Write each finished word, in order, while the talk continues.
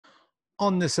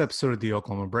On this episode of the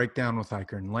Oklahoma Breakdown with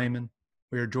Iker and Lehman,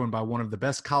 we are joined by one of the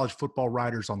best college football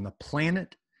writers on the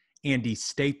planet, Andy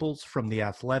Staples from The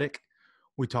Athletic.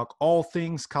 We talk all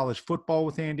things college football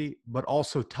with Andy, but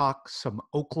also talk some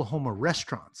Oklahoma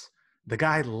restaurants. The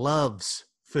guy loves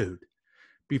food.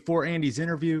 Before Andy's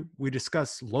interview, we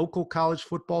discuss local college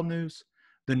football news,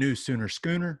 the new Sooner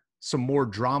Schooner, some more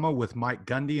drama with Mike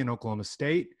Gundy in Oklahoma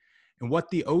State, and what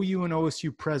the OU and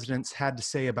OSU presidents had to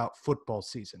say about football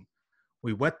season.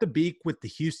 We wet the beak with the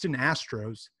Houston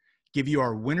Astros, give you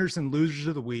our winners and losers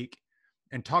of the week,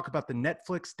 and talk about the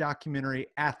Netflix documentary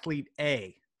Athlete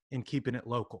A in keeping it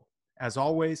local. As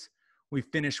always, we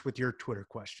finish with your Twitter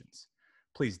questions.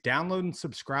 Please download and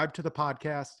subscribe to the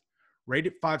podcast, rate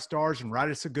it 5 stars, and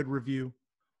write us a good review.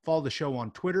 Follow the show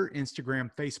on Twitter, Instagram,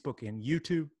 Facebook, and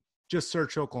YouTube. Just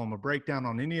search Oklahoma Breakdown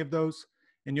on any of those,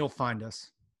 and you'll find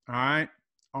us. All right,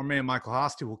 our man Michael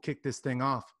Hosty will kick this thing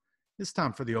off. It's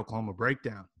time for the Oklahoma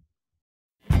Breakdown.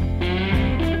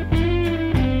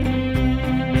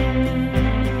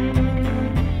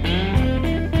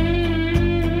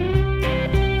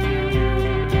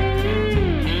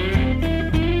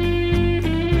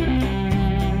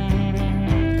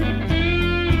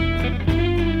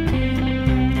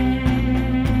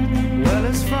 Well,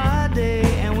 it's Friday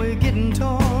and we're getting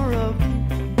tore up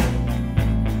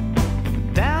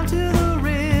down to the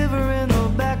river in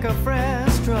the back of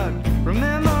Fred's truck.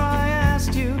 Remember I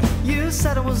asked you, you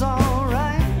said it was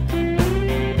alright.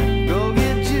 Go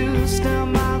get juice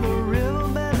down by the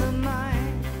riverbed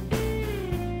tonight.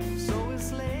 So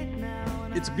it's late now.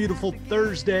 It's a beautiful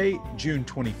Thursday, June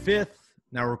 25th.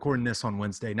 Now recording this on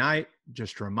Wednesday night.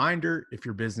 Just a reminder, if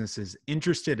your business is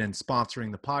interested in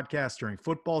sponsoring the podcast during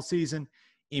football season,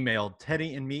 email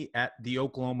Teddy and me at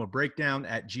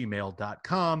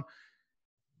theoklahomabreakdown@gmail.com.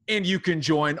 And you can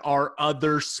join our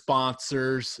other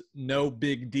sponsors. No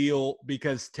big deal,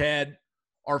 because Ted,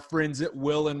 our friends at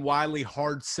Will and Wiley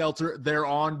Hard Seltzer, they're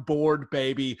on board,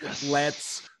 baby. Yes.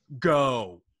 Let's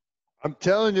go. I'm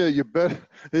telling you, you better.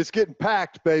 It's getting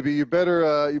packed, baby. You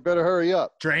better hurry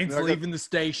up. Train's leaving the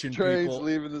station, Train's people.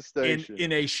 leaving the station.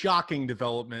 In a shocking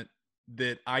development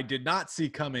that I did not see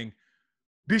coming,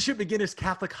 Bishop McGuinness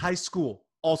Catholic High School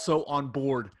also on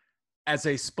board as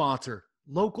a sponsor.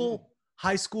 Local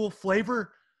high school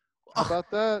flavor. How about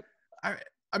that? I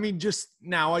mean, just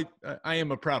now, I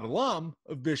am a proud alum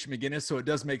of Bishop McGuinness, so it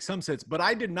does make some sense. But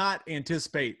I did not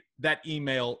anticipate that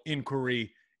email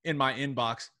inquiry in my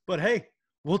inbox. But hey,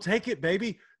 we'll take it,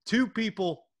 baby. 2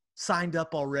 people signed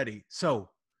up already,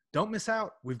 so don't miss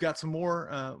out. We've got some more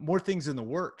things in the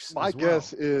works. My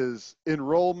guess is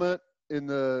enrollment in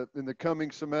the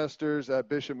coming semesters at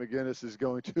Bishop McGuinness is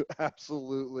going to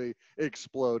absolutely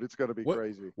explode. It's going to be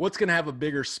crazy. What's going to have a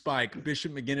bigger spike,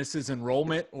 Bishop McGuinness's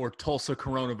enrollment or Tulsa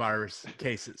coronavirus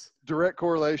cases? Direct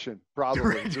correlation,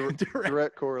 probably.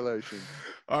 Direct correlation.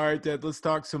 All right, Dad, let's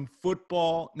talk some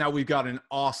football. Now we've got an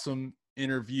awesome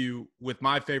interview with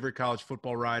my favorite college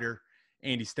football writer,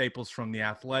 Andy Staples from The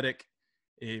Athletic.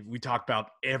 We talk about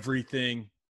everything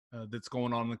that's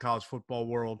going on in the college football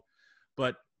world.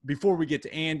 But before we get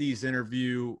to Andy's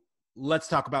interview, let's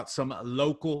talk about some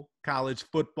local college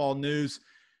football news.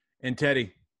 And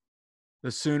Teddy, the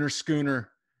Sooner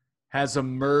Schooner has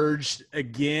emerged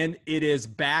again. It is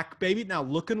back, baby. Now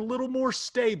looking a little more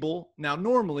stable. Now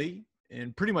normally,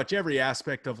 in pretty much every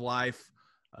aspect of life,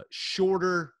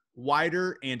 shorter,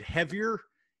 wider, and heavier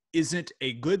isn't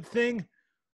a good thing.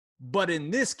 But in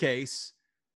this case,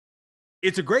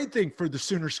 it's a great thing for the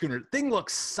Sooner Schooner. Thing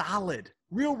looks solid.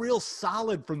 Real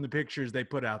solid from the pictures they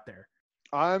put out there.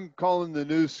 I'm calling the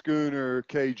new Schooner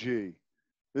KG.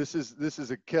 This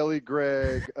is a Kelly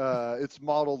Gregg. It's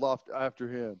modeled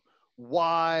after him.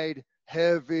 Wide,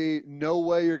 heavy, no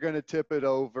way you're going to tip it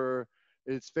over.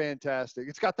 It's fantastic.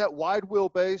 It's got that wide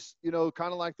wheelbase,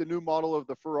 kind of like the new model of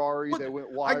the Ferrari. They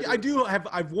went wide.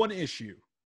 I've one issue.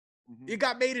 Mm-hmm. It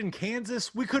got made in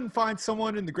Kansas. We couldn't find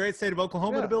someone in the great state of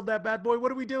Oklahoma to build that bad boy.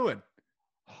 What are we doing?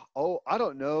 Oh, I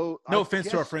don't know. No offense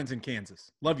to our friends in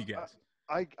Kansas. Love you guys.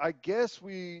 I guess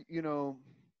we,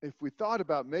 if we thought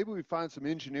about maybe we find some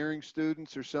engineering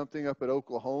students or something up at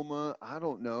Oklahoma, I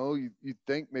don't know. You'd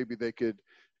think maybe they could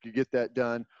get that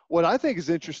done. What I think is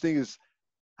interesting is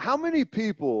how many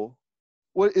people,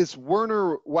 it's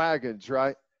Werner Wagons,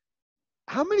 right?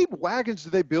 How many wagons do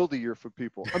they build a year for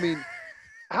people? I mean,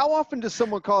 how often does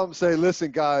someone call them and say, listen,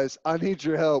 guys, I need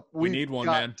your help. We need one,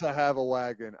 man. To have a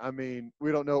wagon. I mean,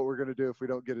 we don't know what we're going to do if we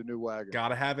don't get a new wagon. Got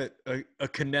to have it. A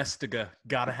Canestiga.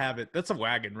 Got to have it. That's a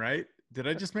wagon, right? Did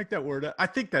I just make that word up? I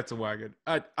think that's a wagon.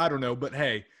 I don't know. But,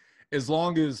 hey, as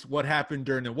long as what happened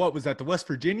during what was that, the West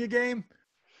Virginia game?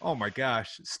 Oh my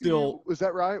gosh. Still, Was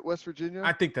that right? West Virginia?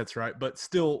 I think that's right. But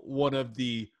still one of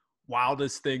the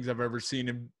wildest things I've ever seen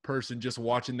in person, just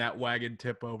watching that wagon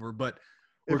tip over. But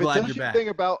we're If it glad tells you're you back. anything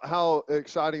about how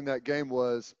exciting that game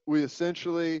was, we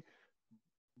essentially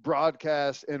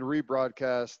broadcast and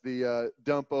rebroadcast the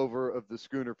dump over of the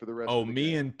schooner for the rest Oh, of the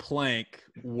me game. and Plank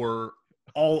were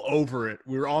all over it.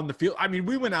 We were on the field. I mean,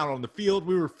 we went out on the field.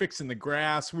 We were fixing the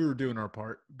grass. We were doing our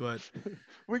part. But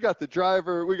We got the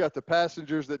driver, we got the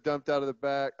passengers that dumped out of the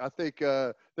back. I think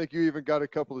you even got a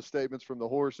couple of statements from the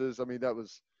horses. I mean, that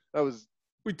was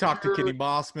we talked to Kenny pure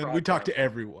Mossman. We talked to broadcast.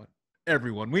 everyone.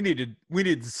 Everyone. We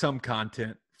needed some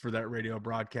content for that radio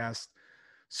broadcast.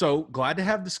 So glad to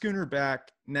have the schooner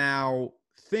back. Now,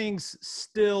 things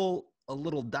still a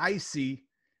little dicey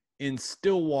in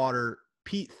Stillwater.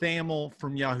 Pete Thamel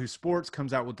from Yahoo Sports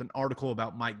comes out with an article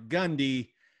about Mike Gundy,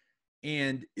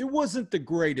 and it wasn't the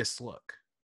greatest look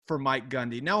for Mike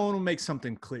Gundy. Now I want to make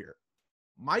something clear.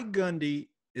 Mike Gundy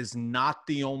is not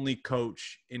the only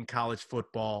coach in college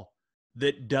football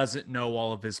that doesn't know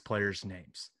all of his players'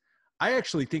 names. I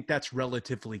actually think that's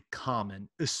relatively common,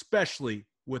 especially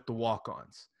with the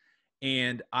walk-ons.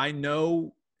 And I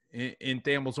know in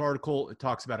Thamel's article, it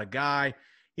talks about a guy,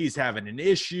 he's having an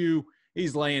issue,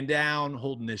 he's laying down,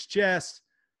 holding his chest,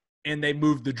 and they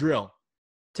moved the drill.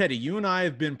 Teddy, you and I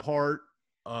have been part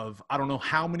of I don't know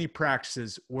how many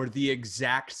practices where the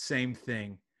exact same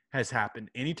thing has happened.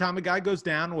 Anytime a guy goes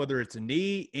down, whether it's a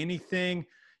knee, anything,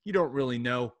 you don't really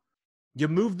know, you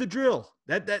move the drill.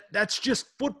 That's just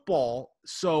football.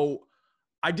 So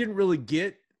I didn't really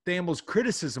get Thamel's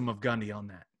criticism of Gundy on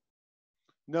that.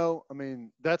 No, I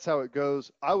mean, that's how it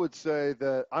goes. I would say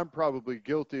that I'm probably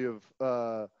guilty of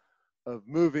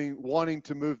wanting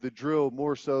to move the drill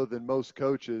more so than most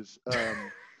coaches.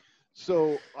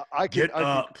 So I can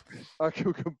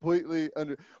completely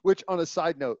which on a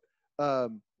side note,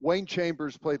 Wayne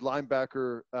Chambers played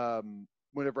linebacker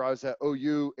whenever I was at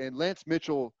OU, and Lance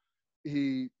Mitchell,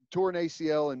 he tore an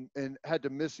ACL and had to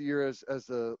miss a year as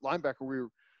the linebacker.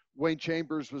 Wayne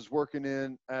Chambers was working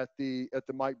in at the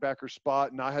Mike Backer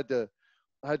spot, and I had to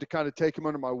kind of take him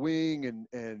under my wing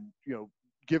and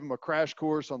give him a crash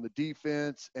course on the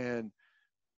defense, and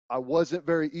I wasn't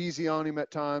very easy on him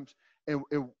at times. And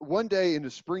one day in the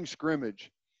spring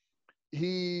scrimmage,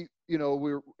 it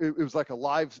was like a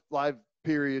live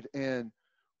period, and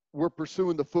we're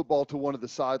pursuing the football to one of the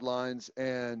sidelines,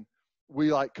 and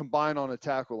we like combine on a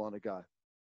tackle on a guy,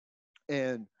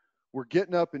 and we're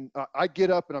getting up, and I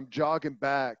get up and I'm jogging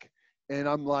back, and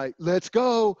I'm like, let's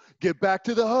go, get back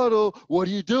to the huddle. What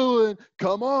are you doing?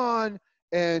 Come on.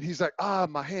 And he's like,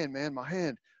 my hand, man, my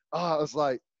hand. I was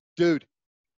like, dude,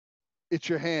 it's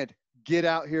your hand. Get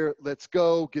out here. Let's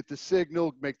go. Get the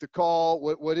signal. Make the call.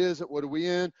 What is it? What are we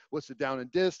in? What's the down and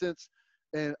distance?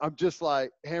 And I'm just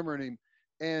like hammering him.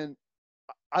 And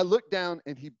I look down,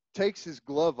 and he takes his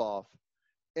glove off,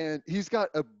 and he's got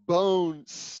a bone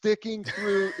sticking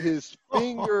through his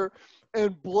finger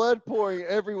and blood pouring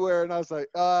everywhere. And I was like,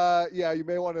 yeah, you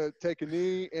may want to take a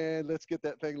knee and let's get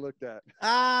that thing looked at.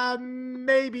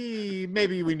 Maybe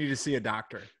we need to see a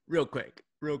doctor real quick.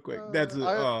 That's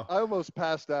I almost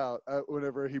passed out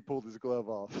whenever he pulled his glove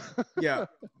off. Yeah.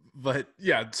 But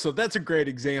yeah, so that's a great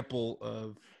example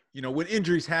of, when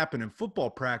injuries happen in football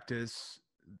practice,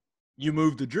 you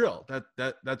move the drill.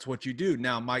 That's what you do.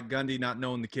 Now, Mike Gundy not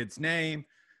knowing the kid's name,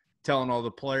 telling all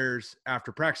the players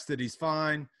after practice that he's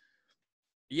fine.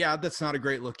 Yeah, that's not a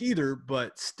great look either,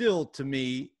 but still, to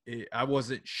me, I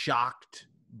wasn't shocked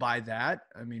by that.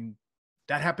 I mean,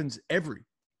 that happens at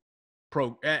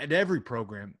every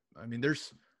program. I mean,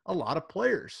 there's a lot of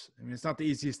players. I mean, it's not the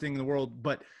easiest thing in the world,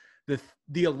 but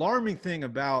the alarming thing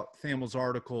about Thamel's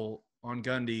article on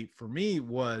Gundy for me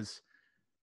was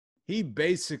he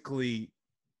basically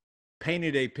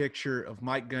painted a picture of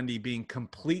Mike Gundy being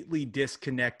completely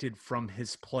disconnected from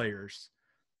his players,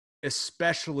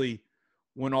 especially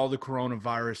when all the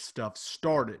coronavirus stuff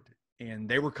started, and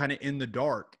they were kind of in the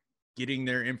dark getting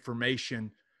their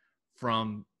information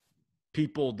from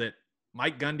people that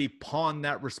Mike Gundy pawned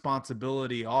that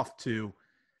responsibility off to.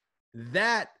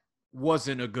 That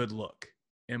wasn't a good look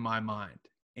in my mind.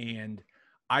 And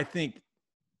I think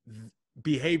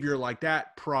behavior like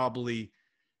that probably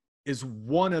is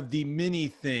one of the many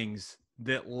things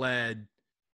that led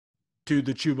to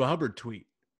the Chuba Hubbard tweet,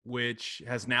 which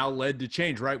has now led to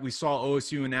change, right? We saw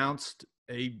OSU announced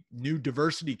a new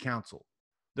diversity council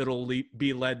that'll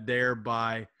be led there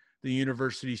by the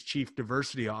university's chief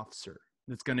diversity officer.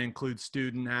 That's going to include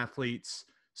student athletes,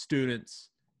 students,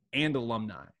 and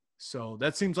alumni. So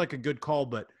that seems like a good call.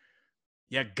 But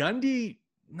yeah, Gundy,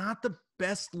 not the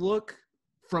best look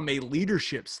from a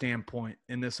leadership standpoint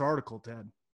in this article, Ted.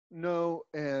 No,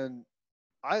 and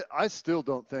I still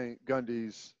don't think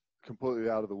Gundy's completely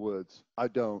out of the woods. I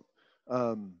don't.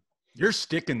 You're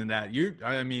sticking to that.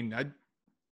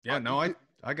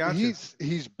 I got you.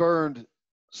 He's burned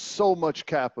so much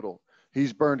capital.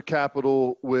 He's burned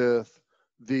capital with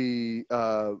the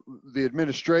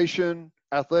administration,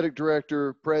 athletic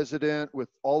director, president, with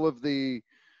all of the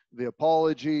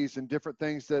apologies and different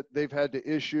things that they've had to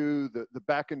issue, the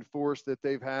back and forth that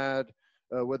they've had,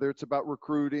 whether it's about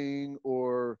recruiting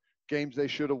or games they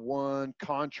should have won,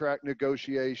 contract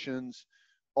negotiations,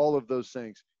 all of those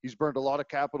things. He's burned a lot of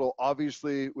capital,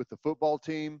 obviously, with the football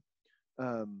team.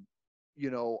 I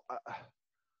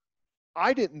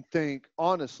didn't think,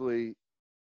 honestly,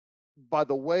 by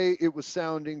the way it was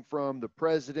sounding from the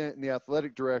president and the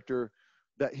athletic director,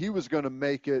 that he was going to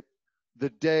make it the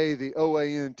day the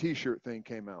OAN T-shirt thing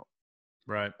came out.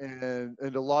 Right. And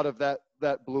a lot of that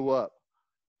blew up.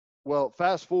 Well,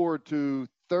 fast forward to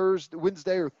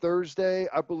Wednesday or Thursday,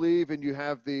 I believe, and you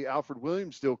have the Alfred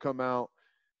Williams deal come out.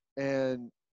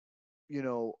 And,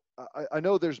 I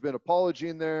know there's been apology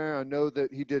in there. I know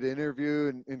that he did an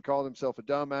interview and called himself a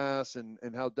dumbass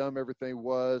and how dumb everything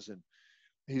was. And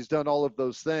he's done all of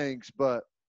those things, but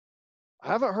I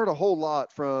haven't heard a whole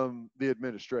lot from the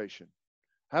administration.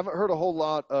 Haven't heard a whole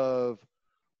lot of,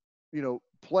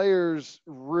 players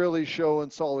really showing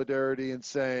solidarity and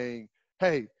saying,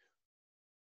 hey,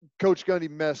 Coach Gundy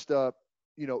messed up.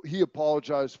 He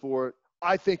apologized for it.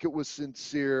 I think it was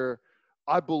sincere.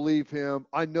 I believe him.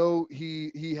 I know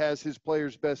he has his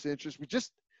players' best interest.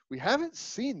 We haven't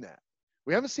seen that.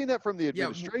 We haven't seen that from the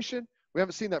administration. We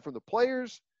haven't seen that from the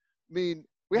players. I mean,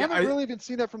 we haven't really even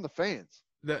seen that from the fans.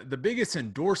 The biggest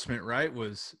endorsement, right,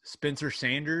 was Spencer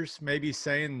Sanders maybe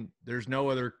saying there's no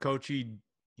other coach he'd,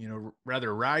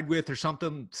 rather ride with or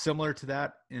something similar to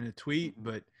that in a tweet.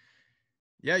 But,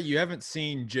 yeah, you haven't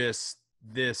seen just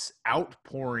this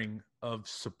outpouring of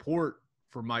support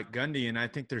for Mike Gundy. And I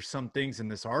think there's some things in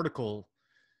this article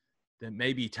that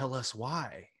maybe tell us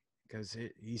why, because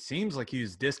he seems like he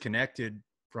was disconnected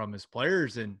from his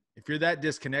players. And if you're that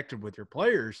disconnected with your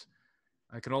players,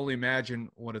 I can only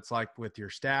imagine what it's like with your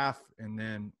staff and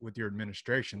then with your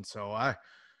administration. So I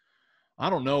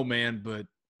don't know, man, but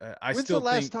When's the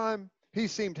last time he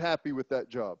seemed happy with that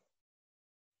job?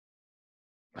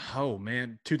 Oh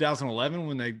man, 2011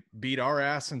 when they beat our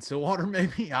ass in Stillwater,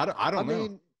 maybe. I don't know. I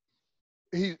mean,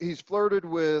 he's flirted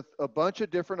with a bunch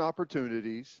of different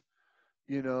opportunities.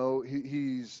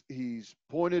 He's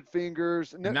pointed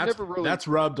fingers. And that's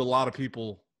rubbed a lot of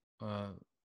people.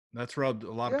 That's rubbed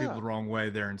a lot of people the wrong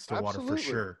way there in Stillwater. For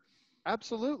sure.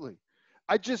 Absolutely.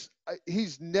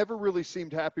 He's never really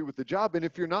seemed happy with the job. And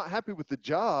if you're not happy with the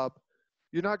job,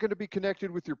 you're not going to be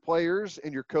connected with your players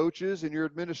and your coaches and your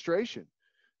administration.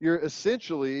 You're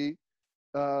essentially,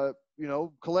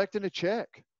 collecting a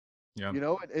check. Yeah.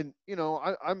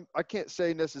 I can't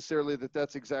say necessarily that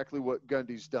that's exactly what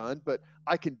Gundy's done, but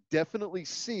I can definitely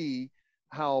see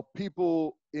how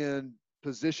people in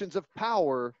positions of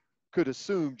power could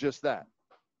assume just that.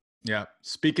 Yeah.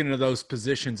 Speaking of those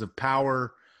positions of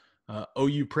power,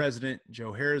 OU President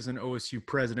Joe Harroz and OSU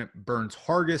President Burns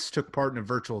Hargis took part in a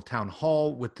virtual town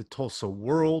hall with the Tulsa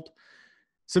World.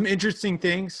 Some interesting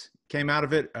things came out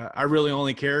of it. I really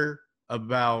only care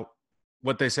about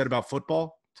what they said about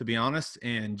football, to be honest.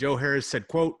 And Joe Harroz said,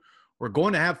 quote, "We're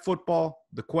going to have football.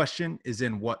 The question is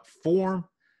in what form."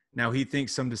 Now, he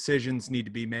thinks some decisions need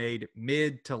to be made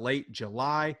mid to late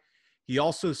July. He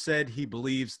also said he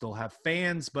believes they'll have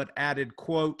fans, but added,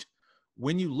 quote,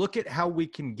 "When you look at how we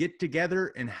can get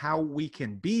together and how we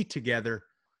can be together,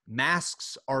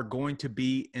 masks are going to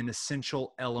be an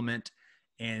essential element."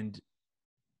 And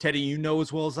Teddy, you know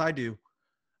as well as I do,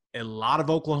 a lot of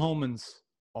Oklahomans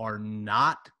are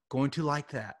not going to like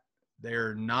that.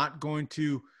 They're not going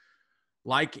to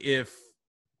like if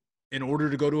in order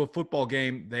to go to a football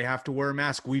game, they have to wear a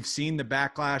mask. We've seen the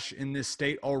backlash in this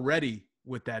state already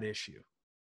with that issue.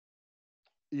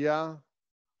 Yeah.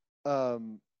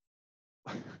 There's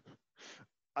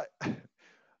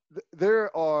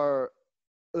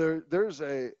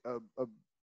a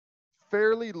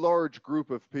fairly large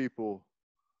group of people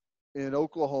in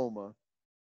Oklahoma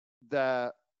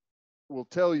that will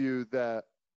tell you that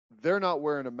they're not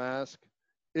wearing a mask.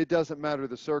 It doesn't matter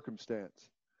the circumstance.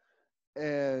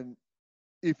 And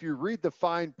if you read the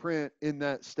fine print in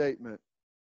that statement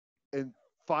and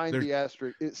find the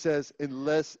asterisk, it says,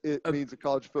 unless it means a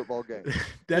college football game.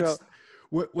 That's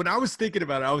when I was thinking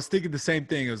about it, I was thinking the same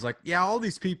thing. It was like, yeah, all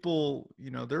these people,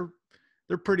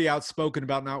 they're pretty outspoken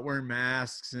about not wearing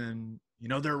masks and,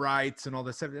 their rights and all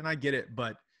that stuff. And I get it.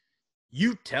 But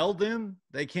you tell them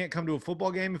they can't come to a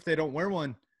football game if they don't wear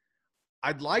one.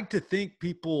 I'd like to think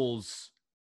people's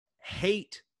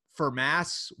hate for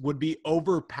masks would be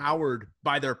overpowered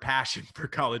by their passion for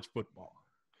college football.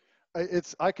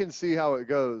 I can see how it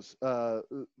goes.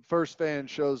 First fan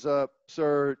shows up,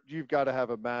 sir, you've got to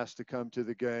have a mask to come to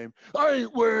the game. I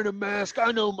ain't wearing a mask.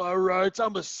 I know my rights.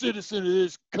 I'm a citizen of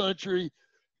this country.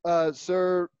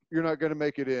 Sir, you're not going to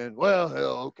make it in. Well,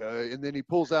 hell, okay. And then he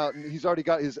pulls out, and he's already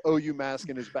got his OU mask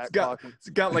in his back pocket.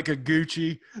 He's got like a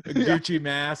Gucci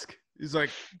mask. He's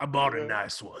like, I bought a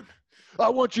nice one. I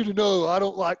want you to know I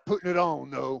don't like putting it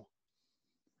on, though.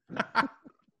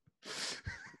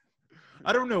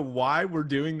 I don't know why we're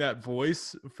doing that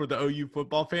voice for the OU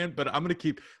football fan, but I'm going to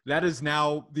keep – that is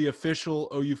now the official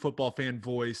OU football fan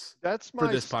voice for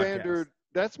this podcast.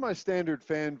 That's my standard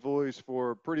fan voice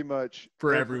for pretty much –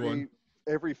 for everyone.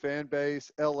 Every fan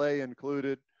base, LA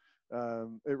included.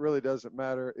 It really doesn't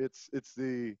matter. It's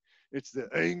the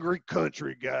angry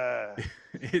country guy.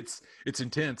 It's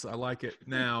intense. I like it.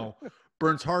 Now,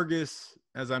 Burns Hargis,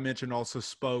 as I mentioned, also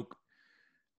spoke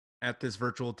at this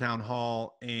virtual town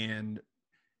hall, and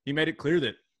he made it clear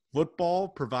that football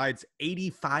provides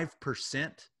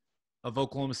 85% of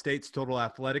Oklahoma State's total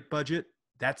athletic budget.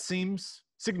 That seems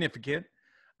significant.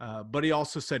 But he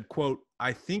also said, quote,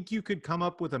 I think you could come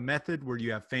up with a method where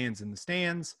you have fans in the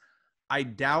stands. I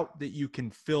doubt that you can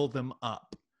fill them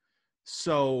up.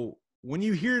 So when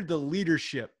you hear the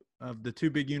leadership of the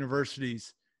two big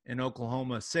universities in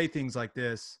Oklahoma say things like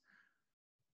this,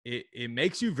 it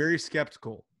makes you very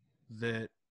skeptical that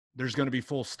there's going to be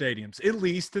full stadiums, at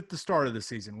least at the start of the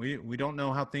season. We don't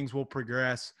know how things will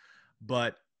progress,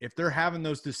 but if they're having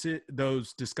those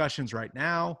discussions right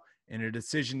now and a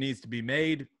decision needs to be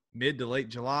made mid to late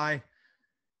July,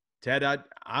 Ted,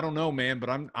 I don't know, man, but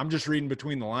I'm just reading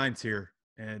between the lines here.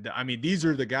 And I mean, these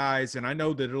are the guys, and I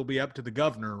know that it'll be up to the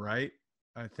governor, right?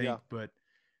 I think, yeah. But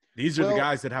these are the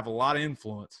guys that have a lot of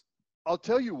influence. I'll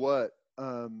tell you what,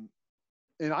 and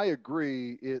I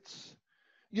agree. It's,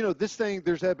 this thing,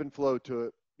 there's ebb and flow to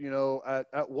it.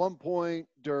 At one point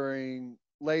during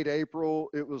late April,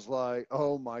 it was like,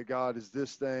 oh my God, is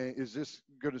this going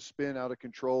to spin out of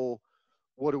control?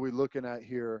 What are we looking at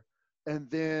here? And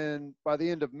then by the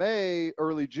end of May,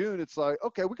 early June, it's like,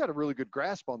 okay, we got a really good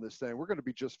grasp on this thing. We're going to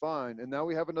be just fine. And now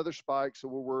we have another spike, so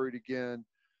we're worried again.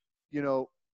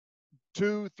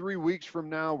 2-3 weeks from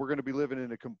now, we're going to be living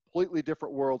in a completely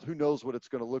different world. Who knows what it's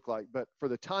going to look like? But for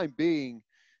the time being,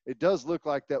 it does look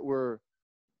like that we're,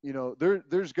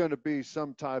 there's going to be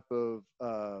some type of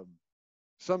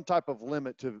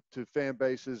limit to fan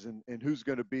bases and who's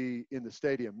going to be in the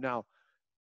stadium. Now,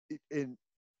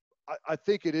 I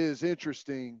think it is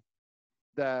interesting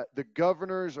that the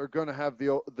governors are going to have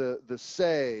the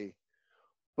say,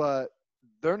 but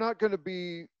they're not going to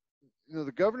be,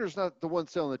 the governor's not the one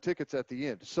selling the tickets at the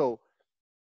end. So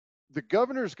the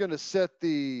governor's going to set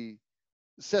the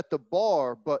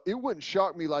bar, but it wouldn't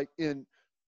shock me, like in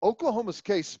Oklahoma's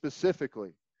case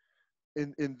specifically,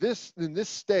 in this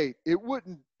state, it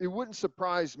wouldn't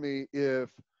surprise me if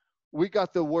we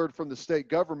got the word from the state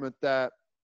government that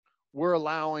we're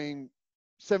allowing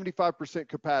 75%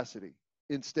 capacity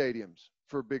in stadiums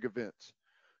for big events.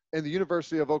 And the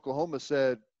University of Oklahoma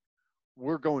said,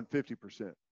 we're going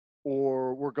 50%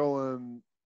 or we're going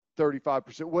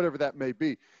 35%, whatever that may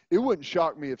be. It wouldn't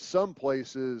shock me if some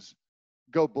places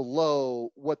go below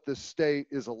what the state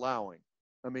is allowing.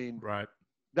 I mean, right.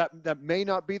 That may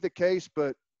not be the case,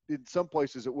 but in some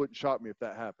places it wouldn't shock me if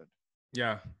that happened.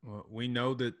 Yeah. Well, we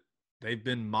know that they've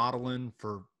been modeling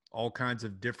for all kinds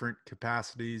of different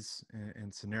capacities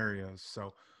and scenarios.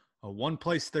 So one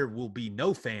place there will be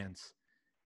no fans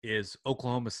is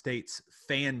Oklahoma State's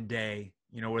Fan Day,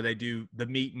 where they do the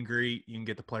meet and greet. You can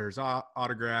get the players'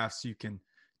 autographs. You can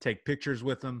take pictures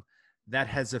with them. That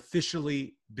has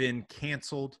officially been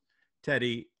canceled.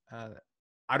 Teddy,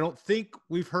 I don't think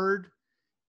we've heard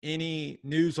any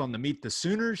news on the Meet the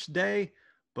Sooners Day,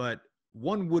 but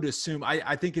one would assume,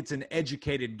 I think it's an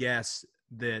educated guess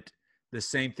that the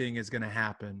same thing is going to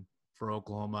happen for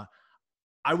Oklahoma.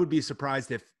 I would be surprised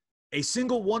if a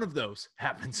single one of those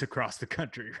happens across the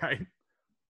country, right?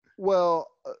 Well,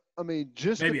 I mean,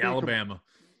 just maybe Alabama.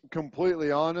 Completely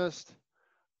honest,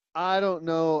 I don't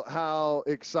know how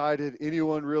excited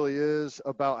anyone really is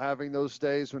about having those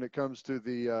days when it comes to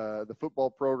the football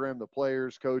program, the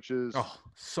players, coaches,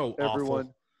 so everyone.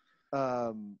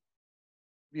 Awful.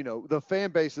 The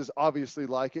fan bases obviously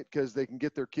like it because they can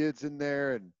get their kids in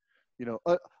there and.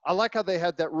 I like how they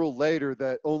had that rule later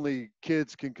that only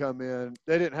kids can come in.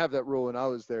 They didn't have that rule when I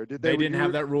was there. Did they? They didn't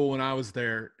have that rule when I was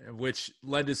there, which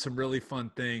led to some really fun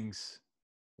things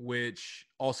which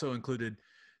also included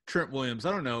Trent Williams.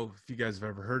 I don't know if you guys have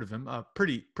ever heard of him.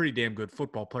 Pretty damn good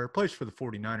football player. Plays for the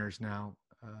 49ers now.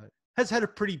 Has had a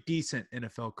pretty decent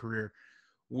NFL career.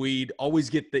 We'd always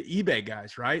get the eBay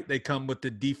guys, right? They come with the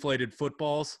deflated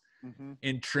footballs,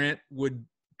 and Trent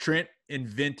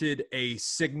invented a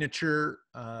signature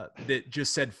that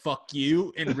just said "fuck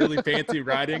you" in really fancy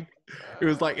writing. It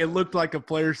was like, it looked like a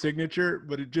player signature,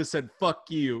 but it just said "fuck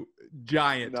you"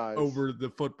 giant over the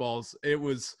footballs. It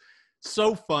was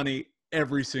so funny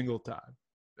every single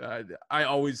time. I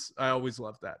always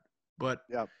loved that. But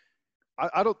yeah,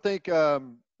 I don't think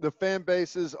the fan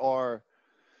bases are,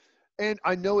 and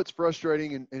I know it's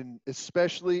frustrating, and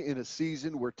especially in a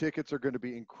season where tickets are going to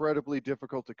be incredibly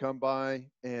difficult to come by,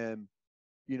 and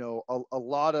you know, a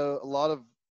lot of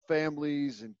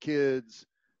families and kids,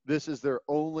 this is their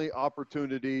only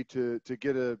opportunity to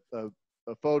get a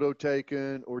photo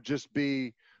taken or just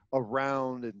be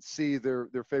around and see their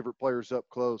favorite players up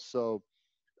close. So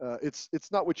it's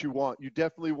not what you want. You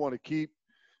definitely want to keep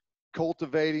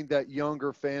cultivating that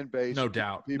younger fan base. No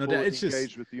doubt. People It's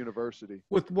engaged just, with the university.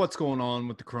 with what's going on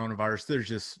with the coronavirus, there's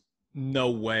just no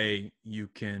way you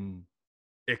can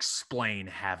explain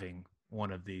having one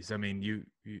of these. I mean, you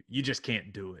just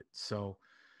can't do it. So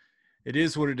it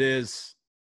is what it is.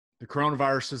 The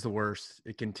coronavirus is the worst.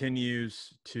 It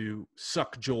continues to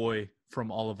suck joy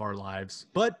from all of our lives.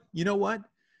 But you know what?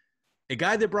 A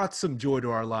guy that brought some joy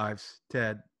to our lives,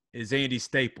 Ted, is Andy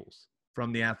Staples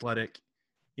from The Athletic.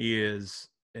 He is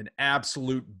an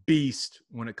absolute beast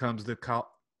when it comes to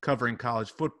covering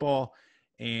college football.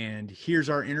 And here's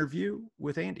our interview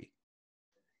with Andy.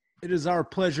 It is our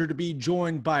pleasure to be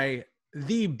joined by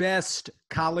the best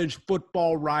college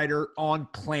football writer on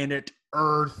planet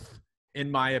Earth,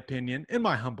 in my opinion, in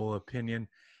my humble opinion,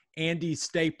 Andy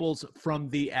Staples from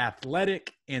The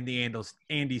Athletic and the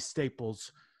Andy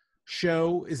Staples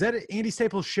Show. Is that an Andy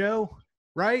Staples Show,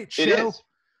 right? It is.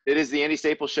 It is the Andy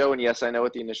Staples Show, and yes, I know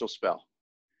what the initials spell.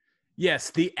 Yes,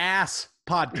 the Ass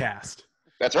Podcast.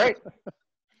 That's right.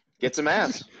 Get some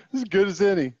ass. As good as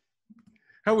any.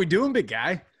 How we doing, big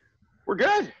guy? We're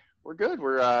good. We're good.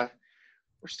 We're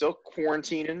still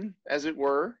quarantining, as it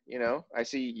were. You know, I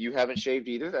see you haven't shaved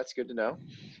either. That's good to know.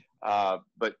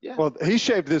 But yeah. Well, he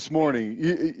shaved this morning.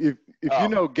 If you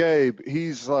know Gabe,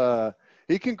 he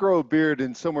can grow a beard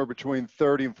in somewhere between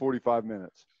 30 and 45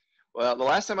 minutes. Well, the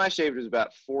last time I shaved was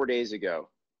about 4 days ago,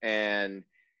 and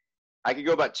I could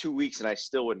go about 2 weeks and I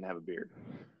still wouldn't have a beard.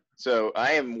 So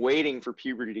I am waiting for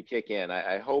puberty to kick in.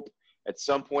 I hope at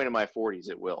some point in my 40s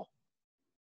it will.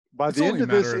 By the end of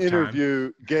this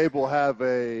interview, Gabe will have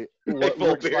what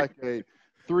looks like a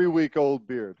 3-week-old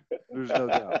beard. There's no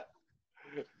doubt.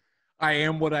 I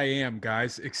am what I am,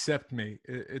 guys. Accept me.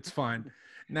 It's fine.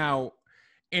 Now,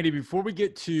 Andy, before we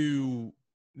get to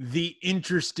the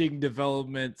interesting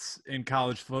developments in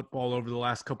college football over the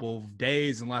last couple of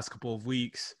days and last couple of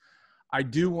weeks, I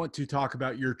do want to talk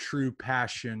about your true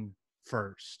passion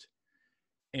first,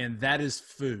 and that is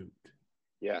food.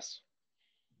 Yes.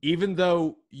 Even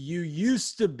though you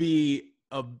used to be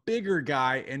a bigger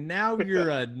guy and now you're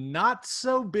a not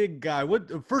so big guy.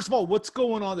 First of all, what's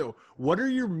going on there? What are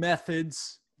your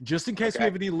methods, just in case we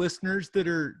have any listeners that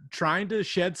are trying to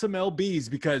shed some LBs,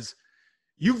 because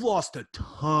you've lost a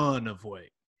ton of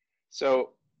weight.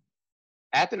 So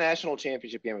at the national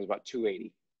championship game, it was about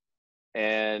 280.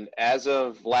 And as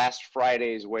of last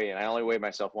Friday's weigh-in, I only weigh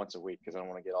myself once a week because I don't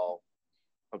want to get all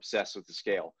obsessed with the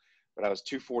scale, but I was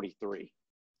 243.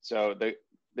 So the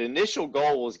initial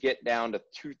goal was get down to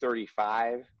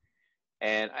 235.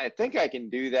 And I think I can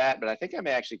do that, but I think I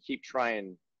may actually keep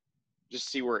trying,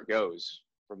 just see where it goes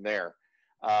from there.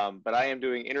 But I am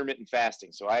doing intermittent fasting.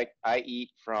 So I eat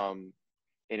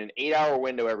in an 8-hour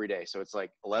window every day. So it's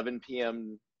like 11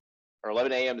 p.m. or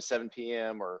 11 a.m. to 7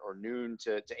 p.m. or noon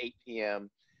to 8 p.m.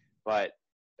 But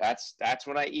that's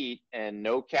when I eat, and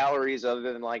no calories other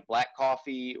than like black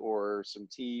coffee or some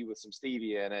tea with some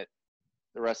stevia in it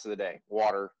the rest of the day.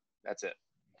 Water. That's it.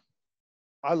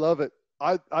 I love it.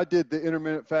 I did the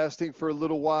intermittent fasting for a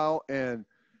little while, and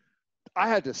I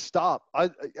had to stop.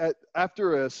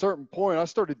 After a certain point, I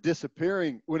started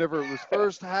disappearing. Whenever it was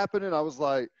first happening, I was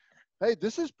like, hey,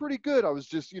 this is pretty good. I was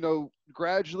just,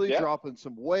 gradually dropping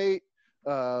some weight,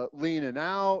 leaning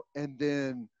out, and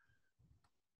then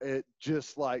it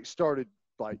just started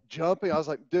jumping. I was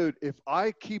like, dude, if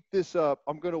I keep this up,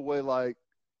 I'm going to weigh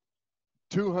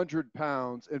 200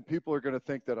 pounds and people are going to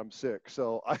think that I'm sick.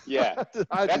 So that's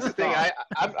the thing.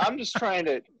 I'm just trying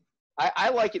to, I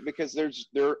like it because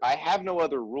I have no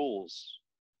other rules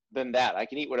than that. I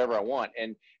can eat whatever I want.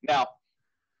 And now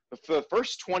for the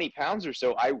first 20 pounds or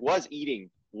so, I was eating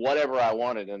whatever I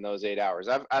wanted in those 8 hours.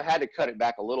 I've had to cut it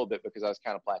back a little bit because I was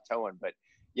kind of plateauing, but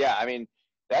yeah, I mean,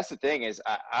 that's the thing is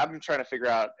I'm trying to figure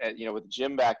out, with the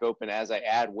gym back open, as I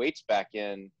add weights back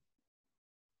in,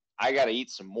 I got to eat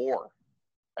some more.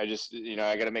 I just,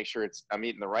 I got to make sure I'm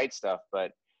eating the right stuff.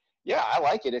 But yeah, I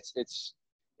like it.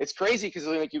 It's crazy because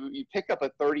like you pick up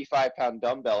a 35-pound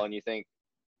dumbbell and you think,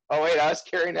 oh wait, I was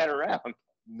carrying that around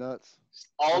Nuts.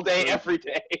 all day, every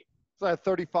day. It's like a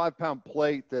 35-pound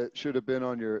plate that should have been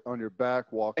on your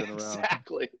back walking around.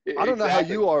 Exactly. I don't know how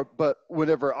you are, but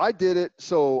whenever I did it,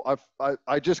 so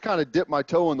I just kind of dipped my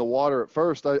toe in the water at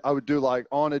first. I would do like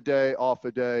on a day, off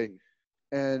a day.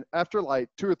 And after like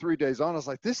 2 or 3 days on, I was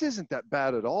like, this isn't that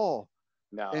bad at all.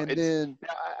 No, and then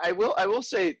I will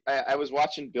say I was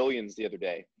watching Billions the other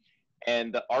day,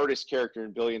 and the artist character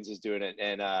in Billions is doing it,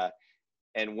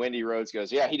 and Wendy Rhodes goes,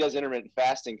 yeah, he does intermittent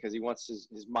fasting because he wants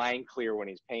his mind clear when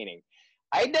he's painting.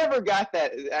 I never got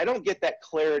that. I don't get that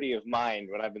clarity of mind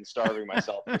when I've been starving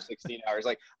myself for 16 hours.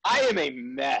 Like, I am a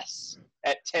mess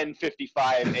at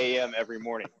 10:55 a.m. every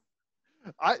morning.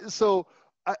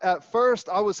 At first,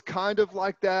 I was kind of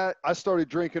like that. I started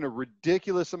drinking a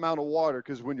ridiculous amount of water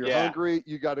because when you're hungry,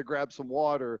 you got to grab some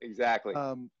water. Exactly.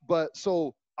 But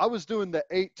so I was doing the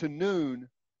 8 to noon,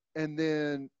 and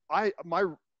then my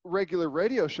regular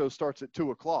radio show starts at 2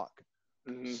 o'clock.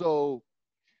 Mm-hmm. So,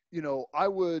 you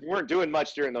weren't doing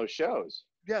much during those shows.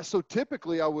 Yeah. So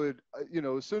typically I would,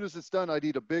 as soon as it's done, I'd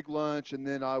eat a big lunch, and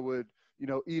then I would,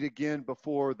 eat again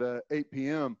before the 8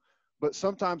 p.m. But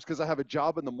sometimes because I have a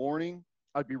job in the morning,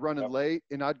 I'd be running late,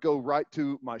 and I'd go right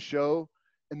to my show,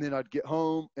 and then I'd get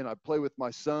home and I'd play with my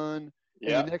son.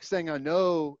 Yeah. And the next thing I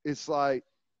know, it's like,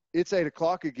 it's 8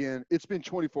 o'clock again. It's been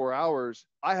 24 hours.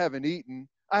 I haven't eaten.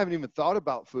 I haven't even thought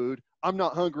about food. I'm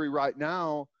not hungry right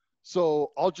now.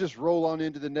 So I'll just roll on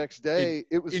into the next day.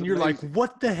 It was, and you're amazing. Like,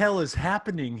 what the hell is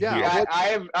happening here? Yeah,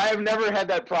 I have never had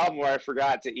that problem where I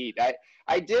forgot to eat.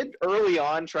 I did early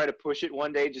on try to push it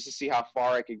one day just to see how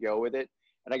far I could go with it.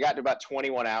 And I got to about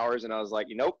 21 hours, and I was like,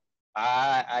 nope,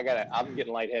 I'm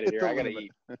getting lightheaded here. I gotta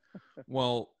eat.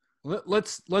 Well,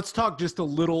 let's talk just a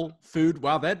little food.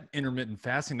 Wow, that intermittent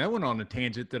fasting, that went on a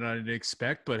tangent that I didn't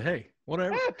expect, but hey,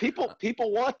 whatever. Yeah,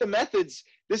 people want the methods.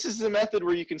 This is the method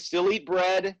where you can still eat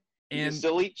bread, you can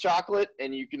still eat chocolate,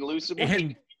 and you can lose some weight.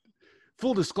 And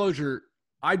full disclosure,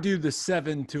 I do the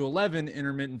 7 to 11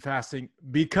 intermittent fasting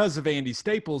because of Andy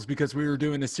Staples, because we were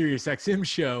doing a Sirius XM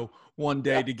show one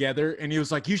day together, and he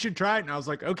was like, you should try it. And I was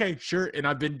like, okay, sure. And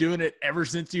I've been doing it ever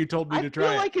since you told me to try it.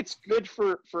 I feel like it's good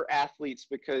for athletes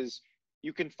because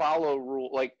you can follow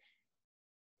rules. Like,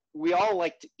 we all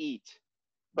like to eat,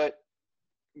 but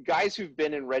guys who've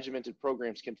been in regimented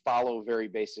programs can follow very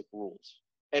basic rules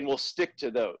and will stick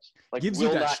to those. Like, gives will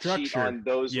you that not structure cheat on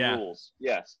those rules.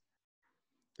 Yes.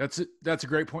 That's a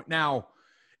great point. Now,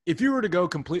 if you were to go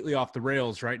completely off the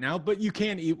rails right now, but you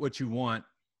can eat what you want.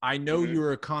 I know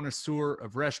you're a connoisseur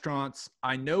of restaurants.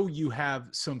 I know you have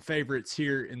some favorites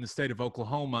here in the state of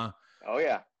Oklahoma. Oh,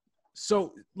 yeah.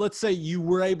 So let's say you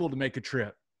were able to make a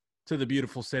trip to the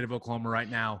beautiful state of Oklahoma right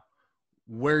now.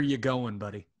 Where are you going,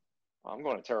 buddy? I'm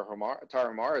going to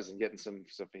Tarahumara's and getting some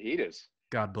fajitas.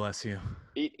 God bless you.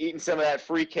 Eating some of that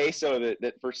free queso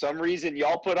that for some reason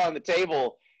y'all put on the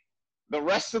table. The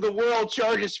rest of the world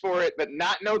charges for it, but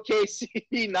not in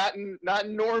OKC, not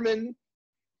in Norman.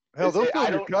 Hell, they'll fill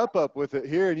your cup up with it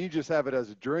here, and you just have it as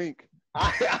a drink.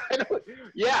 I don't,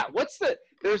 yeah.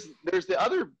 There's the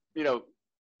other,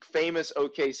 famous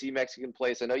OKC Mexican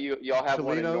place. I know y'all have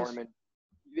one in Norman.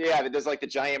 Yeah, that does like the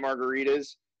giant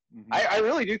margaritas. Mm-hmm. I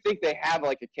really do think they have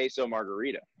like a queso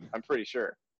margarita. I'm pretty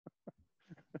sure.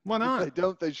 Why not? If they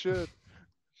don't, they should.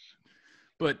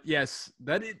 But yes,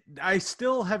 I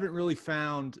still haven't really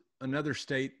found another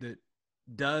state that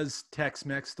does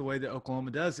Tex-Mex the way that Oklahoma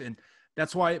does. And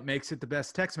that's why it makes it the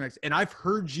best Tex-Mex. And I've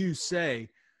heard you say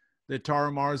that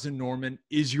Tarahumara's in Norman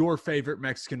is your favorite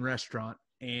Mexican restaurant.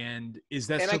 And is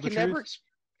that still the truth?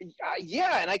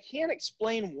 Yeah, and I can't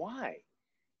explain why.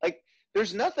 Like,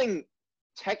 there's nothing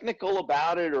technical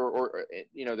about it or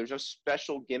there's no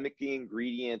special gimmicky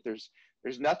ingredient. There's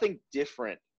nothing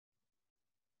different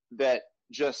that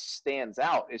just stands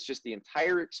out. It's just the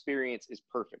entire experience is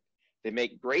perfect. They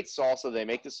make great salsa. They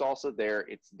make the salsa there.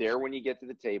 It's there when you get to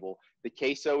the table. The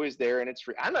queso is there and it's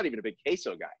free. I'm not even a big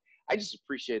queso guy. I just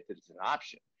appreciate that it's an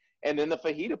option. And then the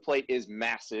fajita plate is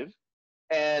massive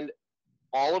and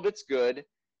all of it's good.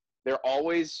 They're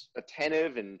always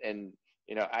attentive and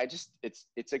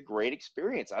it's a great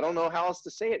experience. I don't know how else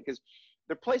to say it because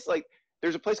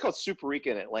there's a place called Superica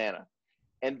in Atlanta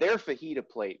and their fajita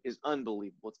plate is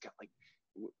unbelievable. It's got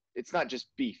it's not just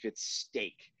beef, it's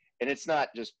steak. And it's not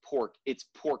just pork, it's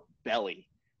pork belly.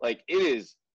 Like, it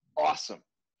is awesome.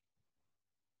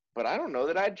 But I don't know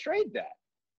that I'd trade that.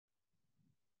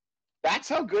 That's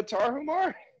how good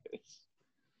Tarahumara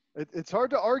is. It's hard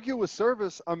to argue with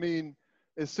service. I mean,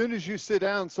 as soon as you sit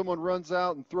down, someone runs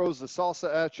out and throws the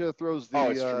salsa at you, throws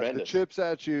the chips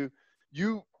at you.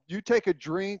 You take a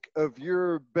drink of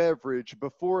your beverage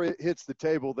before it hits the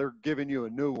table. They're giving you a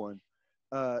new one.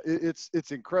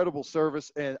 It's incredible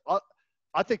service, and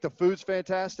I think the food's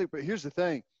fantastic. But here's the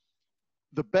thing: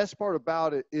 the best part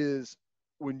about it is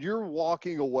when you're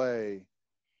walking away,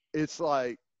 it's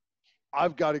like,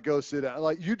 I've got to go sit down.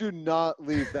 Like, you do not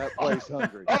leave that place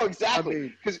hungry. Oh, exactly. I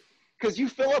mean, because you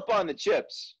fill up on the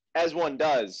chips, as one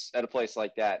does at a place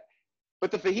like that.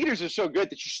 But the fajitas are so good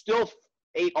that you still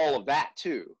ate all of that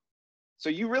too. So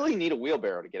you really need a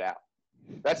wheelbarrow to get out.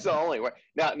 That's the only way.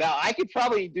 Now I could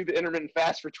probably do the intermittent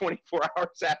fast for 24 hours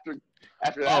after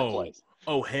that place.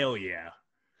 Oh, hell yeah.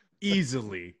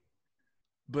 Easily.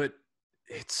 But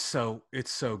it's so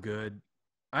good.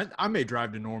 I may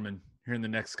drive to Norman here in the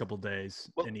next couple of days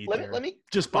and eat there.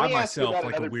 Just by myself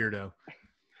like a weirdo.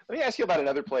 Let me ask you about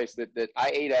another place that I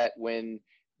ate at when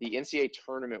the NCAA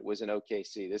tournament was in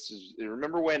OKC.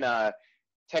 Remember when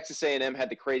Texas A&M had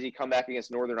the crazy comeback against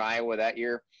Northern Iowa that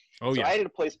year? Oh, yeah. I ate at a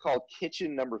place called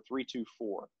Kitchen Number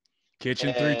 324. Kitchen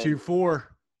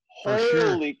 324.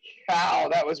 Holy cow,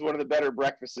 that was one of the better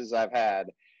breakfasts I've had.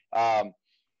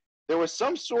 There was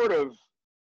some sort of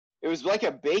 – it was like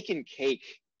a bacon cake,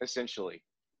 essentially.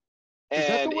 Is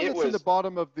that the one that's in the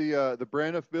bottom of the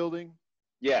Braniff building?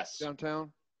 Yes.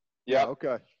 Downtown? Yeah.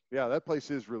 Okay. Yeah, that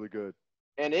place is really good.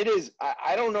 And it is –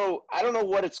 I don't know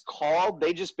what it's called.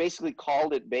 They just basically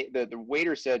called it the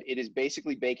waiter said it is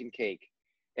basically bacon cake.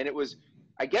 And it was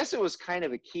 – I guess it was kind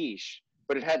of a quiche,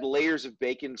 but it had layers of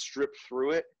bacon stripped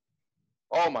through it.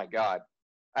 Oh, my God.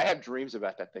 I have dreams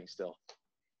about that thing still.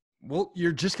 Well,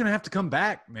 you're just going to have to come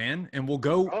back, man, and we'll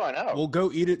go – Oh, I know. We'll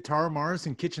go eat at Tarahumara's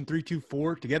and Kitchen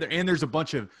 324 together. And there's a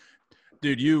bunch of –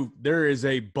 there is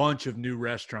a bunch of new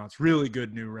restaurants, really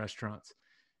good new restaurants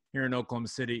here in Oklahoma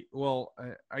City. Well,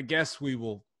 I guess we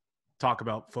will talk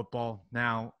about football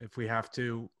now if we have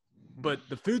to. But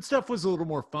the food stuff was a little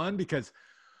more fun because,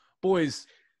 boys,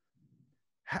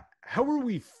 how are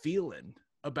we feeling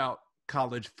about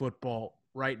college football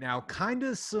right now? Kind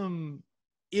of some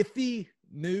iffy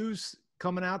news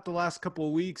coming out the last couple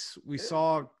of weeks. We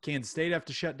saw Kansas State have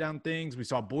to shut down things. We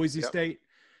saw Boise State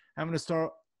having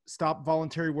to stop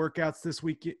voluntary workouts this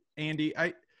week. Andy,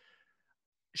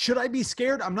 should I be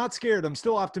scared? I'm not scared. I'm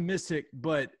still optimistic,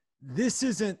 but this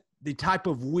isn't the type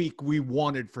of week we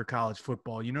wanted for college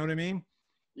football. You know what I mean?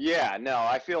 Yeah, no,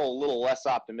 I feel a little less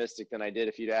optimistic than I did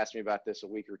if you'd asked me about this a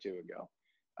week or two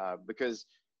ago. Because,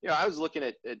 I was looking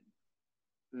at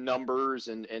numbers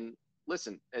and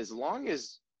listen, as long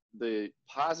as the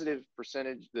positive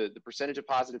percentage, the percentage of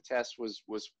positive tests was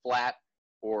flat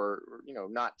or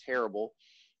not terrible,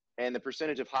 and the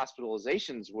percentage of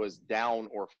hospitalizations was down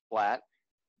or flat,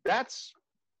 that's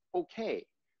okay.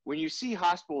 When you see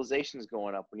hospitalizations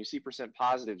going up, when you see percent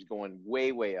positives going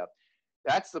way, way up,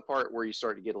 that's the part where you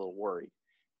start to get a little worried.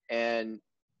 And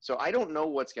so I don't know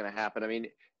what's going to happen. I mean,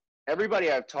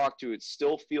 everybody I've talked to, it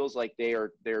still feels like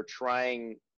they're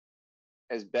trying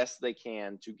as best they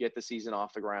can to get the season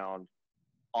off the ground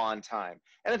on time.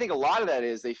 And I think a lot of that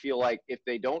is they feel like if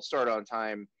they don't start on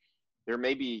time, there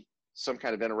may be some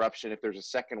kind of interruption if there's a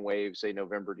second wave, say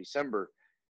November, December,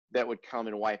 that would come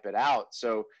and wipe it out.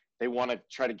 So they want to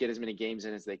try to get as many games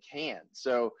in as they can.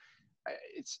 So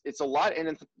it's a lot.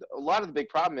 And a lot of the big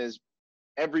problem is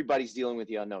everybody's dealing with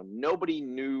the unknown. Nobody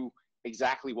knew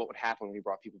exactly what would happen when we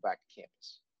brought people back to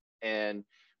campus. And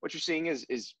what you're seeing is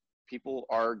people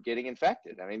are getting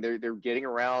infected. I mean, they're getting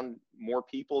around more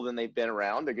people than they've been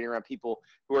around. They're getting around people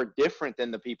who are different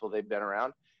than the people they've been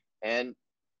around. And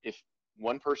if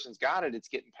one person's got it, it's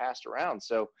getting passed around.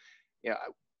 So,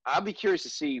 I'll be curious to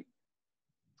see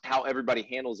how everybody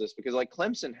handles this, because like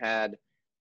Clemson had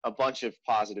a bunch of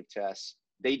positive tests.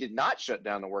 They did not shut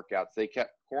down the workouts. They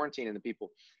kept quarantining the people.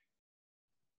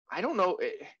 I don't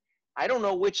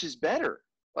know which is better.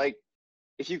 Like,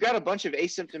 if you've got a bunch of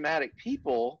asymptomatic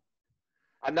people,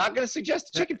 I'm not going to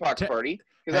suggest a chickenpox party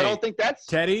because I don't think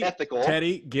that's ethical.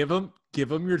 Teddy, give them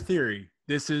your theory.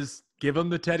 Give them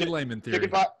the Teddy Lehman theory.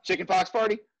 Chickenpox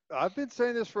party. I've been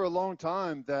saying this for a long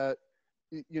time that,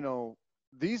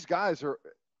 these guys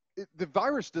the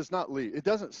virus does not leave. It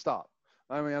doesn't stop.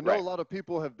 I mean, I know a lot of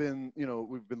people have been,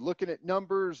 we've been looking at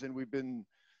numbers and we've been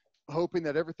hoping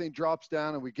that everything drops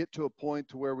down and we get to a point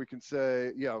to where we can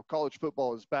say, college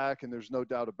football is back and there's no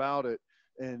doubt about it.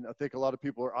 And I think a lot of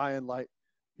people are eyeing like,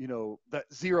 that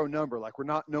zero number, like we're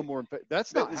not no more.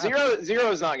 That's not zero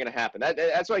is not going to happen.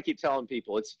 That's why I keep telling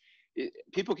people.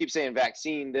 People keep saying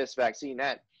vaccine this, vaccine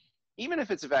that. Even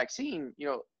if it's a vaccine,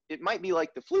 it might be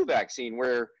like the flu vaccine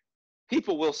where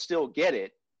people will still get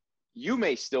it. You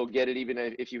may still get it even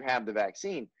if you have the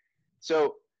vaccine.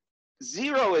 So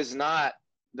 0 is not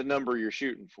the number you're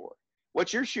shooting for.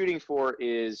 What you're shooting for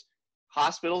is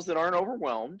hospitals that aren't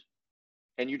overwhelmed,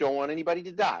 and you don't want anybody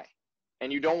to die,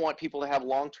 and you don't want people to have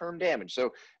long-term damage.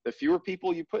 So the fewer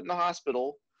people you put in the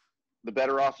hospital, the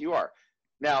better off you are.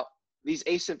 Now, these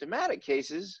asymptomatic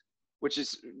cases, which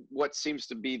is what seems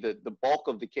to be the bulk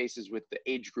of the cases with the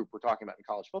age group we're talking about in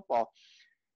college football,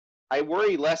 I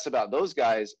worry less about those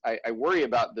guys. I worry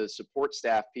about the support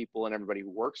staff people and everybody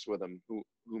who works with them who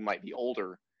might be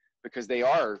older, because they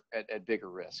are at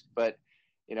bigger risk. But,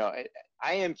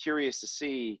 I am curious to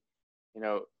see,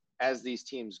 as these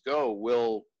teams go,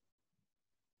 will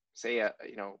say,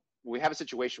 we have a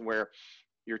situation where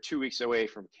you're 2 weeks away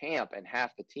from camp and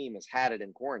half the team has had it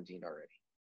in quarantine already.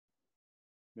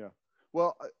 Yeah.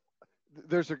 Well,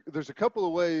 there's a couple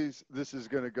of ways this is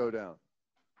going to go down.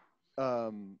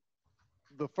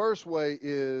 The first way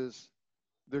is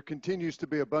there continues to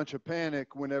be a bunch of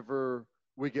panic whenever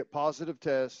we get positive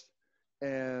tests,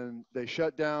 and they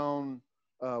shut down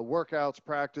workouts,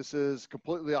 practices,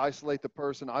 completely isolate the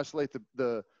person, isolate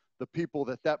the people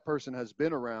that person has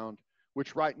been around,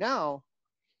 which right now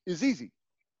is easy.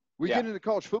 We get into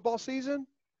college football season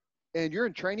and you're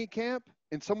in training camp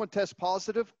and someone tests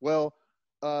positive. Well,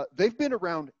 they've been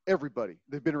around everybody.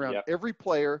 They've been around every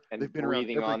player. And they've been around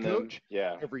every coach,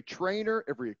 every trainer,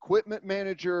 every equipment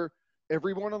manager,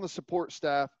 everyone on the support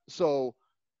staff. So,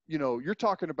 you're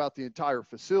talking about the entire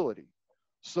facility.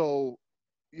 So,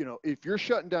 if you're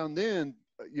shutting down then,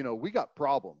 we got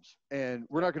problems, and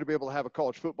we're not going to be able to have a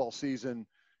college football season,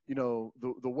 the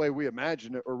way we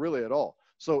imagine it, or really at all.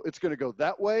 So it's going to go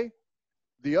that way.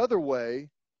 The other way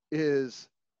is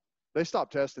they stop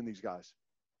testing these guys.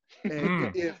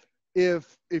 And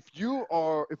if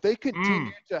they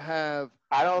continue to have,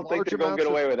 I don't think they're going to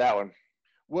get away with that one.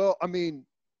 Well, I mean,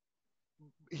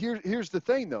 here's the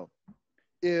thing though.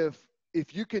 If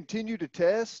you continue to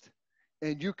test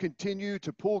and you continue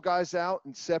to pull guys out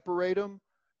and separate them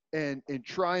and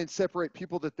try and separate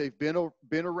people that they've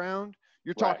been around,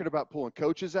 you're talking about pulling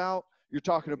coaches out. You're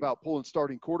talking about pulling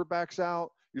starting quarterbacks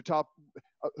out.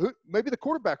 Maybe the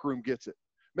quarterback room gets it.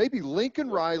 Maybe Lincoln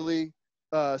Riley,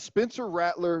 Spencer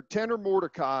Rattler, Tanner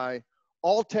Mordecai,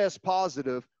 all test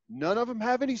positive. None of them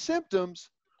have any symptoms,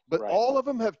 but all of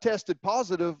them have tested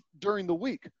positive during the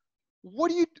week.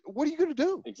 What are you going to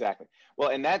do? Exactly. Well,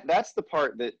 and that's the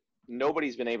part that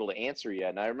nobody's been able to answer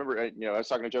yet. And I remember, I was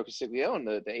talking to Joe Castiglione,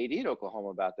 the AD at Oklahoma,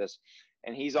 about this,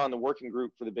 and he's on the working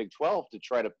group for the Big 12 to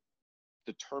try to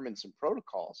determine some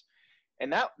protocols.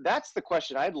 And that's the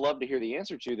question I'd love to hear the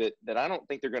answer to, that I don't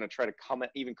think they're going to try to come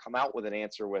out with an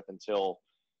answer with until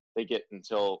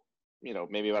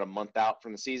maybe about a month out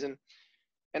from the season.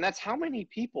 And that's how many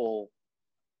people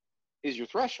is your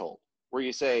threshold where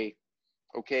you say,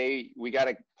 okay, we got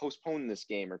to postpone this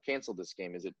game or cancel this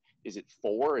game. Is it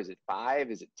 4? Is it 5?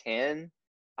 Is it 10?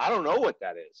 I don't know what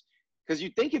that is. Because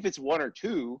you'd think if it's 1 or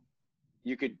 2,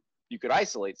 you could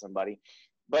isolate somebody.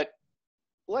 But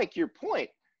like your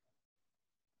point,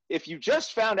 if you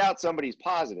just found out somebody's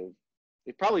positive,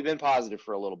 they've probably been positive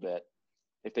for a little bit.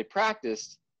 If they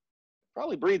practiced,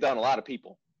 probably breathed on a lot of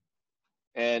people,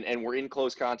 and were in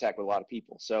close contact with a lot of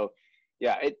people. So,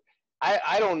 yeah,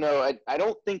 I don't know. I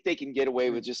don't think they can get away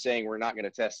with just saying we're not going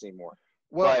to test anymore.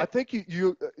 Well, I think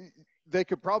they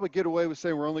could probably get away with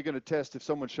saying we're only going to test if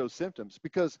someone shows symptoms,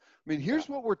 because, I mean, here's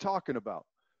what we're talking about.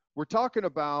 We're talking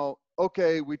about,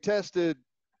 okay, we tested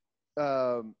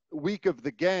week of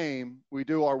the game, we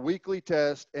do our weekly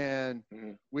test, and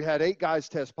we had 8 guys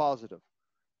test positive,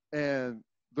 and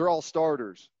they're all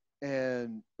starters,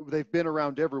 and they've been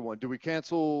around everyone. Do we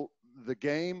cancel the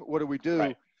game? What do we do?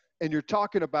 Right. And you're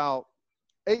talking about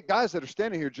 8 guys that are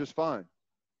standing here just fine.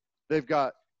 They've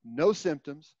got no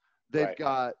symptoms. They've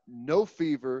got no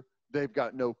fever. They've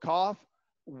got no cough,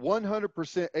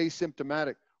 100%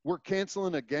 asymptomatic. We're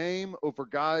canceling a game over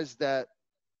guys that,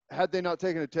 had they not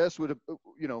taken a test, would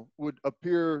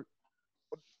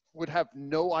have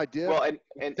no idea. Well,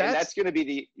 and that's going to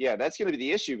be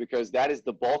the issue, because that is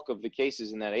the bulk of the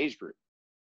cases in that age group.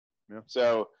 Yeah.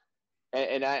 So,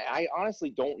 and I honestly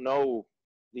don't know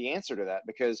the answer to that,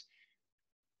 because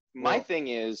my thing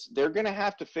is they're going to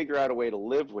have to figure out a way to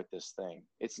live with this thing.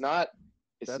 It's not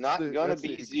going to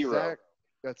be 0.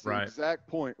 That's the exact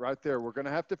point right there. We're going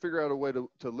to have to figure out a way to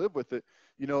live with it.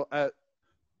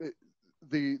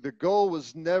 the goal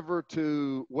was never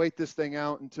to wait this thing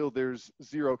out until there's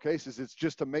 0 cases. It's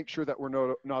just to make sure that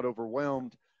we're not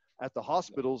overwhelmed at the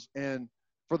hospitals. And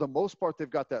for the most part, they've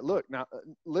got that look. Now,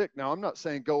 I'm not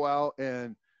saying go out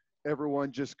and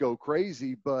everyone just go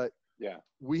crazy, but Yeah.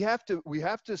 we have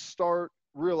to start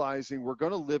realizing we're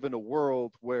going to live in a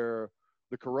world where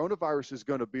the coronavirus is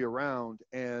going to be around.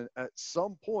 And at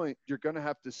some point, you're going to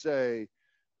have to say,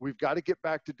 we've got to get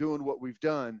back to doing what we've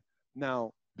done.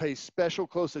 Now, pay special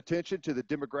close attention to the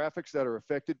demographics that are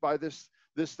affected by this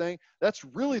thing. That's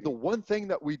really the one thing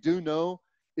that we do know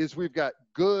is we've got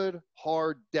good,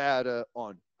 hard data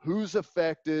on who's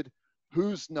affected,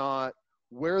 who's not,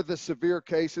 where the severe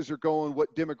cases are going,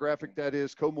 what demographic that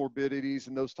is, comorbidities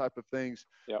and those type of things.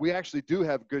 Yep. We actually do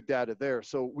have good data there.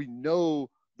 So we know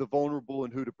the vulnerable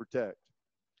and who to protect.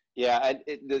 Yeah,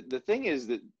 the thing is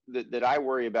that I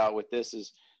worry about with this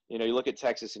is, you know, you look at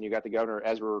Texas and you got the governor,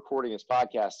 as we're recording this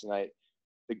podcast tonight,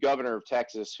 the governor of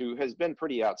Texas, who has been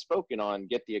pretty outspoken on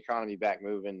get the economy back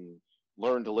moving,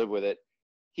 learn to live with it.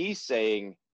 He's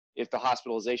saying if the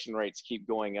hospitalization rates keep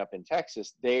going up in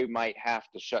Texas, they might have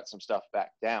to shut some stuff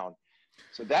back down.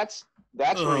 So that's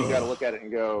where you got to look at it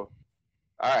and go,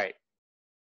 all right,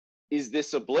 is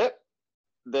this a blip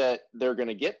that they're going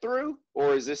to get through,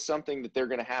 or is this something that they're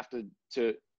going to have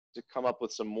to come up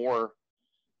with some more,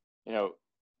 you know,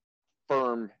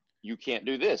 firm, you can't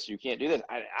do this, you can't do this.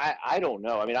 I don't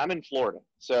know. I mean, I'm in Florida,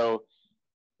 so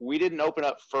we didn't open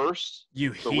up first,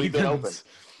 but we've been open.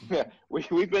 Yeah,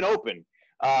 we've been open.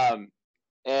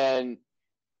 And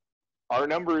our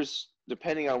numbers,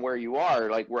 depending on where you are,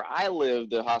 like where I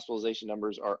live, the hospitalization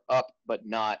numbers are up, but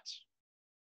not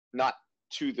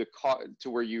to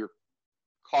where you're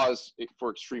cause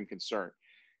for extreme concern.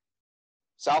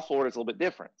 South Florida is a little bit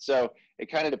different. So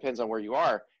it kind of depends on where you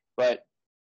are. But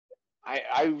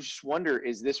I just wonder,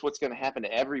 is this what's going to happen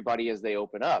to everybody as they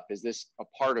open up? Is this a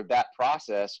part of that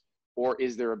process, or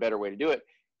is there a better way to do it?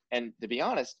 And to be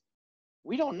honest,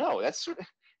 we don't know. That's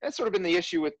sort of been the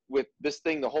issue with this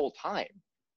thing the whole time,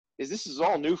 is this is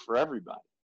all new for everybody.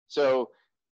 So,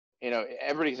 you know,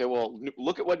 everybody say, well,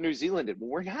 look at what New Zealand did. Well,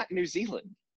 we're not New Zealand.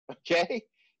 Okay.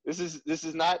 This is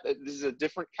a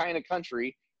different kind of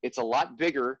country. It's a lot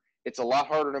bigger. It's a lot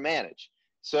harder to manage.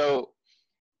 So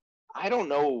I don't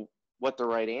know what the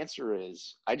right answer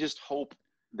is. I just hope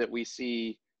that we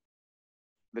see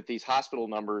that these hospital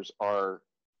numbers are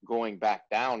going back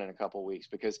down in a couple of weeks,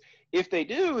 because if they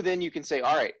do, then you can say,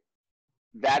 all right,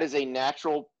 that is a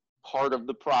natural part of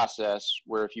the process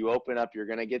where if you open up, you're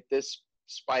going to get this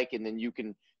spike, and then you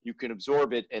can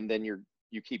absorb it, and then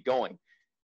you keep going.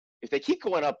 If they keep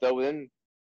going up though,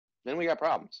 then we got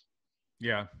problems.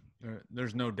 Yeah,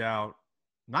 there's no doubt.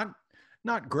 Not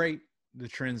great, the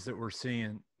trends that we're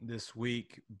seeing this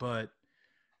week, but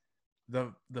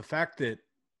the fact that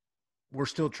we're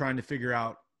still trying to figure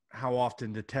out how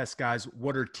often to test guys,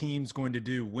 what are teams going to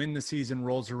do when the season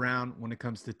rolls around when it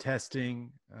comes to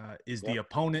testing? Is the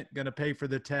opponent going to pay for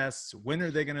the tests? When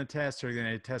are they going to test? Are they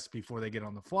going to test before they get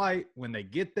on the flight? When they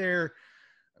get there?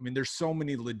 I mean, there's so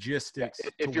many logistics.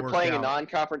 If you're playing a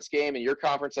non-conference game and your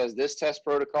conference has this test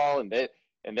protocol and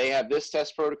they have this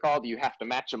test protocol, do you have to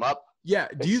match them up? Yeah.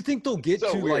 Do you think they'll get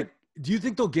to weird. Do you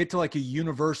think they'll get to like a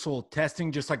universal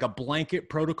testing, just like a blanket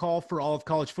protocol for all of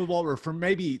college football, or for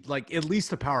maybe like at least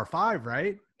the Power Five,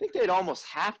 right? I think they'd almost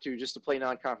have to just to play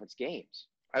non-conference games.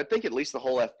 I would think at least the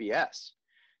whole FBS,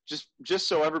 just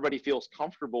so everybody feels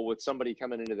comfortable with somebody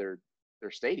coming into their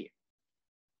stadium.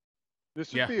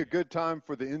 This would be a good time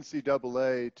for the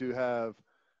NCAA to have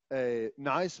a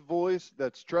nice voice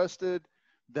that's trusted,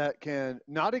 that can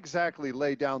not exactly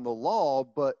lay down the law,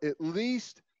 but at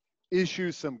least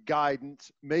issue some guidance,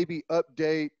 maybe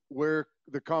update where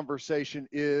the conversation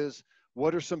is.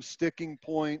 What are some sticking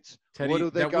points? Teddy, what do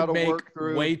they got to work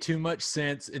through? Way too much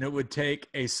sense, and it would take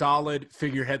a solid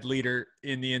figurehead leader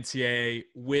in the NCAA,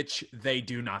 which they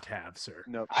do not have, sir.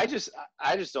 No, I just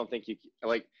don't think you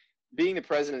like being the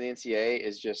president of the NCAA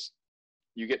is just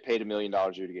you get paid $1 million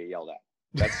a year to get yelled at.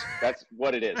 That's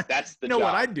what it is. That's the you know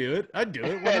job. what? I'd do it.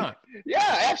 Why not?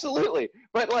 Yeah, absolutely.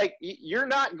 But like, you're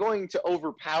not going to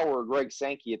overpower Greg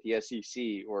Sankey at the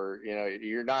SEC, or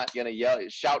you're not going to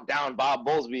shout down Bob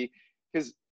Bowlesby,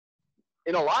 because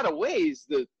in a lot of ways,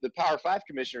 the Power 5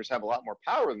 commissioners have a lot more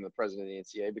power than the president of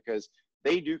the NCAA, because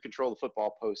they do control the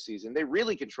football postseason. They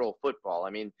really control football. I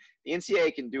mean, the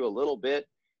NCAA can do a little bit,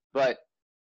 but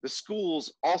the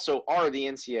schools also are the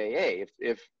NCAA.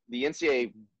 If the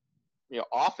NCAA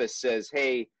office says,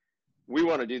 hey, we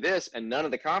want to do this, and none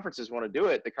of the conferences want to do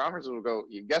it, the conferences will go,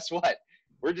 guess what?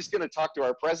 We're just going to talk to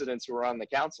our presidents who are on the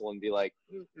council and be like,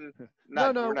 we're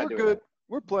not doing good. It.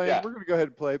 We're playing. Yeah. We're going to go ahead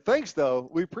and play. Thanks, though.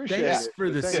 We appreciate Thanks it. for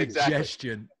the Thank you. Exactly.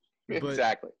 suggestion. But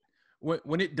Exactly.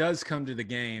 when it does come to the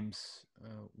games,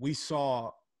 we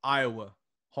saw Iowa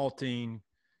halting,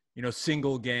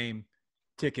 single game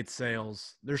ticket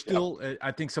sales. They're still,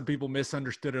 I think some people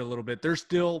misunderstood it a little bit. They're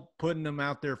still putting them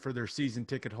out there for their season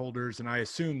ticket holders, and I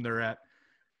assume they're at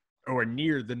or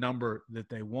near the number that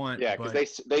they want. Yeah,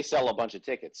 because they sell a bunch of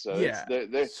tickets, so Yeah,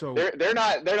 they're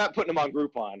not putting them on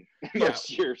Groupon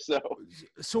most years.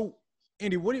 So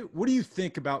Andy, what do you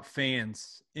think about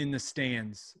fans in the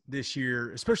stands this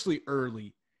year, especially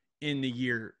early in the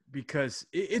year? Because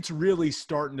it's really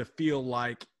starting to feel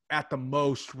like at the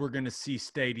most we're going to see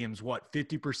stadiums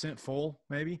 50% full,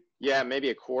 maybe. Yeah, maybe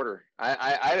a quarter.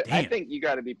 I think you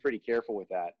got to be pretty careful with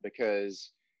that,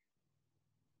 because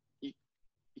you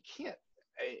can't,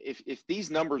 if these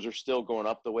numbers are still going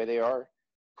up the way they are,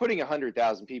 putting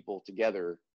 100,000 people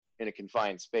together in a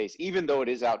confined space, even though it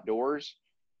is outdoors,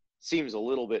 seems a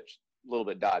little bit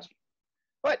dodgy.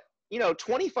 But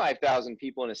 25,000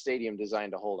 people in a stadium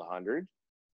designed to hold 100,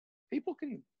 people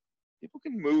can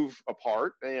move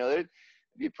apart. It'd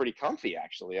be pretty comfy,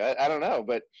 actually. I don't know,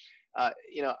 but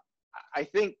I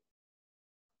think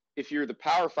if you're the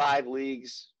Power 5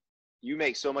 leagues, you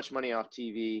make so much money off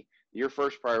TV. Your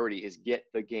first priority is get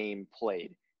the game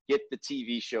played, get the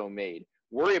TV show made.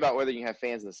 Worry about whether you have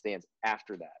fans in the stands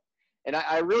after that. And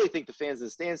I really think the fans in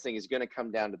the stands thing is going to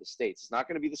come down to the states. It's not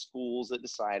going to be the schools that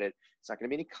decide it. It's not going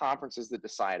to be any conferences that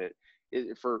decide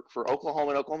it. For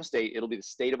Oklahoma and Oklahoma State, it'll be the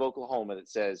state of Oklahoma that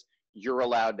says you're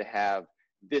allowed to have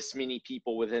this many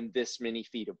people within this many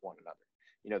feet of one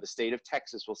another. The state of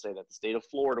Texas will say that. The state of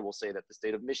Florida will say that. The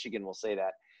state of Michigan will say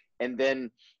that. And then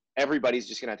everybody's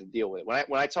just going to have to deal with it.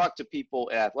 When I talk to people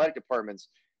at athletic departments,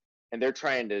 and they're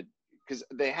trying to, because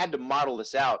they had to model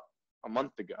this out a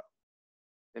month ago,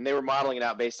 and they were modeling it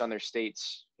out based on their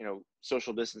state's,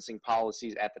 social distancing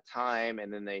policies at the time,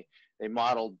 and then they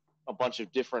modeled a bunch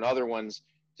of different other ones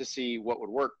to see what would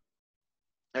work.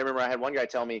 I remember I had one guy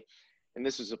tell me, and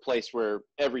this was a place where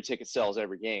every ticket sells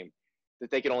every game,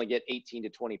 that they could only get 18 to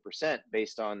 20%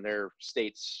 based on their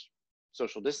state's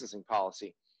social distancing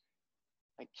policy.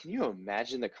 Like, can you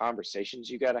imagine the conversations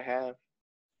you got to have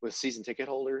with season ticket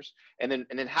holders? And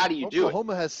then how do you do it?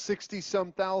 Oklahoma has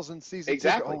 60-some thousand season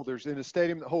ticket holders in a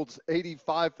stadium that holds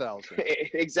 85,000.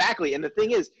 Exactly. And the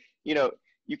thing is,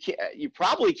 you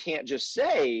probably can't just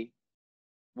say,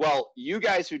 well, you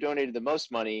guys who donated the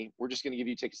most money, we're just going to give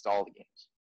you tickets to all the games.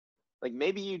 Like,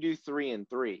 maybe you do 3 and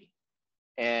 3,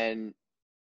 and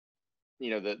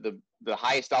the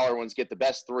highest dollar ones get the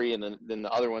best 3, and then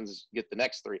the other ones get the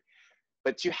next 3.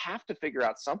 But you have to figure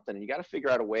out something, and you got to figure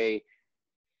out a way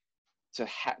to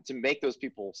make those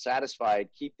people satisfied,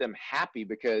 keep them happy,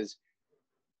 because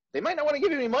they might not want to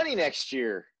give you any money next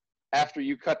year after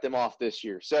you cut them off this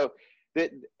year. So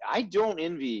I don't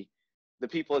envy the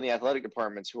people in the athletic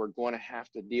departments who are going to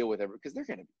have to deal with it, because they're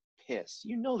going to be pissed.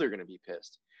 They're going to be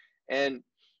pissed. And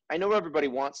I know everybody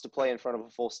wants to play in front of a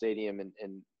full stadium,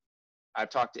 and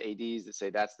I've talked to ADs that say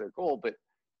that's their goal, but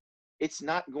it's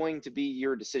not going to be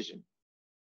your decision.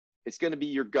 It's going to be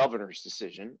your governor's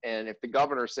decision. And if the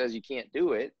governor says you can't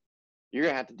do it, you're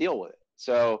going to have to deal with it.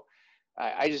 So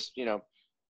I just,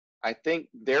 I think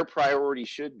their priority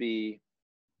should be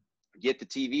get the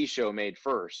TV show made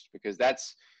first, because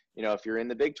that's, if you're in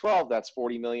the Big 12, that's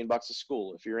 $40 million a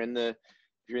school. If you're in the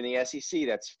SEC,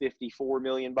 that's $54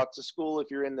 million a school. If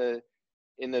you're in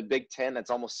the Big 10, that's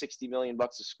almost $60 million a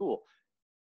school.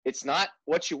 It's not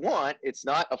what you want. It's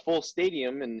not a full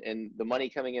stadium and the money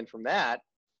coming in from that,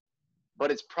 but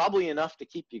it's probably enough to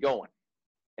keep you going.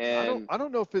 And I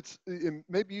don't know if it's,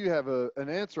 maybe you have an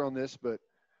answer on this, but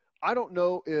I don't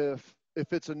know if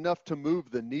it's enough to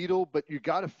move the needle. But you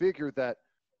got to figure that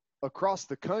across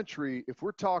the country, if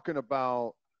we're talking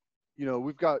about,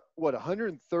 we've got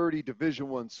 130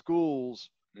 Division I schools.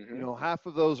 mm-hmm. Half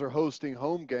of those are hosting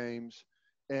home games,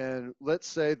 and let's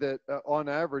say that on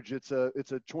average it's a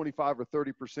 25 or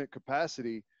 30%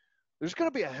 capacity. There's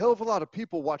going to be a hell of a lot of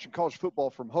people watching college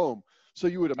football from home. So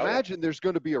you would imagine there's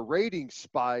going to be a rating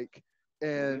spike,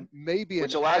 and maybe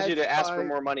which allows you to ask for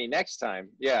more money next time.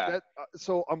 Yeah.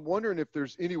 So I'm wondering if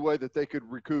there's any way that they could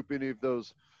recoup any of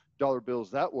those dollar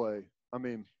bills that way. I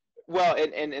mean, well,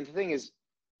 and the thing is,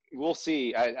 we'll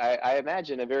see. I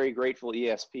imagine a very grateful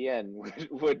ESPN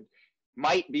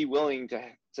might be willing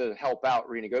to help out,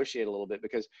 renegotiate a little bit,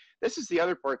 because this is the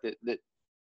other part that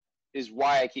is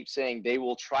why I keep saying they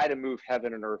will try to move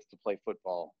heaven and earth to play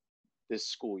football this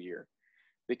school year.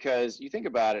 Because you think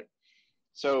about it,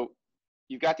 so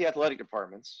you've got the athletic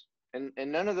departments, and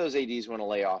none of those ADs want to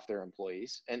lay off their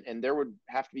employees, and there would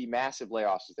have to be massive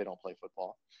layoffs if they don't play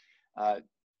football.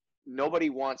 Nobody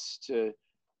wants to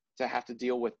have to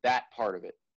deal with that part of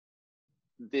it.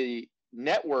 The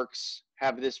networks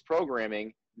have this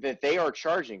programming that they are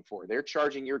charging for. They're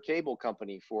charging your cable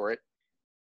company for it.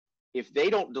 If they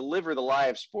don't deliver the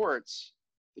live sports,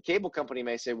 the cable company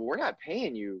may say, well, we're not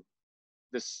paying you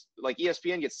this. Like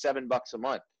ESPN gets $7 a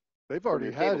month. They've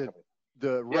already had it,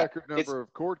 the record number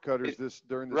of cord cutters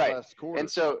during this last quarter. And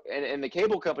so, and the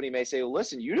cable company may say, well,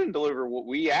 listen, you didn't deliver what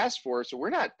we asked for, so we're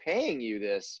not paying you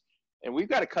this. And we've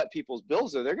got to cut people's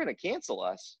bills or they're going to cancel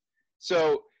us.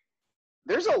 So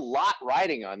there's a lot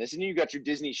riding on this. And you got your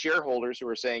Disney shareholders who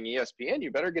are saying, ESPN,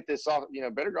 you better get this off,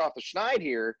 better go off the schneid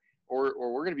here or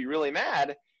we're going to be really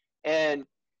mad. And,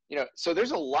 so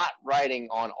there's a lot riding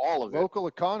on all of it. Local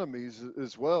economies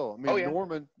as well. I mean,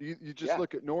 Norman, you just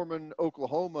look at Norman,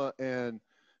 Oklahoma, and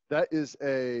that is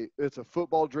it's a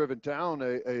football driven town,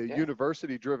 a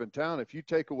university driven town. If you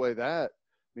take away that,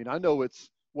 I mean, I know it's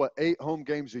 8 home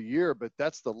games a year, but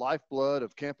that's the lifeblood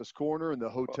of Campus Corner and the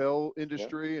hotel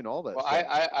industry and all that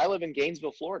stuff. I live in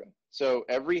Gainesville, Florida. So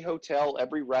every hotel,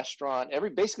 every restaurant,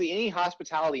 basically any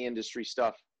hospitality industry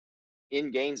stuff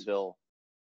in Gainesville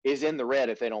is in the red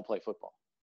if they don't play football.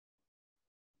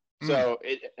 So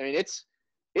it's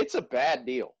a bad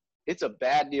deal. It's a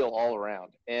bad deal all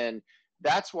around. And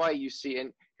that's why you see,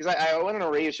 and because I went on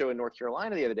a radio show in North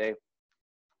Carolina the other day,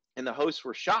 and the hosts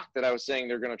were shocked that I was saying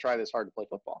they're going to try this hard to play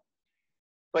football.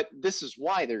 But this is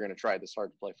why they're going to try this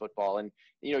hard to play football. And,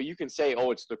 you can say,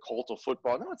 oh, it's the cult of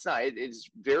football. No, it's not. It's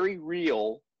very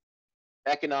real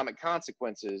economic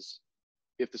consequences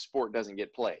if the sport doesn't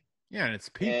get played. Yeah, and it's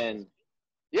people. And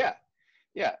yeah.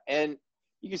 And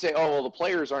you can say, oh, well, the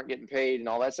players aren't getting paid and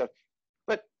all that stuff.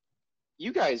 But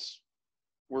you guys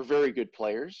were very good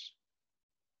players.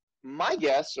 My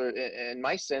guess and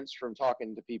my sense from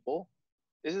talking to people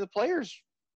is the players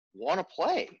want to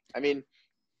play. I mean,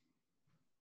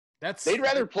 they'd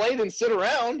rather play than sit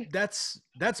around. That's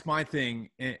my thing.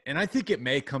 And I think it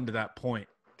may come to that point,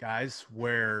 guys,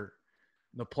 where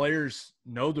the players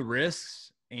know the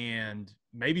risks and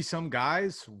maybe some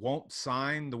guys won't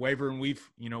sign the waiver. And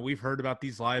we've heard about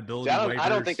these liability waivers. I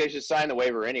don't think they should sign the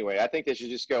waiver anyway. I think they should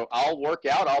just go, I'll work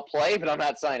out, I'll play, but I'm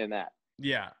not signing that.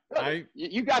 Yeah.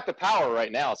 You got the power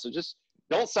right now. So just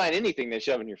don't sign anything they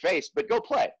shove in your face, but go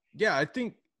play. Yeah, I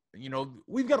think,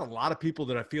 we've got a lot of people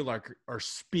that I feel like are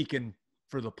speaking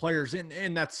for the players,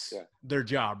 and that's their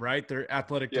job, right? They're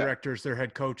athletic directors, they're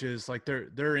head coaches, like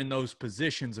they're in those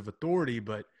positions of authority.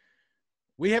 But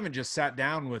we haven't just sat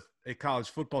down with a college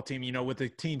football team, with the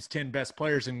team's 10 best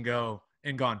players and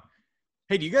gone,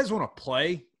 hey, do you guys want to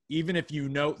play? Even if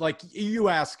like you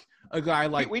ask a guy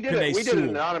like we did an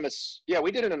anonymous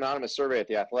survey at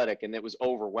the Athletic, and it was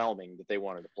overwhelming that they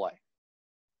wanted to play.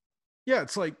 Yeah,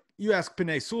 it's like you ask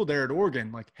Penei Sewell there at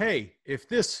Oregon, like, hey, if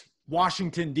this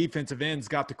Washington defensive end's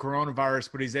got the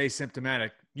coronavirus but he's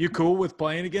asymptomatic, you cool with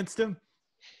playing against him?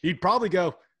 He'd probably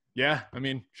go, yeah, I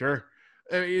mean, sure.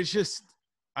 It's just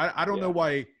I don't know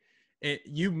why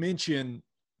you mention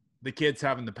the kids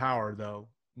having the power, though,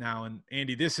 now. And,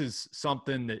 Andy, this is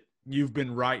something that you've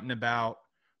been writing about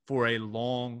for a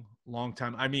long, long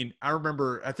time. I mean, I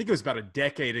remember, I think it was about a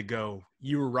decade ago,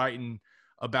 you were writing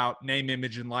about name,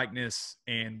 image, and likeness,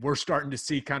 and we're starting to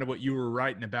see kind of what you were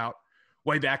writing about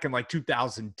way back in like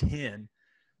 2010.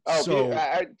 Oh,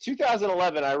 so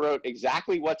 2011, I wrote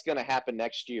exactly what's going to happen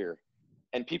next year,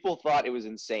 and people thought it was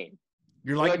insane.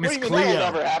 You're like Miss Cleo.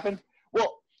 That'll never happen.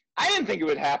 Well, I didn't think it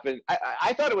would happen.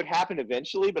 I thought it would happen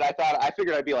eventually, but I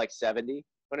figured I'd be like 70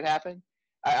 when it happened.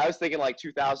 I was thinking like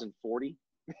 2040,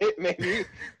 maybe,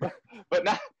 but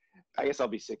not. I guess I'll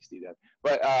be 60 then.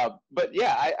 But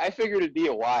yeah, I figured it'd be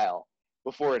a while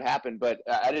before it happened, but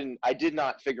I did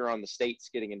not figure on the states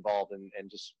getting involved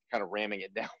and just kind of ramming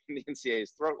it down the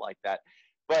NCAA's throat like that.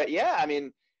 But yeah, I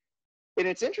mean, and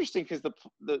it's interesting because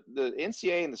the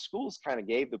NCAA and the schools kind of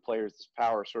gave the players this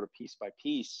power sort of piece by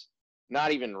piece,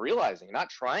 not even realizing, not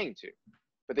trying to,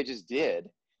 but they just did.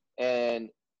 And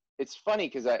it's funny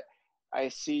because I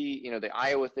see, the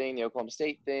Iowa thing, the Oklahoma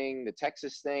State thing, the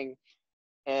Texas thing,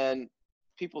 and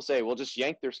people say, well, just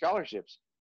yank their scholarships.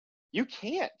 You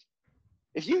can't.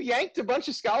 If you yanked a bunch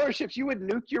of scholarships, you would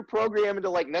nuke your program into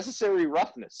like Necessary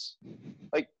Roughness.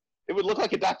 Like it would look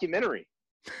like a documentary.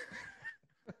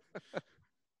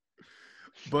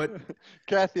 But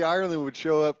Kathy Ireland would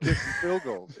show up kicking field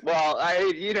goals. Well,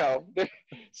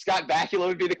 Scott Bakula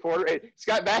would be the quarterback.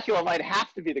 Scott Bakula might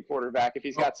have to be the quarterback if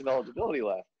he's got some eligibility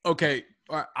left. Okay,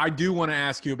 I do want to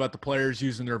ask you about the players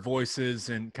using their voices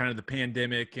and kind of the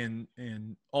pandemic and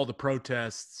all the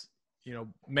protests,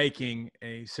 making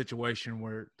a situation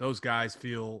where those guys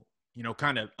feel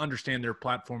kind of understand their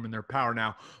platform and their power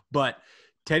now. But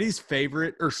Teddy's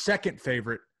favorite or second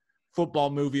favorite football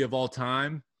movie of all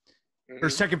time, or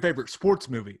second favorite sports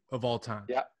movie of all time,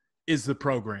 is The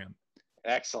Program.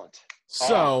 Excellent.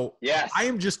 So yes,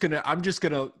 I'm just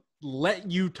gonna let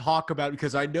you talk about it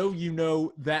because I know you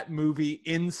know that movie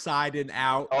inside and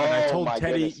out. And I told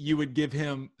Teddy you would give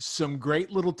him some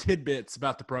great little tidbits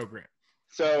about The Program.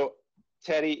 So,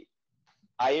 Teddy,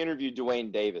 I interviewed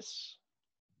Dwayne Davis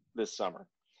this summer.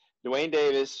 Dwayne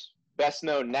Davis, best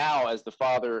known now as the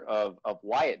father of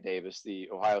Wyatt Davis, the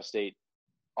Ohio State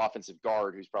offensive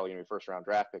guard, who's probably going to be a first-round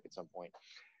draft pick at some point.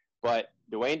 But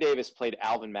Dwayne Davis played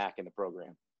Alvin Mack in The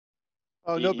Program.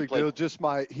 Oh, no big deal. Just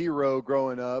my hero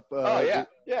growing up.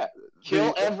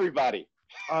 Kill everybody.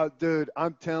 Dude,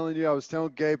 I'm telling you, I was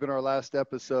telling Gabe in our last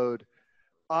episode,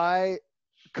 I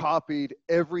copied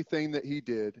everything that he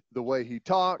did, the way he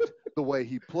talked, the way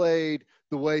he played,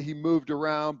 the way he moved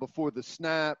around before the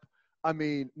snap. I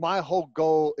mean, my whole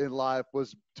goal in life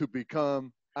was to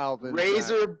become Alvin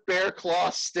Razor Mack. Bear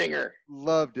Claw Stinger.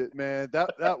 Loved it, man.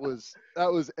 That was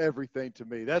everything to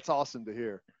me. That's awesome to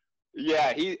hear. Yeah,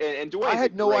 and Dwayne. I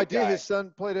had no idea guy. His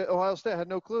son played at Ohio State. I had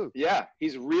no clue. Yeah,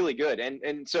 he's really good.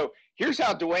 And so here's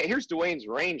Dwayne's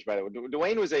range, by the way.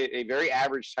 Dwayne was a very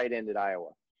average tight end at Iowa.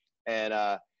 And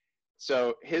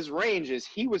so his range is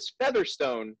he was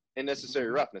Featherstone in Necessary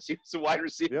Roughness. He was a wide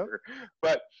receiver.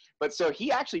 Yep. But so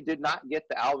he actually did not get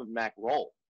the Alvin Mack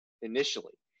role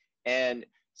initially. And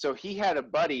so he had a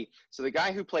buddy. So the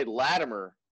guy who played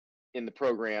Latimer in The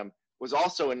Program was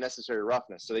also in Necessary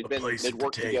Roughness. So they'd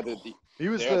worked together. He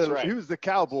was the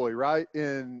cowboy, right?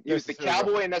 He was the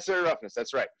cowboy in Necessary Roughness.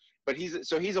 That's right. But he's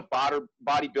a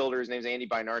bodybuilder. His name's Andy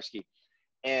Bynarski.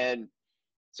 And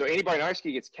so Andy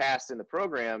Bynarski gets cast in The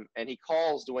Program, and he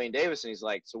calls Dwayne Davis, and he's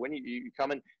like, so when you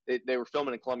coming? They were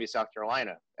filming in Columbia, South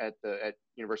Carolina at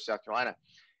University of South Carolina.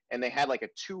 And they had like a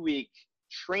 2-week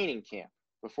training camp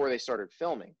before they started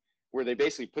filming, where they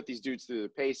basically put these dudes through the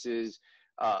paces.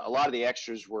 A lot of the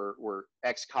extras were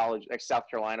ex-college, ex-South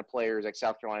Carolina players,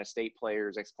 ex-South Carolina State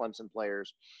players, ex-Clemson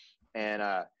players.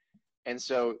 And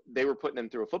so they were putting them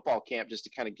through a football camp just to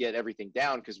kind of get everything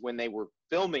down, because when they were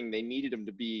filming, they needed them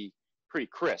to be pretty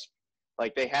crisp.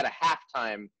 Like they had a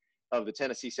halftime of the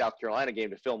Tennessee-South Carolina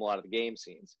game to film a lot of the game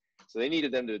scenes. So they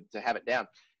needed them to have it down.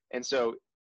 And so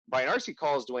Bynarski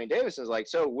calls Dwayne Davis and is like,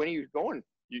 so when are you going?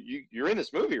 You're in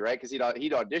this movie, right? Because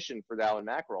he'd auditioned for the Alvin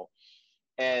Mack role.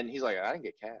 And he's like, I didn't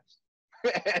get cast.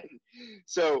 And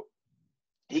so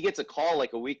he gets a call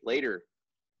like a week later,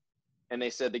 and they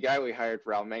said, the guy we hired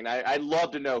for Alvin Mack, I'd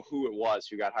love to know who it was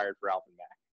who got hired for Alvin Mack.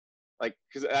 Like,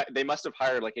 because they must have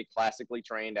hired like a classically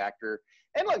trained actor.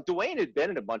 And like Dwayne had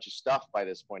been in a bunch of stuff by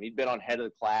this point. He'd been on Head of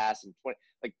the Class, and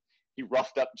he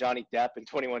roughed up Johnny Depp in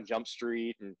 21 Jump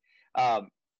Street. And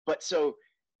but so,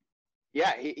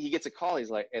 yeah, he gets a call.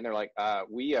 He's like, and they're like,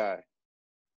 the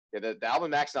Alvin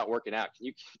Mack's not working out.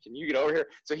 Can you get over here?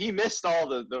 So he missed all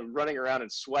the running around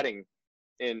and sweating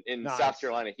in nice. South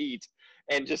Carolina heat,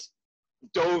 and just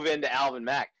dove into Alvin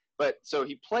Mack. But so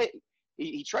he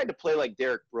tried to play like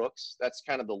Derek Brooks. That's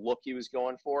kind of the look he was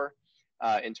going for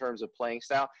in terms of playing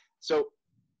style. So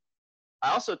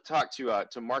I also talked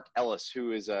to Mark Ellis,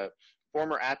 who is a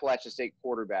former Appalachian State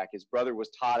quarterback. His brother was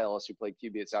Todd Ellis, who played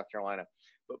QB at South Carolina.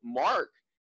 But Mark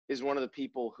is one of the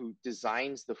people who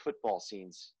designs the football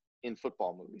scenes in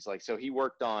football movies. Like, so he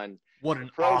worked on what an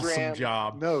awesome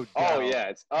job. No doubt. Oh yeah,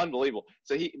 it's unbelievable.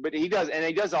 So he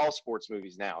does all sports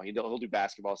movies now. He'll do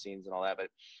basketball scenes and all that. But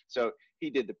so he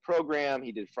did The Program.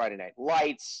 He did Friday Night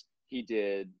Lights. He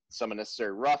did some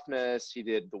Necessary Roughness. He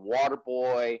did The Water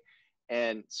Boy.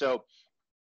 And so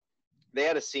they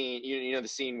had a scene, the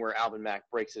scene where Alvin Mack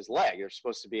breaks his leg. They're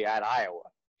supposed to be at Iowa.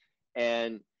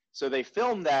 And so they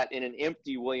filmed that in an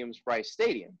empty Williams-Brice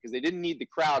Stadium because they didn't need the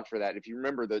crowd for that. If you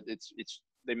remember,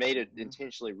 they made it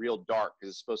intentionally real dark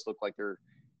because it's supposed to look like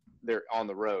they're on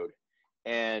the road.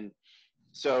 And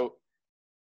so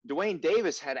Dwayne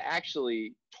Davis had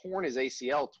actually torn his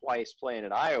ACL twice playing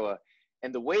at Iowa.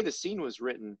 And the way the scene was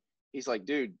written, he's like,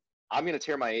 dude, I'm going to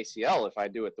tear my ACL if I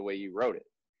do it the way you wrote it.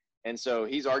 And so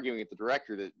he's arguing with the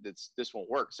director that this won't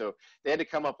work. So they had to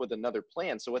come up with another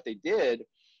plan. So what they did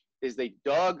is they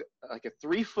dug like a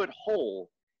 3-foot hole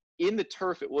in the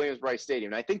turf at Williams-Brice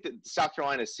Stadium. And I think that South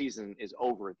Carolina's season is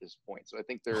over at this point. So I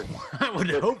think they're – I would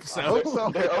hope so.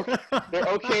 They're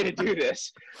okay to do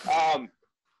this.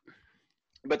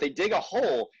 But they dig a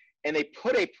hole, and they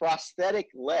put a prosthetic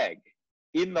leg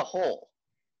in the hole.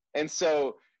 And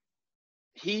so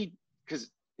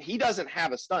because he doesn't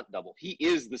have a stunt double. He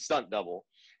is the stunt double.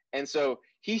 And so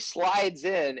he slides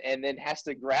in and then has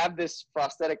to grab this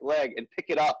prosthetic leg and pick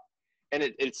it up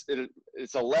and it's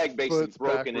a leg basically Foot's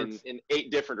broken backwards. in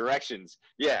 8 different directions.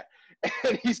 Yeah,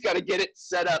 and he's got to get it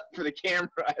set up for the camera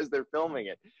as they're filming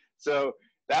it. So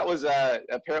that was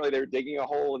apparently they were digging a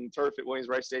hole in the turf at Williams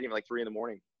Rice Stadium at like 3 a.m.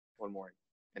 one morning,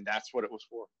 and that's what it was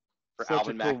for Such a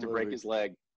Alvin Mack cool to break movie. his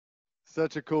leg.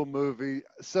 Such a cool movie.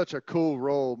 Such a cool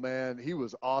role, man. He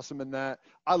was awesome in that.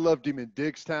 I loved him in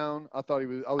Diggstown. I thought he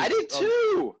was. I did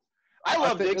too. I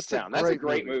love think that's a Diggstown. That's a great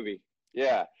great movie. movie.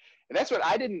 Yeah, and that's what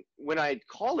I didn't when I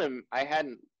called him. I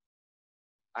hadn't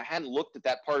looked at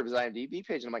that part of his IMDb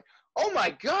page, and I'm like, oh my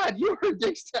God, you were in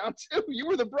Diggstown too. You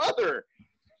were the brother,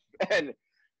 and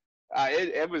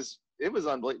it was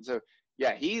unbelievable. So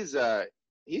yeah, he's a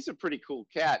pretty cool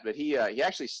cat, but he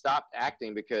actually stopped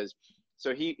acting because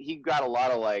he got a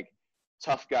lot of like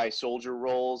tough guy soldier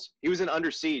roles. He was in Under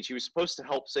Siege. He was supposed to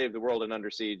help save the world in Under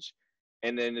Siege,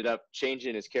 and then ended up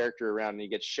changing his character around, and he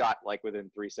gets shot like within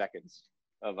 3 seconds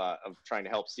of trying to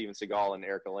help Steven Seagal and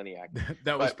Eric Oleniak.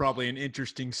 That was probably an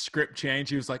interesting script change.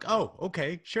 He was like, "Oh,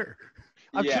 okay, sure."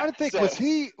 I'm Yeah, trying to think. so-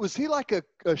 Was he like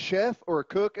a chef or a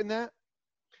cook in that?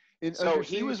 So Under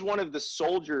he Siege? was one of the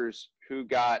soldiers who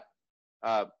got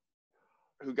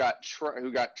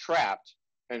trapped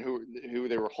and who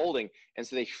they were holding, and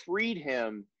so they freed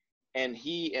him, and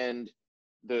he and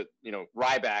the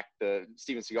Ryback, the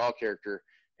Steven Seagal character,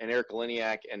 and Eric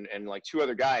Oleniak and like 2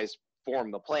 other guys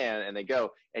form the plan, and they go,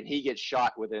 and he gets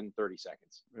shot within 30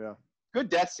 seconds. Yeah. Good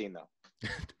death scene though.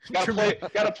 Got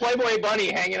a Playboy bunny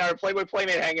hanging out, a Playboy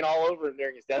Playmate hanging all over him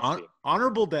during his death scene.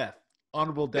 Honorable death.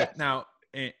 Yes. Now,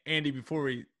 Andy, before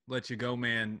we let you go,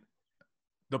 man,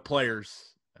 the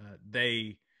players,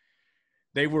 they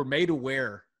were made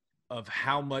aware of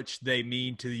how much they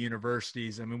mean to the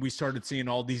universities. I mean, we started seeing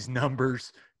all these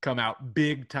numbers come out,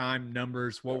 big time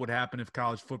numbers. What would happen if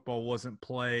college football wasn't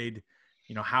played?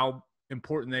 How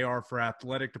important they are for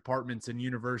athletic departments and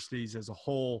universities as a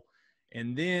whole.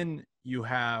 And then you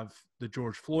have the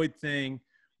George Floyd thing,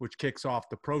 which kicks off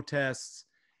the protests,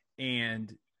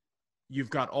 and you've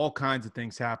got all kinds of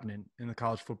things happening in the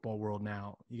college football world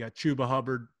now. You got Chuba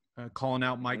Hubbard calling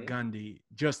out Mike Gundy.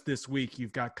 Just this week,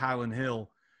 you've got Kylan Hill,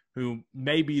 who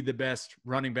may be the best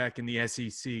running back in the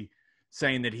SEC,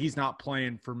 saying that he's not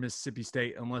playing for Mississippi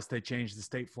State unless they change the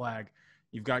state flag.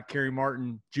 You've got Kerry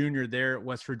Martin Jr. there at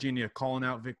West Virginia calling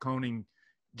out Vic Koenning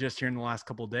just here in the last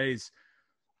couple of days.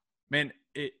 Man,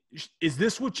 is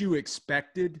this what you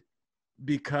expected?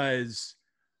 Because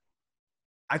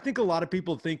I think a lot of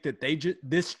people think that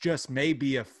this just may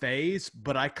be a phase,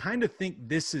 but I kind of think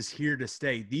this is here to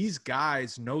stay. These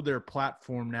guys know their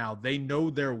platform now. They know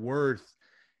their worth,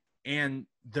 and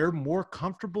they're more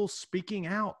comfortable speaking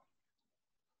out.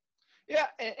 Yeah,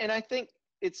 and I think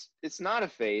it's not a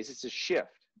phase, it's a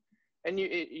shift. And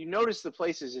you notice the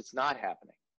places it's not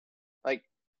happening. Like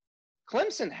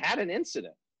Clemson had an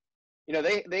incident.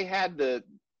 They had the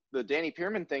Danny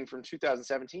Pearman thing from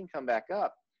 2017 come back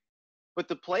up, but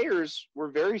the players were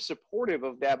very supportive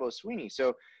of Dabo Swinney.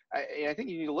 So I think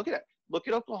you need to look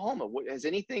at Oklahoma. Has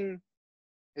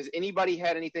anybody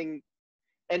had anything?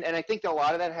 And I think a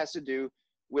lot of that has to do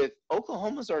with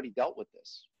Oklahoma's already dealt with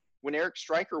this. When Eric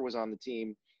Stryker was on the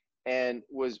team and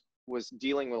was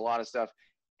dealing with a lot of stuff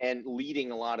and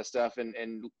leading a lot of stuff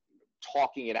and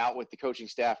talking it out with the coaching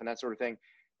staff and that sort of thing,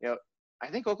 I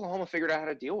think Oklahoma figured out how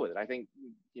to deal with it. I think,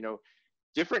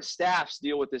 different staffs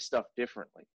deal with this stuff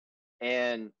differently.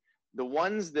 And the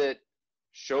ones that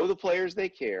show the players they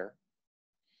care,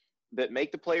 that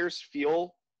make the players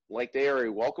feel like they are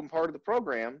a welcome part of the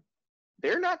program,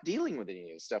 they're not dealing with any of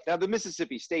this stuff. Now, the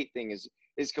Mississippi State thing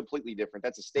is completely different.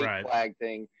 That's a state flag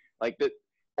thing. Like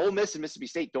Ole Miss and Mississippi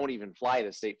State don't even fly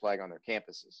the state flag on their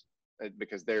campuses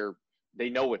because they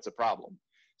know it's a problem.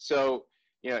 So,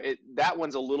 that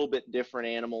one's a little bit different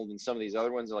animal than some of these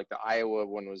other ones. Like the Iowa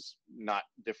one was not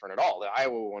different at all. The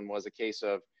Iowa one was a case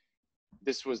of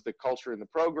this was the culture in the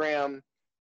program.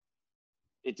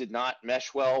 It did not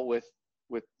mesh well with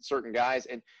certain guys.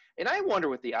 And I wonder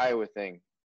with the Iowa thing,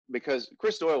 because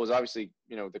Chris Doyle was obviously,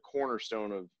 the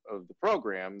cornerstone of the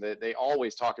program, that they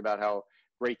always talk about how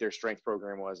great their strength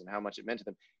program was and how much it meant to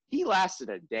them. He lasted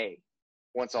a day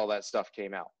once all that stuff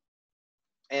came out.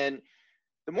 And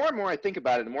the more and more I think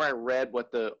about it, the more I read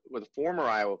what the former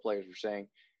Iowa players were saying,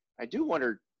 I do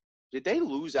wonder, did they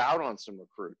lose out on some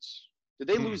recruits? Did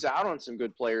they lose out on some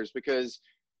good players? Because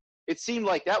it seemed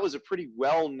like that was a pretty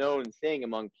well-known thing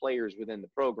among players within the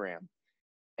program.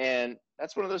 And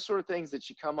that's one of those sort of things that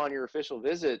you come on your official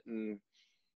visit and,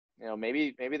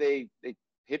 maybe they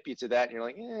hip you to that and you're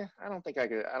like, I don't think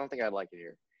I'd like it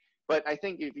here. But I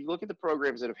think if you look at the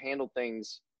programs that have handled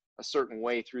things a certain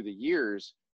way through the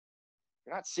years,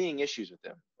 you're not seeing issues with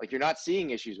them. Like, you're not seeing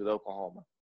issues with Oklahoma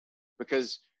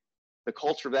because the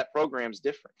culture of that program is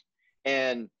different.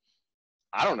 And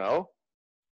I don't know.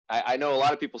 I know a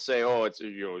lot of people say, oh, it's,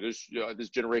 this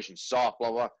generation's soft,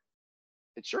 blah, blah.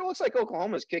 It sure looks like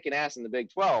Oklahoma's kicking ass in the Big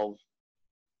 12,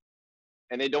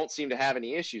 and they don't seem to have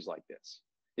any issues like this.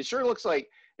 It sure looks like,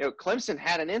 Clemson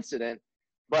had an incident,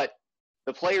 but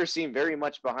the players seem very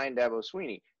much behind Dabo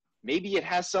Swinney. Maybe it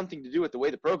has something to do with the way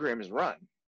the program is run.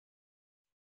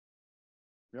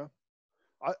 Yeah.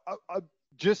 I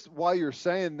just while you're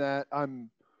saying that, I'm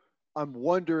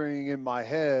wondering in my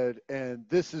head, and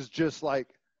this is just like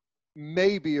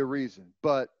maybe a reason,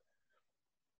 but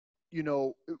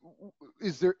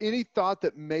is there any thought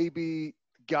that maybe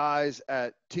guys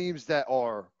at teams that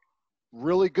are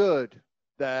really good,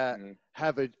 that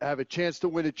have a chance to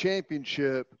win a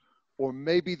championship, or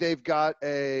maybe they've got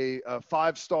a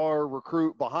 5-star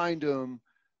recruit behind them,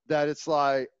 that it's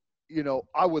like,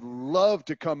 I would love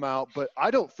to come out, but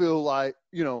I don't feel like,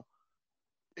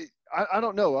 I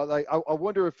don't know. I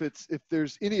wonder if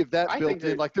there's any of that built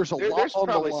in. Like, there's a lot there's on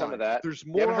probably the line. some of that. There's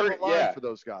more on the line for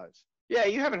those guys. Yeah,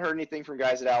 you haven't heard anything from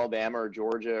guys at Alabama or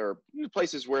Georgia or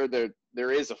places where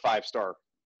there is a 5-star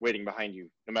waiting behind you,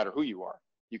 no matter who you are.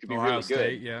 You could be Ohio really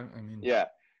State, good. yeah. Yeah.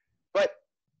 But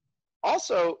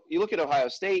also, you look at Ohio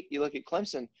State, you look at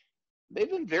Clemson, they've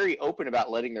been very open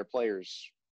about letting their players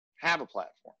have a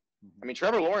platform. I mean,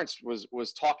 Trevor Lawrence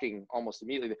was talking almost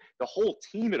immediately. The whole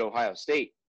team at Ohio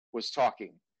State was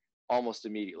talking almost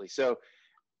immediately. So,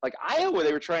 like Iowa,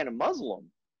 they were trying to muzzle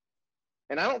them.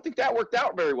 And I don't think that worked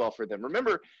out very well for them.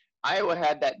 Remember, Iowa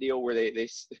had that deal where they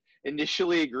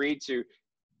initially agreed to,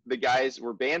 the guys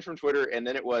were banned from Twitter, and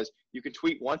then it was, you can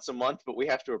tweet once a month, but we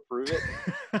have to approve it.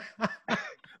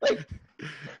 Like,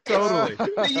 Totally.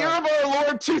 The year of our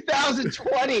Lord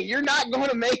 2020. You're not going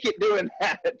to make it doing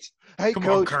that. Hey, Come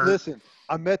Coach, on, listen,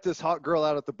 I met this hot girl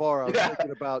out at the bar. I was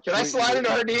thinking about. Can I slide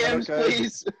into her DMs,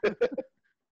 please?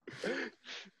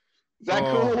 Is that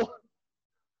cool?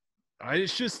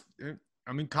 It's just,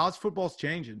 college football's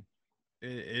changing.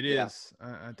 It is.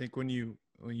 I think when you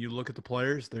look at the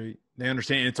players, they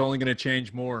understand it's only going to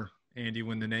change more, Andy,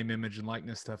 when the name, image, and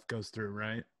likeness stuff goes through,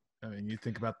 right? I mean, you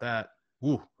think about that.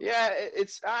 Ooh. Yeah,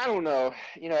 I don't know.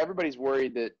 Everybody's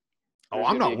worried that. Oh,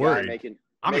 I'm not worried. I'm making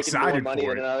excited more money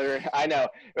for than it. another. I know,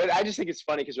 but I just think it's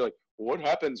funny because you're like, well, what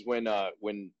happens when a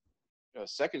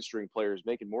second string player is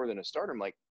making more than a starter? I'm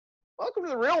like, welcome to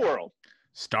the real world.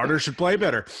 Starters should play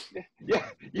better. Yeah,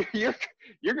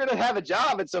 you're going to have a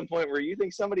job at some point where you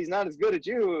think somebody's not as good at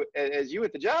you as you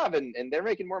at the job, and they're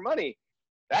making more money.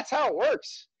 That's how it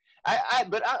works.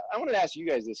 But I wanted to ask you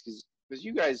guys this because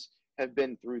you guys have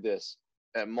been through this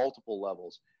at multiple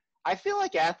levels. I feel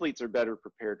like athletes are better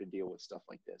prepared to deal with stuff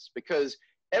like this because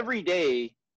every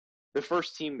day the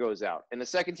first team goes out and the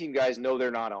second team guys know they're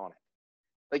not on it.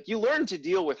 Like, you learn to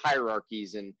deal with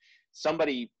hierarchies and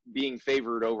somebody being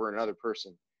favored over another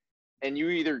person. And you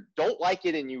either don't like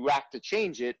it and you act to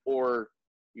change it, or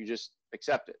you just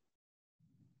accept it.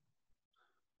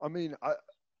 I mean,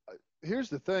 here's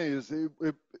the thing is in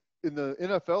the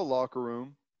NFL locker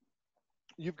room,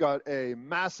 you've got a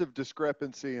massive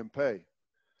discrepancy in pay.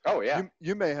 Oh, yeah.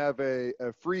 You may have a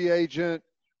free agent,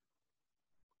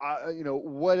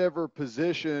 whatever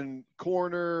position,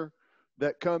 corner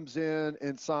that comes in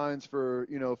and signs for,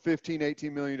 $15,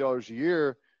 $18 million a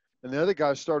year. And the other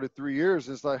guy started 3 years.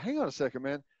 And it's like, hang on a second,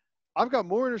 man. I've got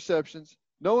more interceptions.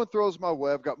 No one throws my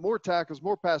way. I've got more tackles,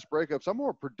 more pass breakups. I'm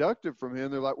more productive from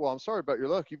him. They're like, well, I'm sorry about your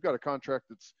luck. You've got a contract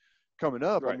that's coming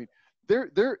up. Right. I mean,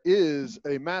 there is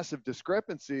a massive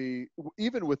discrepancy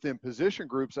even within position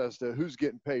groups as to who's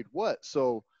getting paid what.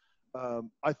 So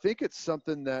I think it's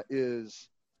something that you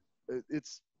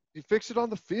fix it on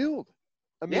the field.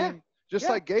 I mean,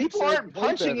 like Gabe people said, aren't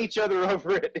punching each other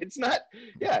over it. It's not.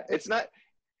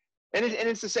 And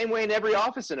it's the same way in every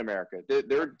office in America.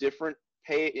 There are different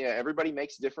pay. Everybody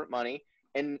makes different money,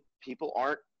 and people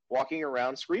aren't walking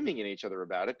around screaming at each other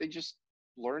about it. They just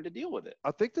learn to deal with it.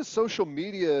 I think the social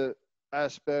media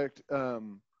aspect,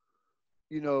 there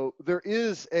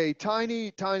is a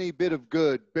tiny, tiny bit of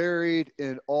good buried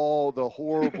in all the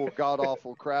horrible,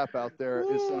 god-awful crap out there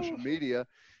is social media.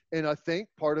 And I think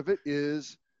part of it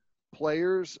is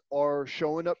players are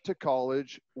showing up to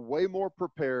college way more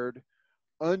prepared,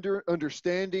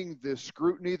 understanding the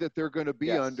scrutiny that they're going to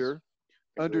be under,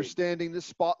 understanding the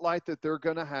spotlight that they're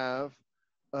going to have,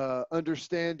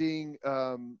 understanding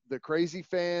the crazy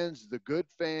fans, the good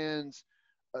fans.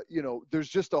 There's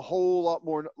just a whole lot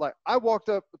more. Like, I walked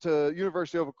up to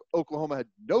University of Oklahoma, had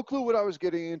no clue what I was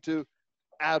getting into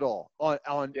at all on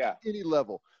any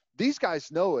level. These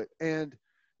guys know it. And,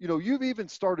 you've even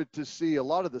started to see a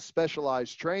lot of the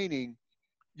specialized training.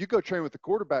 You go train with the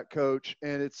quarterback coach,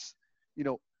 and it's,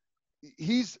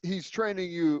 he's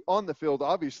training you on the field,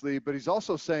 obviously, but he's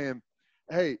also saying,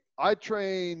 hey, I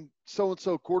trained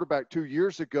so-and-so quarterback 2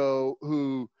 years ago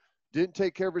who didn't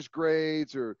take care of his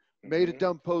grades or made a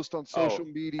dumb post on social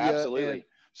media. Absolutely. And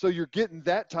so you're getting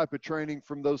that type of training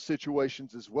from those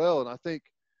situations as well. And I think,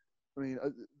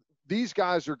 these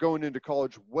guys are going into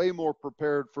college way more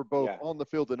prepared for both on the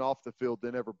field and off the field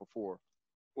than ever before.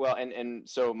 Well, and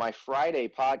so my Friday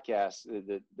podcast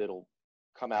that'll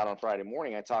come out on Friday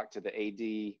morning, I talked to the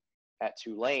AD at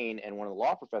Tulane and one of the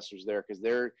law professors there, because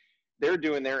they're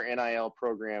doing their NIL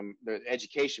program, their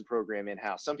education program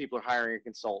in-house. Some people are hiring a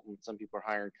consultant, some people are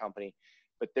hiring a company,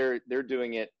 but they're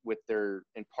doing it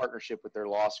in partnership with their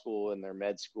law school and their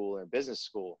med school and their business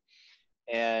school.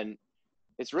 And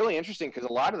it's really interesting because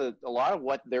a lot of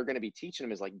what they're going to be teaching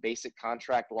them is like basic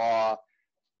contract law,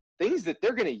 things that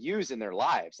they're going to use in their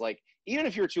lives. Like, even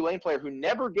if you're a Tulane player who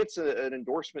never gets an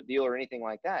endorsement deal or anything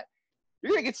like that,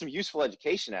 you're going to get some useful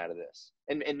education out of this,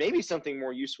 and maybe something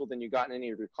more useful than you got in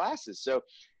any of your classes. So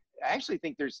I actually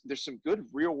think there's some good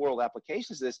real world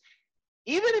applications to this,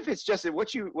 even if it's just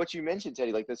what you mentioned,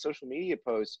 Teddy, like the social media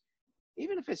posts,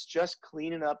 even if it's just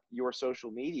cleaning up your social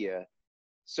media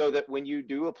so that when you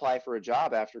do apply for a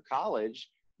job after college,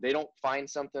 they don't find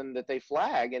something that they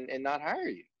flag and not hire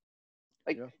you.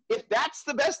 Like, if that's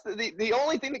the best, the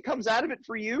only thing that comes out of it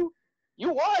for you,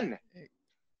 you won.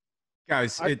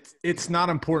 Guys, it's not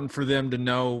important for them to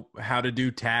know how to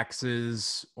do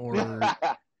taxes or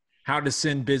how to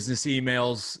send business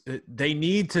emails. They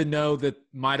need to know that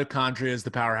mitochondria is the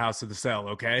powerhouse of the cell,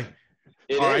 okay?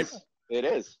 It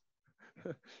is.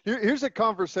 Here's a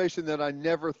conversation that I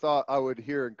never thought I would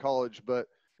hear in college, but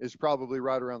is probably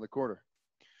right around the corner.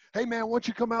 Hey man, why don't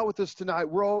you come out with us tonight?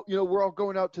 We're all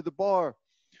going out to the bar.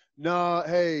 Nah,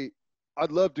 hey,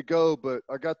 I'd love to go, but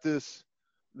I got this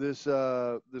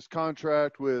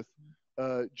contract with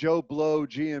Joe Blow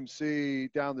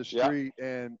GMC down the street,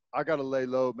 and I got to lay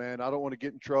low, man. I don't want to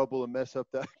get in trouble and mess up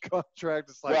that contract.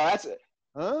 It's like, well, that's it.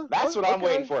 Huh? That's what I'm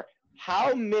waiting for.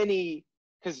 How many?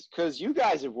 Because you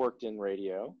guys have worked in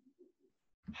radio.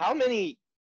 How many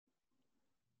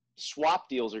swap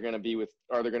deals are there going to be with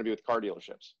car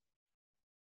dealerships?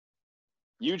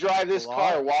 You drive this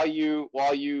car while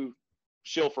you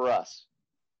shill for us.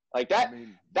 Like that,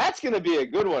 that's going to be a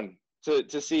good one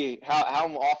to see how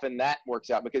often that works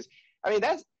out. Because,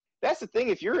 that's the thing.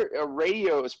 If you're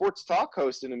a sports talk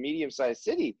host in a medium-sized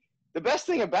city, the best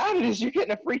thing about it is you're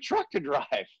getting a free truck to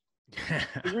drive.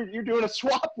 you're doing a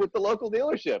swap with the local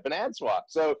dealership, an ad swap.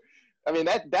 So,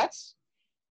 that's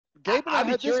 – Gabe and I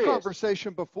had this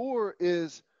conversation before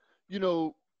is,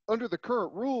 under the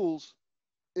current rules,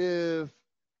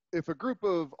 if a group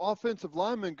of offensive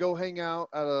linemen go hang out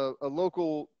at a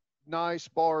local nice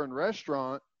bar and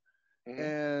restaurant,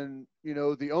 and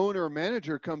the owner or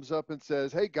manager comes up and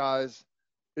says, hey guys,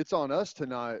 it's on us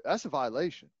tonight, that's a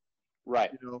violation,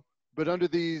 right? But under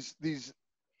these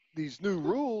new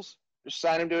rules, just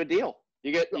sign them to a deal.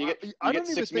 You get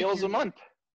 6 meals a month.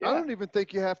 I don't even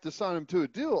think you have to sign them to a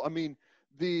deal.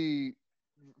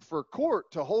 For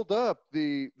court to hold up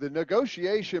the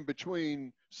negotiation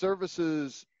between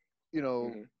services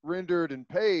rendered and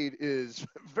paid is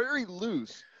very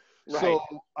loose. Right. So,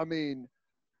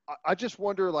 I just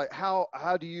wonder, like, how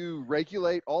do you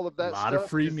regulate all of that stuff? A lot of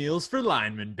free meals for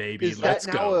linemen, baby. Let's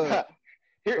go.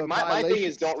 My thing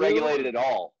is don't regulate it at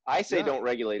all. I say don't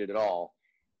regulate it at all.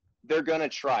 They're going to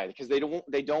try because they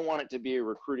don't want it to be a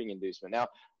recruiting inducement. Now,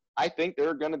 I think there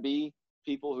are going to be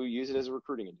people who use it as a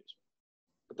recruiting inducement.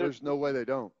 But there's no way they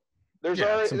don't. There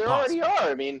already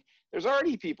are. There's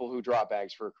already people who drop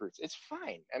bags for recruits. It's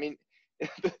fine.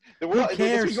 The world it's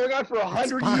been going on for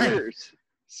 100 years.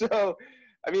 So,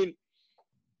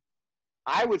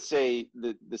 I would say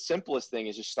the simplest thing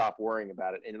is just stop worrying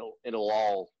about it, and it'll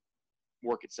all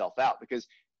work itself out. Because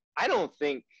I don't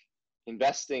think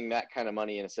investing that kind of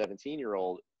money in a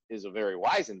 17-year-old is a very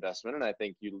wise investment, and I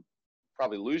think you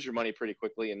probably lose your money pretty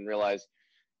quickly and realize,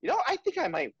 I think I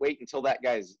might wait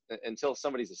until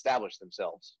somebody's established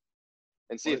themselves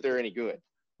and see if they're any good.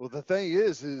 Well, the thing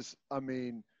is,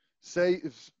 say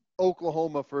if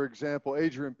Oklahoma, for example,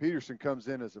 Adrian Peterson comes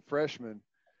in as a freshman.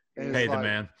 And the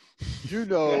man.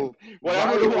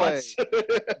 Whatever he wants.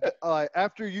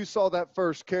 After you saw that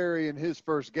first carry in his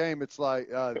first game, it's like,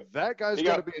 that guy's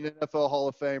going to be an NFL Hall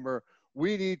of Famer.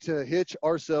 We need to hitch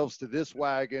ourselves to this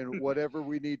wagon, whatever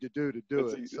we need to do it.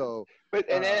 So,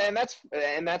 and that's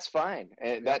fine,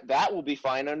 and that will be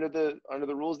fine under the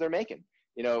rules they're making.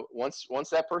 Once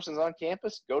that person's on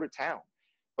campus, go to town.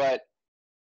 But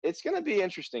it's going to be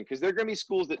interesting because there are going to be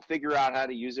schools that figure out how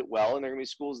to use it well, and there are going to be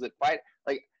schools that fight.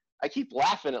 Like, I keep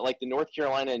laughing at like the North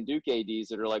Carolina and Duke ADs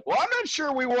that are like, well, I'm not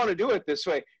sure we want to do it this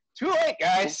way. Too late,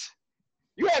 guys.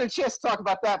 You had a chance to talk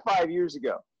about that 5 years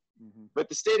ago. Mm-hmm. But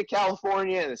the state of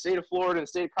California and the state of Florida and the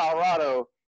state of Colorado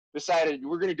decided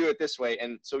we're going to do it this way,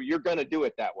 and so you're going to do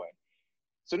it that way.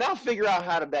 So now figure out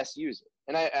how to best use it.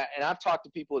 And I've talked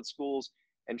to people at schools,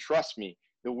 and trust me,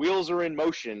 the wheels are in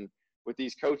motion with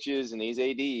these coaches and these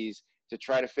ADs to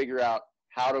try to figure out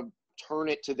how to turn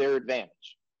it to their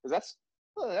advantage. Because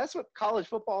that's what college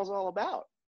football is all about.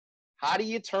 How do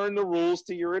you turn the rules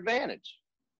to your advantage?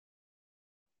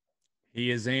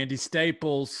 He is Andy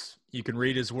Staples. You can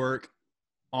read his work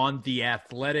on The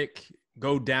Athletic.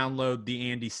 Go download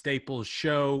the Andy Staples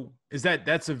Show.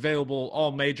 That's available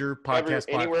all major podcast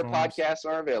anywhere platforms. Podcasts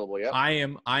are available. Yep. I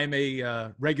am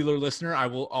a regular listener. I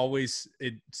will always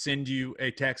send you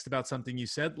a text about something you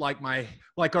said,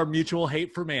 like our mutual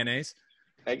hate for mayonnaise.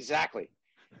 Exactly.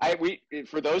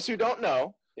 For those who don't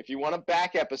know, if you want a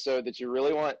back episode that you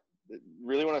really want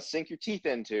to sink your teeth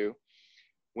into,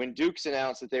 when Duke's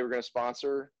announced that they were going to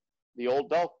sponsor the Old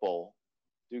Belk Bowl,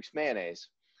 Duke's mayonnaise,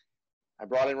 I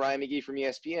brought in Ryan McGee from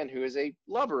ESPN, who is a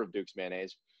lover of Duke's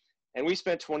mayonnaise, and we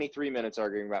spent 23 minutes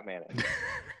arguing about mayonnaise.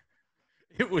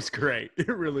 It was great. It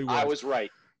really was. I was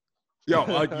right. Yo,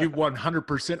 you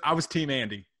 100%. I was Team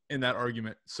Andy in that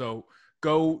argument. So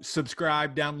go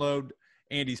subscribe, download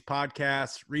Andy's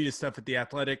podcast, read his stuff at The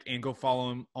Athletic, and go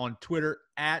follow him on Twitter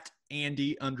at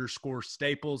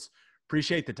Andy_Staples.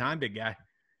 Appreciate the time, big guy.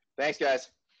 Thanks,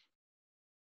 guys.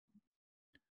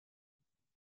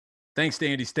 Thanks to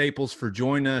Andy Staples for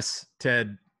joining us.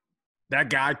 Ted, that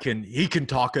guy can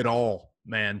talk it all,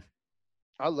 man.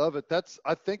 I love it.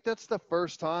 I think that's the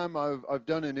first time I've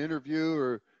done an interview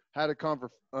or had a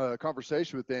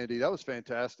conversation with Andy. That was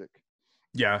fantastic.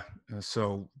 Yeah.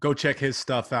 So go check his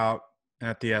stuff out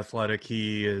at The Athletic.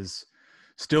 He is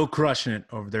still crushing it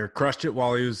over there. Crushed it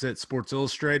while he was at Sports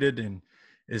Illustrated and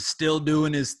is still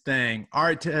doing his thing. All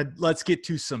right, Ted, let's get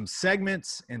to some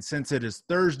segments. And since it is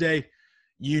Thursday,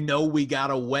 we got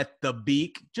to wet the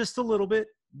beak just a little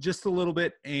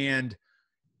bit. And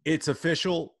it's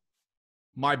official.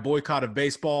 My boycott of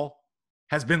baseball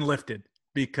has been lifted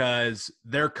because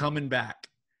they're coming back.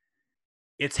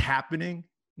 It's happening.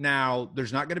 Now,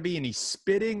 there's not going to be any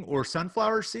spitting or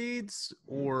sunflower seeds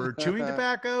or chewing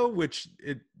tobacco,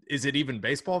 is it even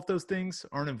baseball if those things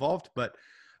aren't involved? But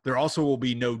there also will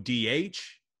be no DH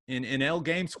in NL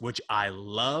games, which I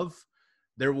love.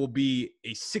 There will be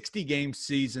a 60-game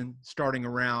season starting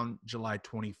around July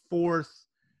 24th.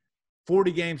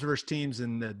 40 games versus teams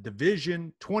in the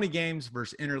division, 20 games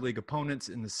versus interleague opponents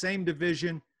in the same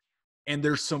division. And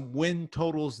there's some win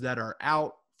totals that are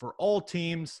out for all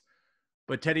teams.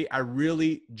 But, Teddy, I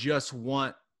really just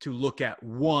want to look at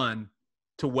one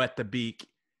to wet the beak,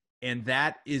 and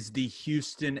that is the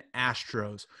Houston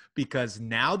Astros. Because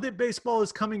now that baseball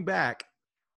is coming back,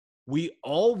 we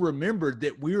all remembered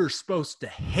that we were supposed to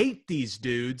hate these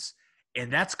dudes,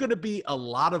 and that's going to be a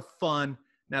lot of fun.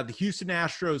 Now, the Houston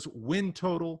Astros win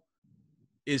total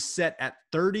is set at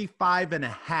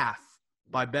 35.5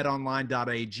 by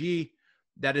betonline.ag.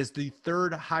 That is the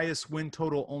third highest win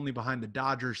total, only behind the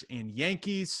Dodgers and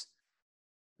Yankees.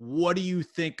 What do you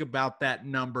think about that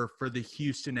number for the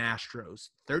Houston Astros?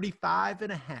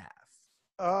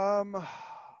 35.5.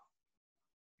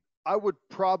 I would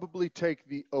probably take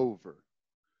the over.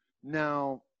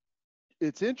 Now,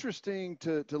 it's interesting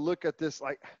to look at this.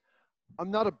 Like, I'm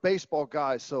not a baseball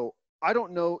guy, so I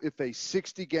don't know if a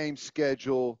 60-game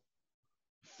schedule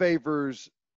favors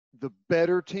the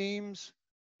better teams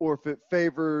or if it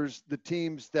favors the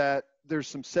teams that there's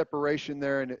some separation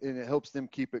there and it helps them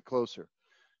keep it closer.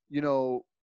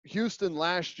 Houston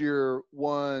last year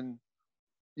won,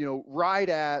 right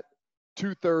at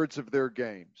 2/3 of their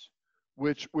games,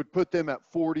 which would put them at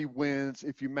 40 wins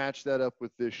if you match that up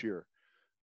with this year.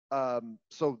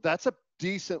 So that's a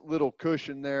decent little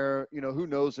cushion there. Who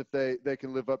knows if they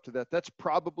can live up to that. That's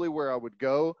probably where I would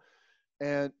go.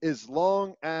 And as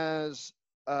long as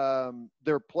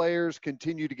their players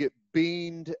continue to get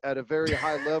beamed at a very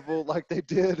high level like they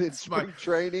did in spring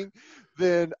training,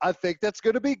 then I think that's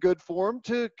going to be good for them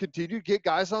to continue to get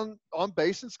guys on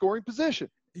base and scoring position.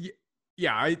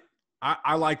 Yeah,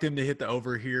 I like them to hit the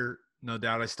over here, no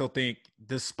doubt. I still think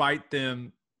despite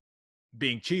them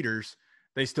being cheaters,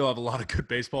 they still have a lot of good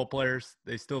baseball players.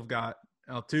 They still have got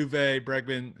Altuve,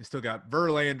 Bregman. They still got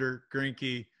Verlander,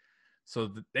 Greinke. So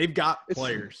they've got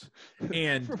players.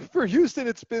 And for Houston,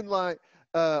 it's been like,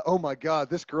 oh my God,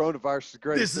 this coronavirus is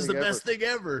great. This is the best thing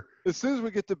ever. As soon as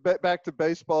we get back to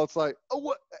baseball, it's like, oh,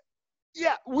 what?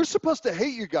 Yeah, we're supposed to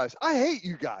hate you guys. I hate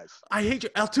you guys. I hate you.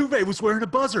 Altuve was wearing a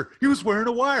buzzer. He was wearing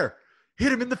a wire.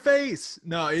 Hit him in the face.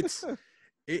 No, it's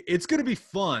going to be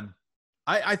fun.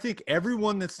 I think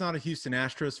everyone that's not a Houston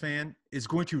Astros fan is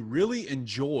going to really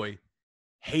enjoy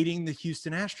hating the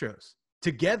Houston Astros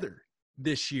together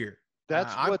this year.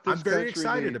 That's what this I'm very country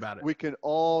excited needs. about it. We can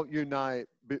all unite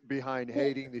behind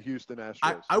hating the Houston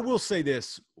Astros. I will say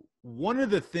this. One of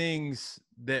the things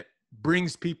that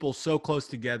brings people so close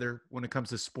together when it comes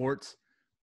to sports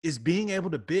is being able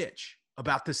to bitch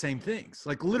about the same things.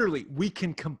 Like literally, we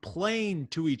can complain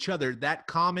to each other, that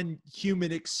common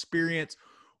human experience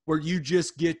where you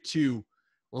just get to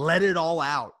let it all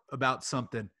out about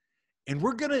something. And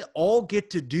we're going to all get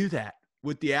to do that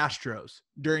with the Astros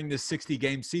during this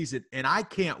 60-game season. And I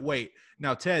can't wait.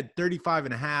 Now, Ted,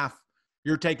 35.5,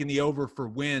 you're taking the over for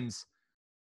wins.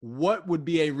 What would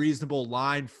be a reasonable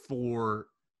line for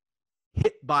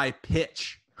hit by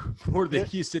pitch for the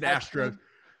Houston Astros?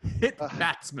 Hit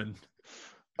batsman.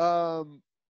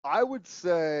 I would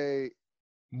say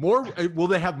more. Will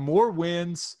they have more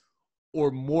wins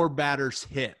or more batters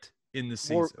hit in the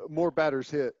season? More batters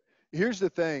hit. Here's the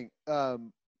thing.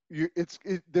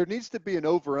 There needs to be an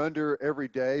over-under every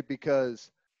day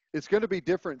because it's going to be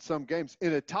different some games.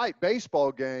 In a tight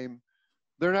baseball game,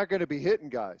 they're not going to be hitting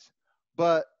guys.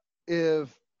 But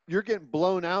if you're getting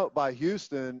blown out by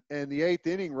Houston and the 8th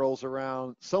inning rolls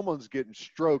around, someone's getting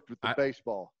stroked with the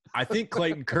baseball. I think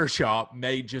Clayton Kershaw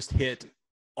may just hit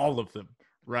all of them,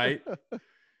 right?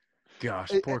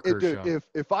 Gosh, poor Kershaw. Dude,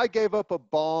 if I gave up a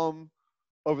bomb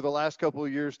over the last couple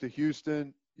of years to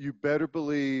Houston, you better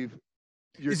believe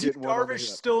you're getting one. Is Darvish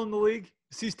still in the league?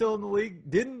 Is he still in the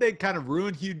league? Didn't they kind of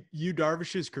ruin Yu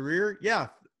Darvish's career? Yeah,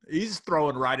 he's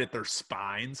throwing right at their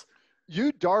spines.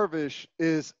 Yu Darvish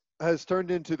has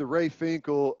turned into the Ray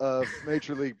Finkel of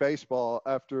Major League Baseball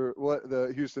after what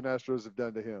the Houston Astros have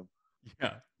done to him.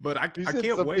 Yeah, but I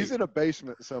can't wait. He's in a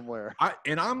basement somewhere.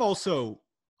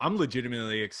 I'm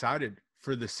legitimately excited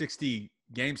for the 60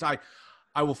 games. I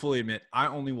will fully admit I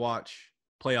only watch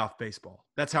playoff baseball.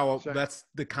 That's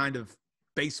the kind of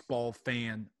baseball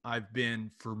fan I've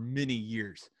been for many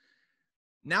years.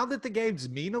 Now that the games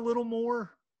mean a little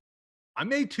more, I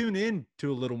may tune in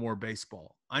to a little more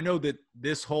baseball. I know that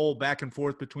this whole back and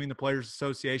forth between the Players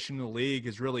Association and the league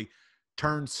has really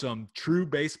turned some true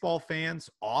baseball fans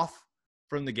off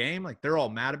from the game. Like they're all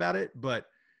mad about it. But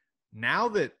now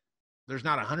that there's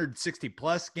not 160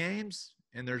 plus games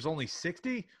and there's only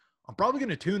 60, I'm probably going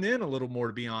to tune in a little more,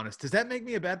 to be honest. Does that make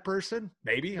me a bad person?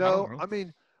 Maybe. No, I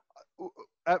mean,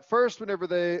 at first, whenever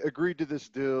they agreed to this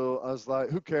deal, I was like,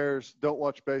 who cares? Don't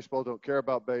watch baseball. Don't care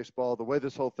about baseball. The way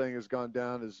this whole thing has gone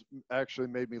down has actually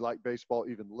made me like baseball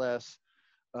even less.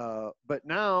 But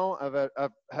now I've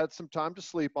had some time to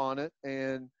sleep on it,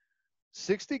 and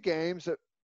 60 games,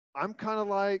 I'm kind of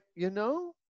like, maybe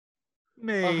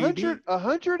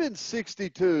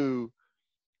 162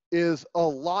 is a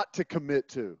lot to commit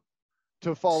to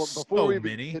follow before we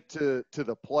even get to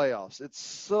the playoffs. It's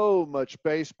so much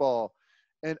baseball.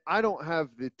 And I don't have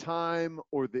the time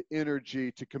or the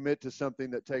energy to commit to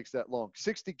something that takes that long.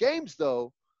 60 games,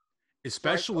 though.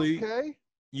 Especially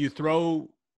you throw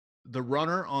the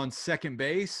runner on second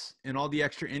base in all the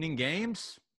extra inning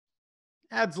games,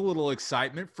 adds a little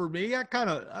excitement for me. I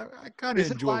kind of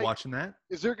enjoy watching that.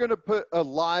 Is there going to put a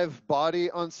live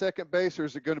body on second base, or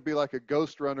is it going to be like a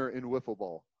ghost runner in wiffle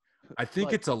ball? I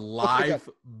think it's a live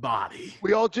body.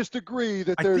 We all just agree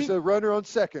that there's a runner on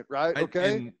second, right?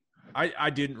 Okay. I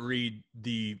didn't read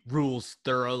the rules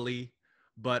thoroughly,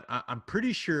 but I'm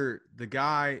pretty sure the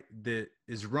guy that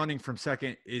is running from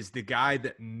second is the guy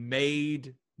that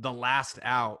made the last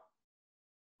out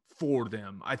for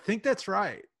them. I think that's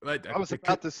right. I was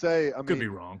about to say, could be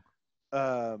wrong.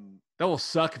 That will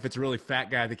suck if it's a really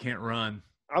fat guy that can't run.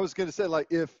 I was going to say, like,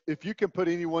 if you can put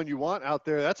anyone you want out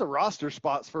there, that's a roster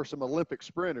spot for some Olympic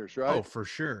sprinters, right? Oh, for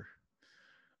sure.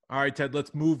 All right, Ted,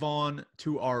 let's move on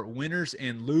to our winners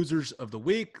and losers of the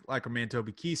week. Like our man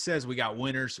Toby Key says, we got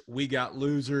winners, we got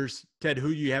losers. Ted, who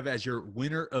do you have as your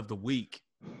winner of the week?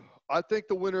 I think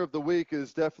the winner of the week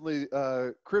is definitely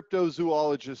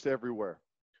cryptozoologist everywhere.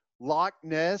 Loch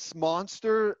Ness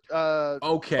Monster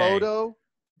photo.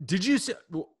 Did you see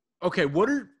 – okay, what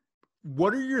are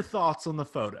your thoughts on the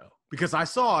photo? Because I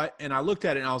saw it and I looked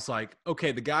at it and I was like,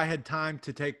 okay, the guy had time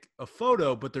to take a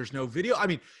photo, but there's no video. I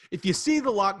mean, if you see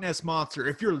the Loch Ness Monster,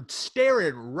 if you're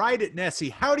staring right at Nessie,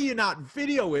 how do you not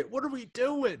video it? What are we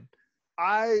doing?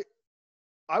 I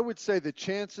would say the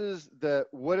chances that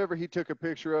whatever he took a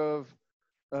picture of,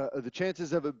 the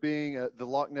chances of it being the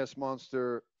Loch Ness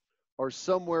Monster are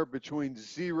somewhere between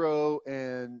 0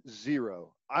 and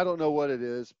 0. I don't know what it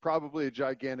is. Probably a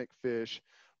gigantic fish.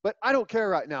 But I don't care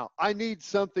right now. I need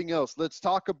something else. Let's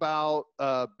talk about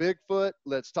Bigfoot.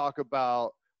 Let's talk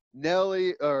about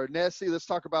Nelly or Nessie. Let's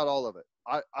talk about all of it.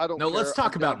 I don't No, care. let's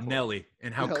talk I'm down about for it. Nelly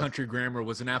and how Nelly. Country Grammar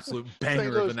was an absolute St.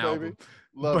 banger Louis, of an album. baby.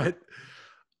 Love it. But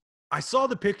I saw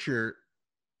the picture,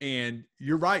 and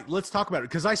you're right. Let's talk about it,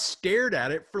 because I stared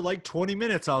at it for like 20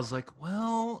 minutes. I was like,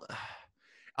 well,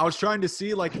 I was trying to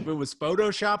see like if it was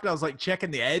photoshopped. I was like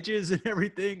checking the edges and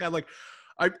everything.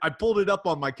 I pulled it up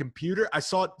on my computer. I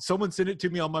saw it. Someone sent it to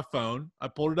me on my phone. I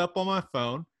pulled it up on my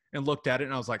phone and looked at it,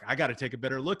 and I was like, I got to take a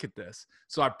better look at this.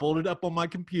 So I pulled it up on my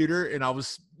computer, and I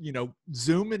was,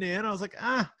 zooming in. I was like,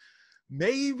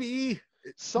 maybe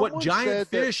Someone giant said that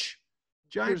fish?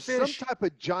 Giant there's fish? some type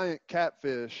of giant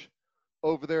catfish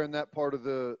over there in that part of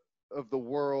the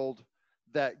world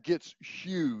that gets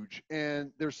huge,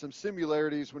 and there's some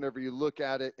similarities whenever you look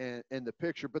at it and the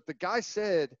picture. But the guy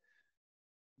said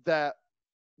that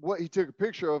what he took a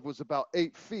picture of was about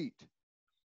 8 feet,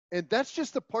 and that's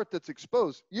just the part that's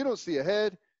exposed. You don't see a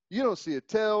head, you don't see a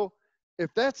tail.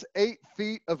 If that's 8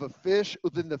 feet of a fish,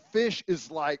 then the fish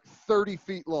is like 30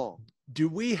 feet long. Do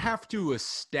we have to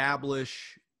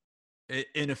establish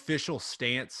an official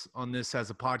stance on this as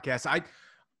a podcast?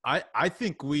 I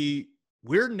think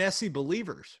we're Nessie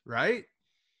believers, right?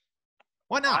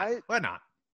 Why not? Why not?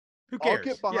 Who cares? I'll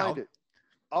get behind it.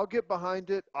 I'll get behind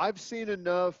it. I've seen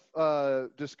enough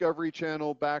Discovery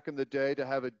Channel back in the day to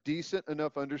have a decent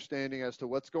enough understanding as to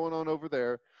what's going on over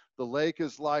there. The lake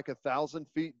is like 1,000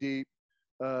 feet deep.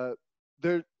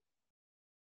 There's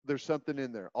something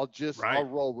in there. I'll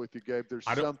roll with you, Gabe. There's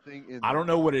something in there. I don't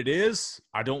know what it is.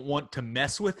 I don't want to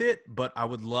mess with it, but I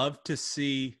would love to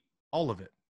see all of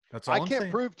it. That's all I'm saying. I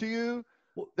can't prove to you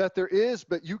that there is,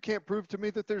 but you can't prove to me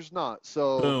that there's not.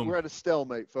 So Boom. We're at a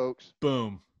stalemate, folks.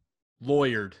 Boom.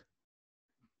 Lawyered.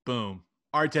 Boom.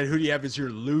 All right, Ted, who do you have as your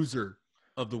loser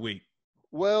of the week?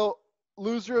 Well,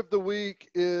 loser of the week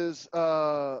is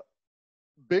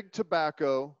Big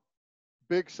Tobacco,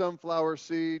 Big Sunflower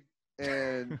Seed,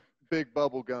 and Big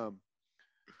Bubble Gum.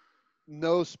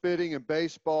 No spitting in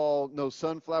baseball, no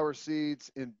sunflower seeds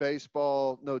in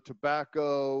baseball, no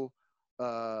tobacco,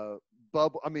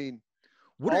 bubble. I mean,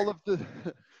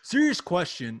 serious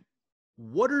question.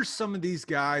 What are some of these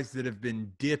guys that have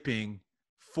been dipping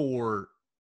for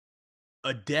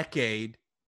a decade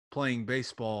playing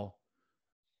baseball?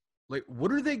 Like,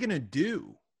 what are they going to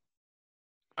do?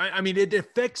 I mean, it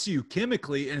affects you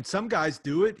chemically, and some guys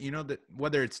do it, that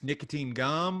whether it's nicotine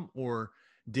gum or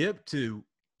dip to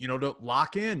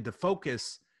lock in, to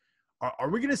focus. Are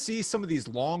we going to see some of these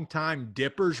longtime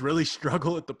dippers really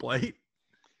struggle at the plate?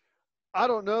 I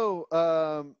don't know.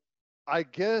 I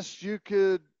guess you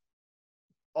could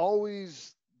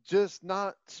always just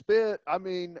not spit. I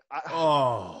mean,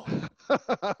 I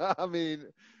mean,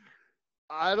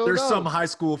 I don't know. There's some high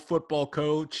school football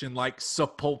coach in like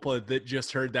Sapulpa that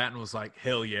just heard that and was like,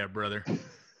 hell yeah, brother.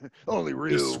 Only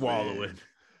real. Just swallow it.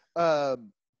 I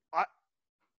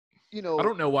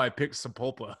don't know why I picked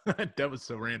Sapulpa. That was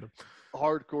so random.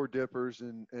 Hardcore dippers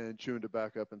and chewing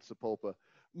tobacco up in Sapulpa.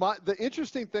 The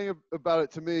interesting thing about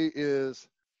it to me is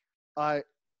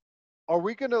are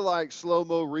we going to like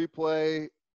slow-mo replay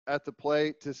at the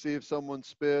plate to see if someone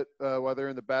spit while they're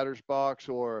in the batter's box,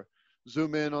 or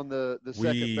zoom in on the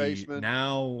second baseman?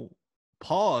 Now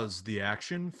pause the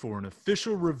action for an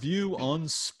official review on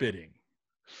spitting.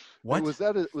 What? Was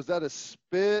that a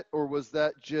spit, or was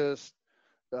that just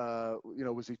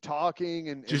was he talking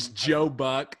and just Joe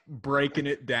Buck breaking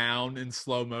it down in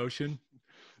slow motion?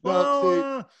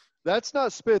 No, see, that's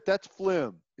not spit. That's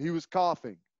phlegm. He was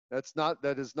coughing. That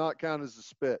does not count as a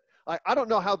spit. I don't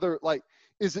know how they're like.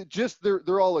 Is it just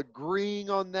they're all agreeing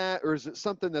on that, or is it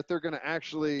something that they're going to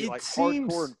actually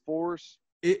hardcore enforce?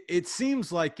 It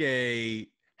seems like a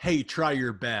hey, try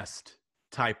your best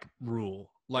type rule.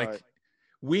 Like, right.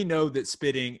 We know that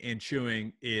spitting and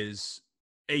chewing is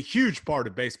a huge part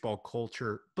of baseball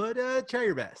culture, but try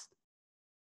your best.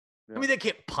 Yeah. I mean, they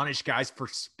can't punish guys for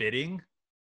spitting.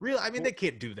 Really? I mean, they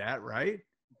can't do that, right?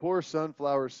 Poor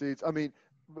sunflower seeds. I mean,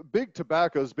 Big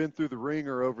Tobacco's been through the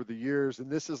ringer over the years,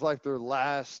 and this is like their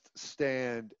last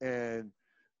stand, and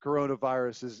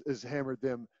coronavirus has hammered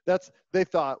them. They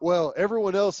thought, well,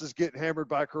 everyone else is getting hammered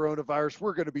by coronavirus.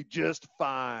 We're going to be just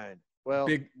fine. Well,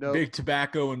 Big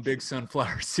Tobacco and Big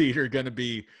Sunflower Seed are going to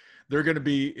be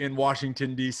in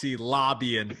Washington, D.C.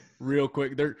 lobbying real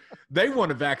quick. They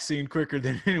want a vaccine quicker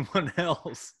than anyone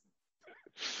else.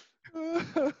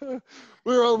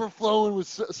 We're overflowing with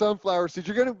sunflower seeds.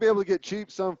 You're going to be able to get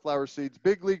cheap sunflower seeds.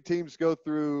 Big league teams go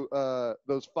through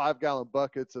those 5-gallon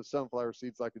buckets of sunflower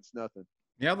seeds like it's nothing.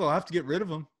 Yeah, they'll have to get rid of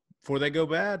them. before they go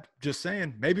bad. Just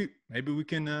saying, maybe we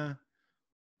can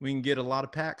get a lot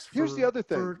of packs. Here's the other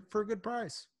thing. For a good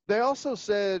price. They also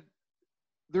said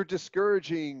they're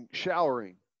discouraging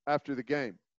showering after the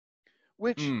game,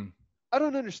 which I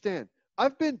don't understand.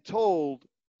 I've been told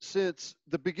since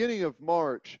the beginning of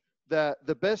March that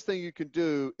the best thing you can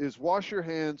do is wash your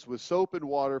hands with soap and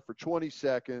water for 20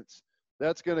 seconds.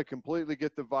 That's going to completely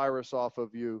get the virus off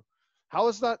of you. How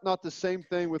is that not the same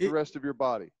thing with the rest of your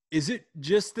body? Is it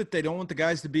just that they don't want the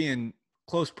guys to be in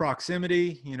close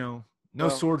proximity, no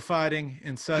sword fighting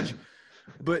and such?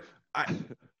 But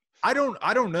I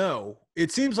don't know.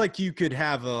 It seems like you could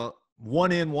have a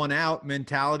one in, one out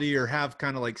mentality, or have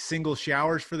kind of like single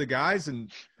showers for the guys.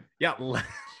 And yeah.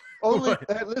 Only,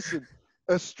 listen,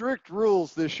 strict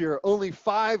rules this year, only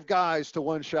 5 guys to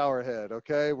 1 shower head.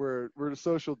 Okay. We're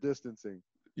social distancing.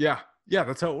 Yeah.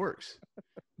 That's how it works.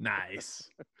 Nice.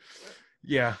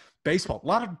 Yeah. Baseball, a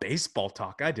lot of baseball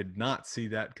talk. I did not see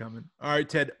that coming. All right,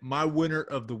 Ted, my winner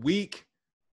of the week,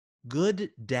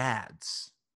 good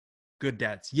dads. Good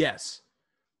dads. Yes.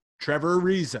 Trevor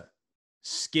Ariza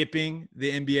skipping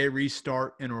the NBA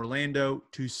restart in Orlando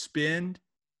to spend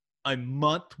a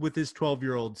month with his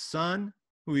 12-year-old son,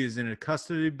 who he is in a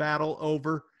custody battle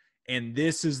over, and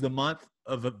this is the month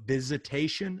of a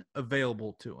visitation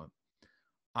available to him.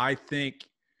 I think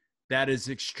that is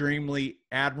extremely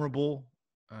admirable.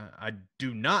 I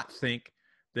do not think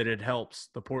that it helps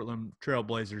the Portland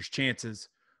Trailblazers' chances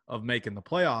of making the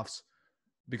playoffs,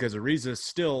 because Ariza is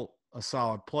still a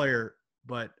solid player.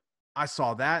 But I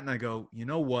saw that and I go, you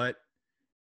know what?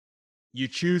 You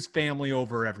choose family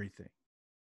over everything.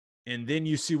 And then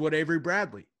you see what Avery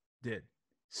Bradley did,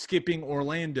 skipping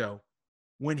Orlando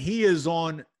when he is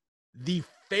on the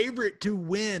favorite to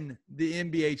win the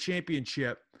NBA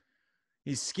championship.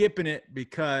 He's skipping it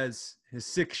because his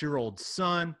 6-year-old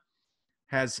son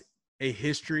has a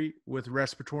history with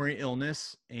respiratory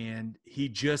illness, and he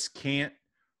just can't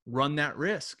run that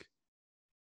risk.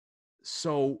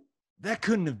 So that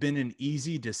couldn't have been an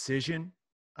easy decision.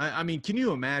 I mean, can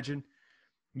you imagine?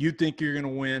 You think you're going to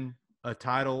win a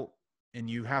title and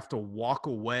you have to walk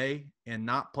away and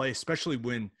not play, especially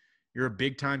when you're a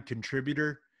big-time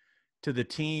contributor to the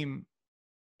team.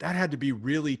 That had to be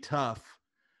really tough.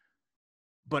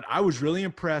 But I was really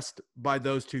impressed by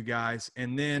those 2 guys.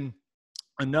 And then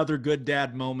another good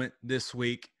dad moment this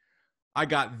week. I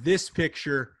got this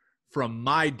picture from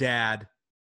my dad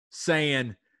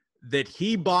saying that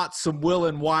he bought some Will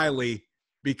and Wiley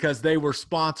because they were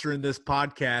sponsoring this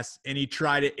podcast, and he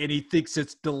tried it and he thinks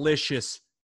it's delicious,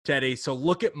 Teddy. So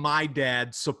look at my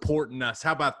dad supporting us.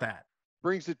 How about that?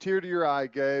 Brings a tear to your eye,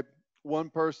 Gabe. One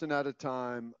person at a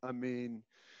time. I mean,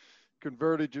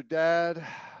 converted your dad.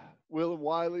 Will and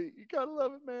Wiley, you gotta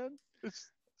love it, man.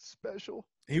 It's special.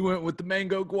 He went with the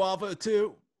mango guava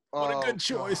too. What a good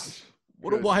choice. Gosh.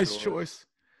 What a wise choice.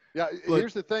 Yeah, But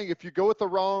here's the thing. If you go with the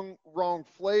wrong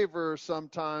flavor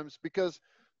sometimes, because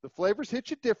the flavors hit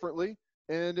you differently,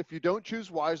 and if you don't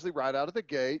choose wisely right out of the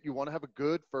gate, you want to have a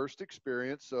good first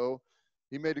experience. So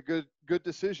he made a good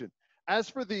decision. As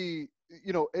for the,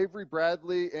 Avery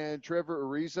Bradley and Trevor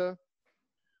Ariza,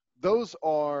 those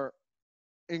are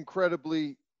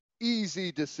incredibly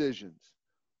easy decisions,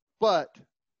 but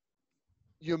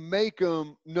you make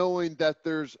them knowing that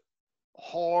there's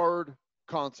hard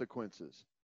consequences,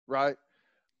 right?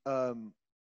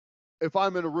 If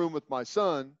I'm in a room with my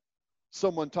son,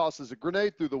 someone tosses a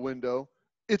grenade through the window,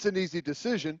 it's an easy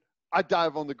decision. I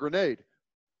dive on the grenade,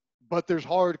 but there's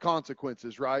hard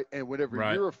consequences, right? And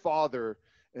whenever you're a father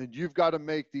and you've got to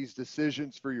make these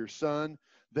decisions for your son,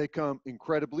 they come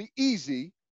incredibly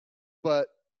easy, but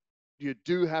you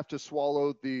do have to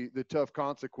swallow the tough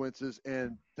consequences.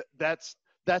 And that's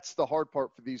the hard part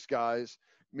for these guys.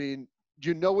 I mean,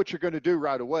 you know what you're going to do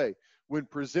right away. When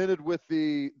presented with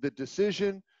the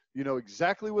decision, you know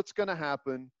exactly what's going to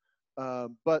happen.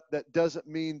 But that doesn't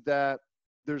mean that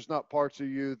there's not parts of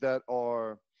you that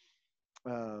are,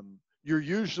 you're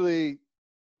usually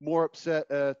more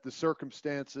upset at the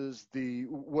circumstances, the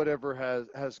whatever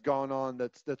has gone on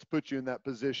that's put you in that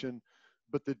position.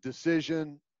 But the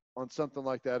decision on something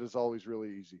like that is always really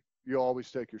easy. You always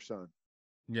take your son.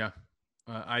 Yeah.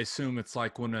 I assume it's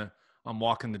like when I'm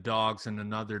walking the dogs and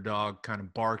another dog kind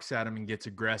of barks at him and gets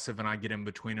aggressive, and I get in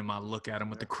between them. I look at him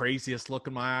with the craziest look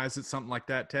in my eyes. It's something like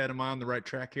that, Ted. Am I on the right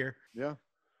track here? Yeah.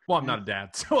 Well, I'm not a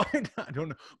dad, so I don't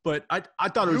know. But I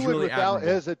thought it was really without admirable.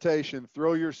 hesitation,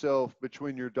 throw yourself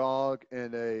between your dog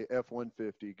and a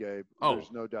F-150, Gabe. Oh,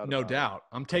 there's no doubt. No doubt.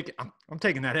 I'm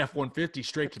taking that F-150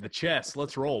 straight to the chest.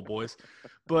 Let's roll, boys.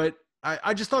 But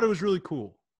I just thought it was really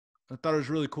cool. I thought it was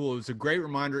really cool. It was a great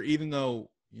reminder, even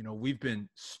though, you know, we've been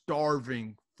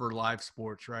starving for live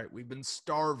sports, right? We've been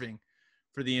starving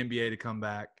for the NBA to come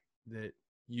back, that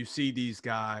you see these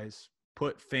guys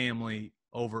put family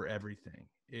over everything.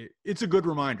 It's a good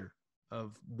reminder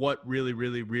of what really,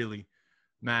 really, really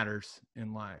matters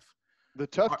in life. The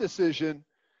tough decision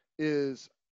is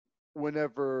when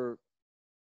LeBron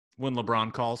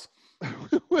calls.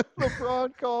 when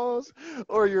LeBron calls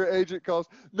or your agent calls.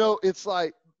 No, it's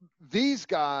like these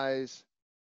guys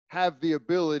have the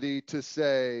ability to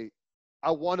say,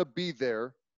 I want to be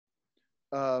there.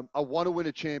 I want to win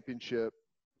a championship.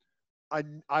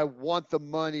 I want the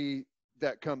money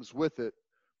that comes with it.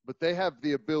 But they have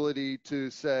the ability to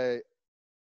say,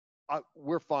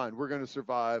 we're fine. We're going to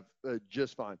survive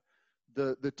just fine.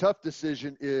 The tough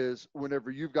decision is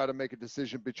whenever you've got to make a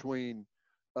decision between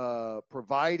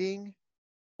providing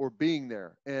or being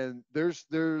there. And there's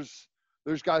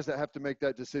guys that have to make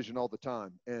that decision all the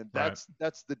time. And that's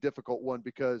the difficult one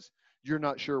because you're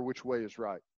not sure which way is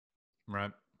right.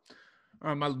 Right. All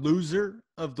right, my loser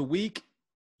of the week,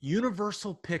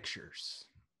 Universal Pictures.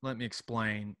 Let me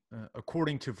explain.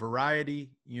 According to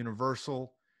Variety,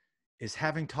 Universal is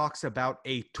having talks about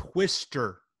a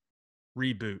Twister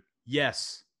reboot.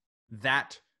 Yes,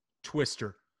 that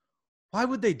Twister. Why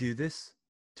would they do this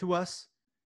to us?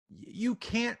 You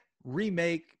can't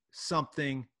remake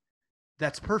something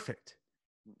that's perfect.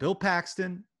 Bill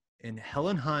Paxton and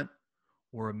Helen Hunt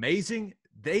were amazing.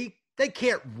 They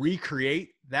can't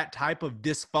recreate that type of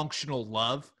dysfunctional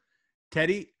love.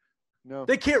 Teddy, no,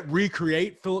 they can't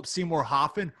recreate Philip Seymour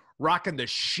Hoffman rocking the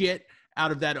shit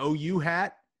out of that OU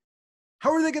hat.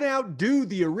 How are they going to outdo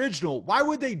the original? Why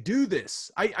would they do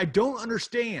this? I don't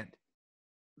understand.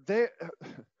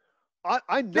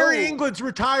 I know. Barry England's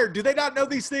retired. Do they not know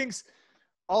these things?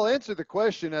 I'll answer the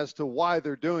question as to why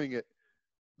they're doing it.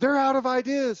 They're out of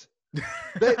ideas.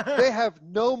 They have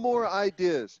no more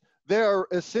ideas. They are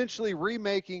essentially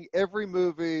remaking every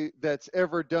movie that's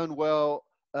ever done well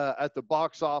at the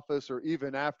box office or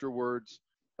even afterwards,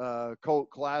 cult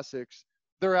classics.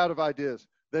 They're out of ideas.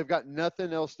 They've got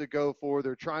nothing else to go for.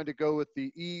 They're trying to go with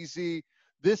the easy.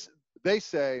 They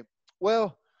say,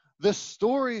 well, the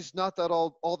story's not that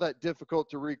all that difficult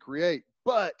to recreate,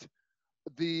 but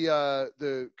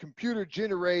the computer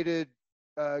generated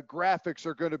graphics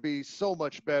are going to be so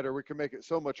much better. We can make it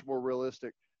so much more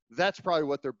realistic. That's probably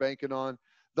what they're banking on.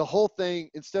 The whole thing,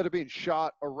 instead of being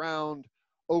shot around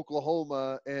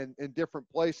Oklahoma and in different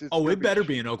places. Oh, it better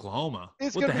be in Oklahoma.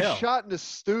 It's going to be shot in a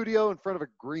studio in front of a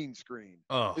green screen.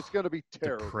 Oh, it's going to be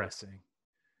terrible. Depressing.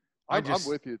 I'm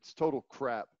with you. It's total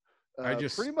crap.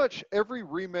 Pretty much every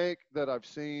remake that I've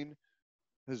seen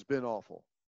has been awful.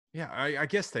 Yeah, I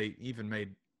guess they even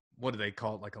made, what do they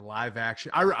call it, like a live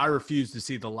action? I refuse to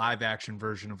see the live action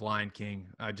version of Lion King.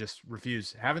 I just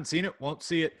refuse. Haven't seen it, won't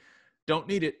see it, don't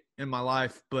need it in my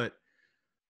life. But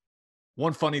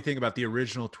one funny thing about the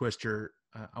original Twister,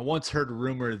 I once heard a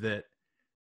rumor that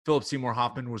Philip Seymour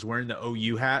Hoffman was wearing the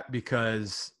OU hat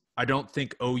because I don't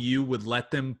think OU would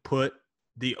let them put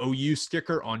the OU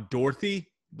sticker on Dorothy,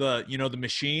 the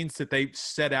machines that they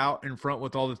set out in front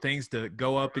with all the things to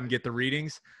go up and get the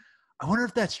readings. I wonder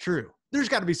if that's true. There's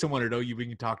got to be someone at OU we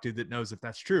can talk to that knows if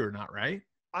that's true or not, right?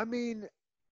 I mean,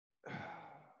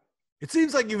 it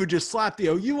seems like you would just slap the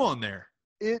OU on there.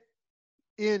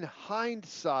 In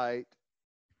hindsight,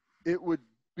 it would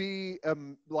be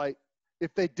like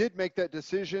if they did make that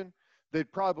decision,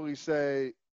 they'd probably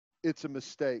say it's a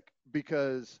mistake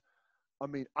because, I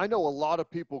mean, I know a lot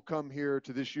of people come here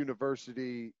to this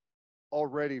university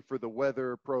already for the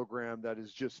weather program that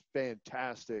is just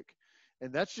fantastic.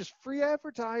 And that's just free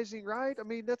advertising, right? I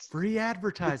mean, that's free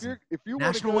advertising. If you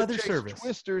National want to Weather chase Service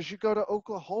Twisters, you go to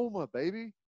Oklahoma,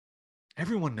 baby.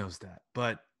 Everyone knows that,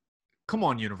 but come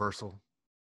on, Universal.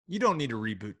 You don't need to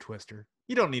reboot Twister.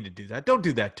 You don't need to do that. Don't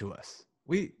do that to us.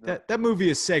 That movie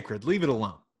is sacred. Leave it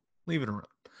alone. Leave it alone.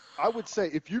 I would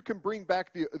say if you can bring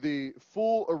back the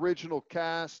full original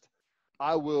cast,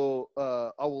 I will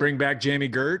bring back Jamie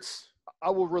Gertz. I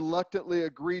will reluctantly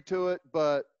agree to it,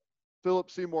 but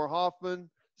Philip Seymour Hoffman,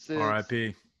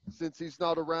 R.I.P. Since he's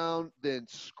not around, then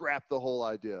scrap the whole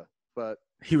idea. But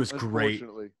he was great.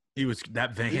 He was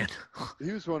that van.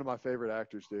 He was one of my favorite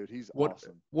actors, dude. He's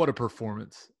awesome. What a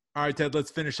performance. All right, Ted, let's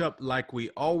finish up like we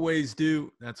always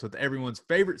do. That's with everyone's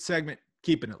favorite segment,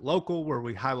 Keeping It Local, where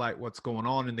we highlight what's going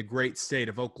on in the great state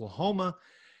of Oklahoma.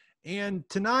 And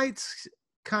tonight's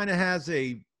kind of has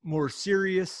a more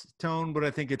serious tone, but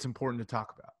I think it's important to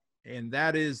talk about. And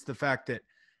that is the fact that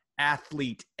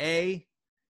Athlete A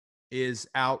is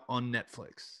out on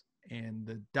Netflix. And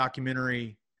the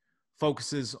documentary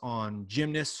focuses on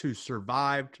gymnasts who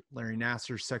survived Larry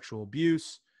Nassar's sexual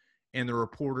abuse and the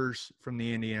reporters from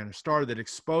the Indiana Star that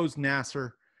exposed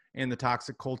Nassar and the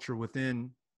toxic culture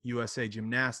within USA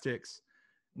Gymnastics.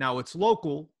 Now, it's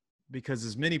local because,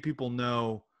 as many people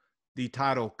know, the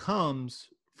title comes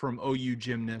from OU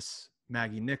gymnast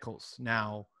Maggie Nichols.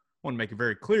 Now, I want to make it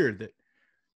very clear that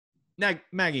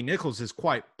Maggie Nichols is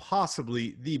quite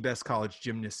possibly the best college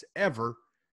gymnast ever.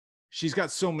 She's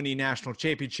got so many national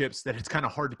championships that it's kind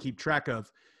of hard to keep track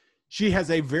of. She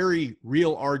has a very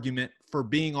real argument for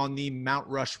being on the Mount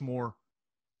Rushmore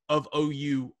of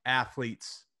OU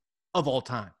athletes of all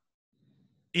time,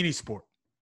 any sport.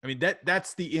 I mean,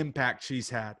 that's the impact she's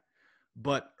had.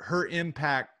 But her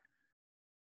impact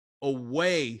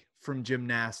away from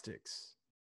gymnastics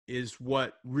is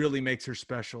what really makes her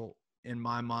special in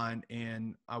my mind.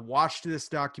 And I watched this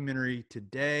documentary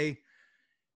today,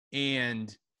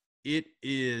 and it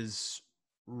is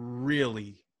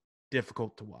really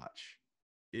difficult to watch.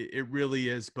 It really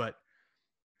is. But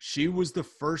she was the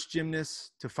first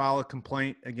gymnast to file a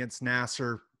complaint against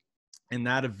Nassar, and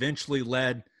that eventually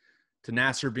led to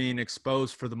Nassar being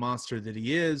exposed for the monster that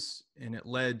he is, and it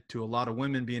led to a lot of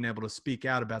women being able to speak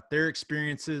out about their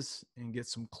experiences and get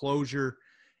some closure.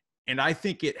 And I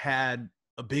think it had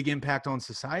a big impact on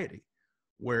society,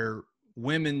 where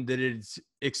women that had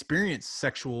experienced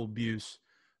sexual abuse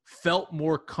felt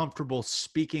more comfortable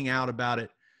speaking out about it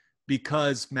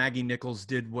because Maggie Nichols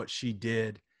did what she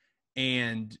did.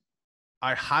 And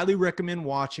I highly recommend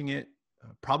watching it.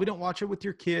 Probably don't watch it with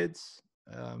your kids.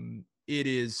 It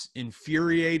is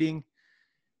infuriating.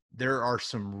 There are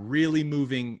some really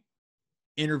moving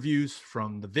interviews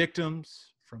from the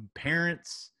victims, from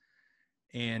parents,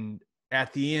 and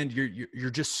at the end, you're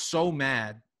just so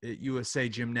mad at USA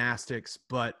Gymnastics.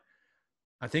 But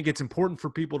I think it's important for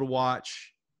people to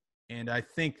watch, and I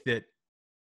think that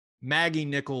Maggie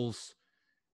Nichols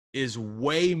is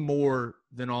way more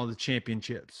than all the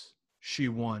championships she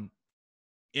won.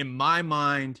 In my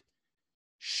mind,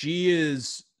 she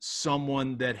is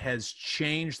someone that has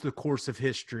changed the course of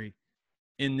history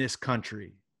in this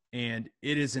country. And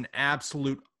it is an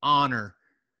absolute honor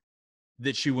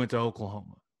that she went to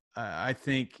Oklahoma. I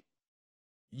think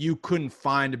you couldn't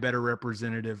find a better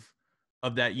representative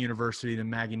of that university than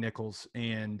Maggie Nichols.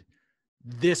 And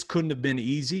this couldn't have been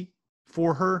easy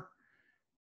for her.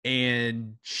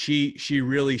 And she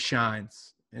really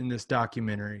shines in this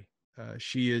documentary.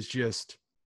 She's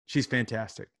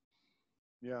fantastic.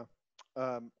 Yeah.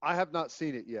 I have not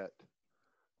seen it yet,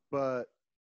 but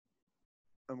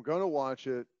I'm going to watch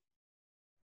it.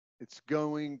 It's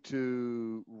going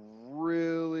to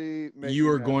really make you me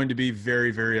are mad. going to be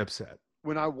very, very upset.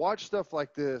 When I watch stuff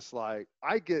like this, like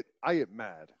I get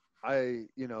mad. I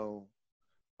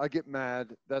get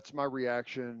mad. That's my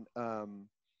reaction.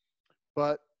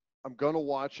 But I'm going to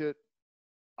watch it.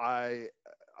 I'm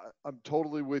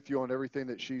totally with you on everything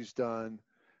that she's done.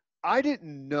 I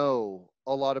didn't know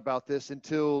a lot about this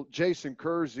until Jason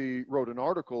Kersey wrote an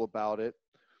article about it.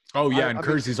 Oh, yeah, and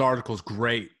Kersey's article is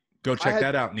great. Go check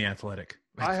that out in The Athletic.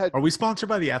 Are we sponsored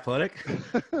by The Athletic?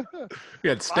 We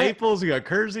got Staples, we got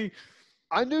Kersey.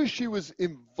 I knew she was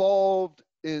involved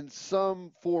in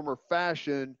some form or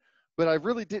fashion, but I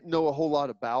really didn't know a whole lot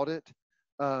about it.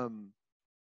 What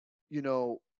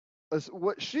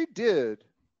she did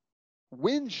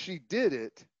when she did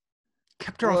it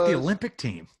kept her off the Olympic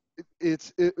team.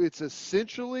 It's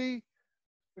essentially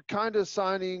kind of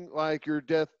signing like your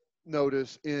death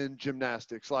notice in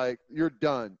gymnastics. Like, you're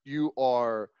done. You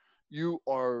are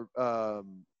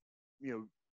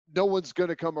no one's going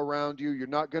to come around you. You're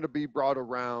not going to be brought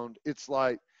around. It's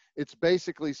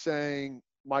basically saying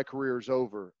my career's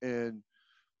over. And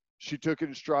she took it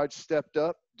in stride, stepped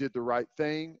up, did the right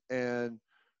thing. And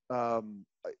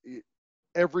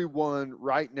everyone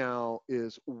right now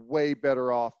is way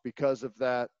better off because of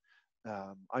that.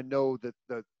 I know that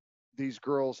these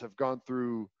girls have gone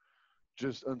through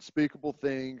just unspeakable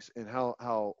things, and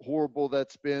how horrible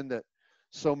that's been, that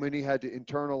so many had to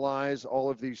internalize all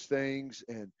of these things,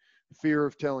 and fear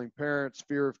of telling parents,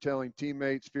 fear of telling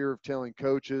teammates, fear of telling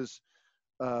coaches.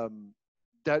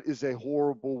 That is a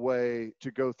horrible way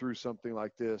to go through something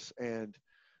like this. And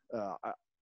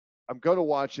I'm going to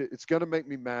watch it. It's going to make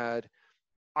me mad.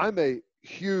 I'm a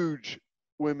huge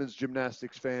women's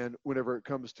gymnastics fan whenever it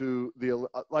comes to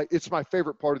it's my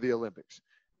favorite part of the Olympics.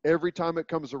 Every time it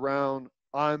comes around,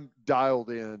 I'm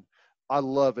dialed in. I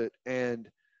love it. And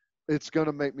it's going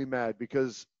to make me mad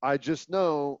because I just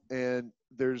know, and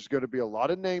there's going to be a lot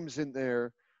of names in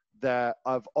there that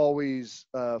I've always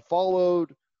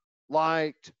followed,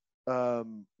 liked,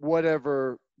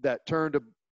 whatever, that turned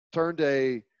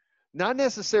a not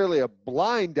necessarily a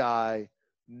blind eye,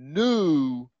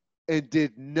 knew and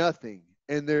did nothing.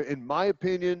 And there, in my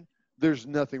opinion, there's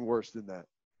nothing worse than that.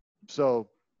 So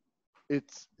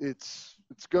it's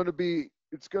going to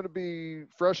be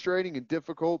frustrating and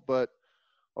difficult, but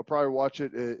I'll probably watch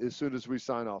it as soon as we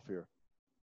sign off here.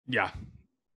 Yeah,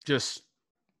 just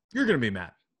you're going to be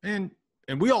mad, and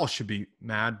we all should be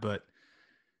mad, but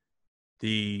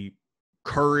the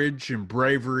courage and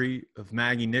bravery of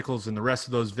Maggie Nichols and the rest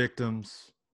of those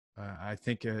victims, I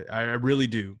think I really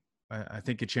do. I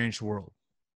think it changed the world.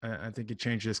 I think it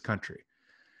changed this country.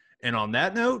 And on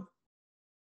that note,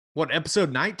 what,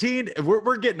 episode 19?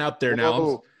 We're getting up there now.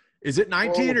 Whoa. Is it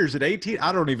 19 Whoa. or is it 18?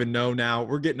 I don't even know now.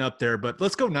 We're getting up there, but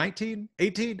let's go 19,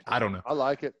 18. I don't know. I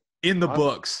like it. In the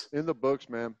books. In the books,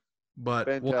 man. But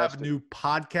Fantastic. We'll have a new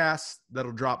podcast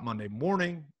that'll drop Monday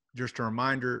morning. Just a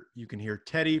reminder, you can hear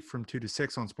Teddy from 2 to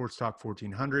 6 on Sports Talk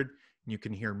 1400. And you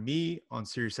can hear me on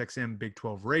SiriusXM Big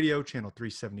 12 Radio, channel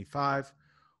 375.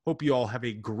 Hope you all have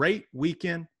a great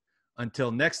weekend.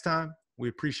 Until next time, we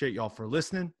appreciate y'all for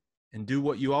listening, and do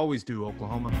what you always do,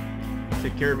 Oklahoma.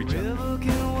 Take care of each other. River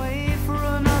can wait for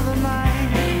another night.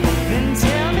 Then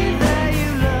tell me that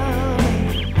you love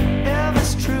me, if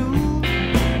it's true.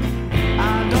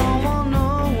 I don't want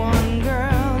no one,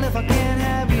 girl, if I can't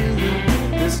have you.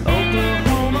 This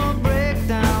Oklahoma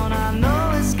breakdown, I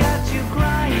know it's got you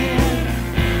crying.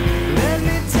 Let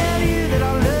me tell you that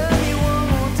I love you one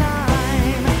more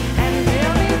time. And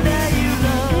tell me that you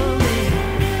love me,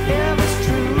 if it's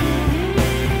true.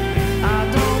 I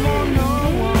don't want no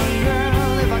one,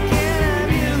 girl, if I can't have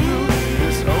you.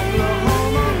 This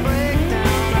Oklahoma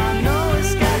breakdown, I know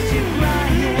it's got you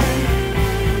crying.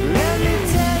 Let me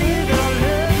tell you that I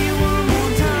love you one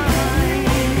more time.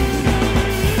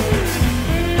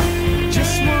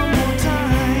 Just one more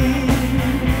time.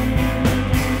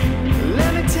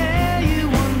 Let me tell you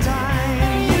one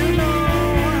time, you know.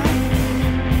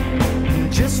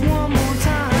 Just one more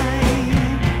time.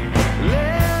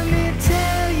 Let me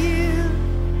tell you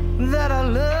that I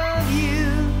love you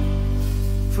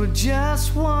for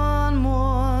just one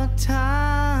more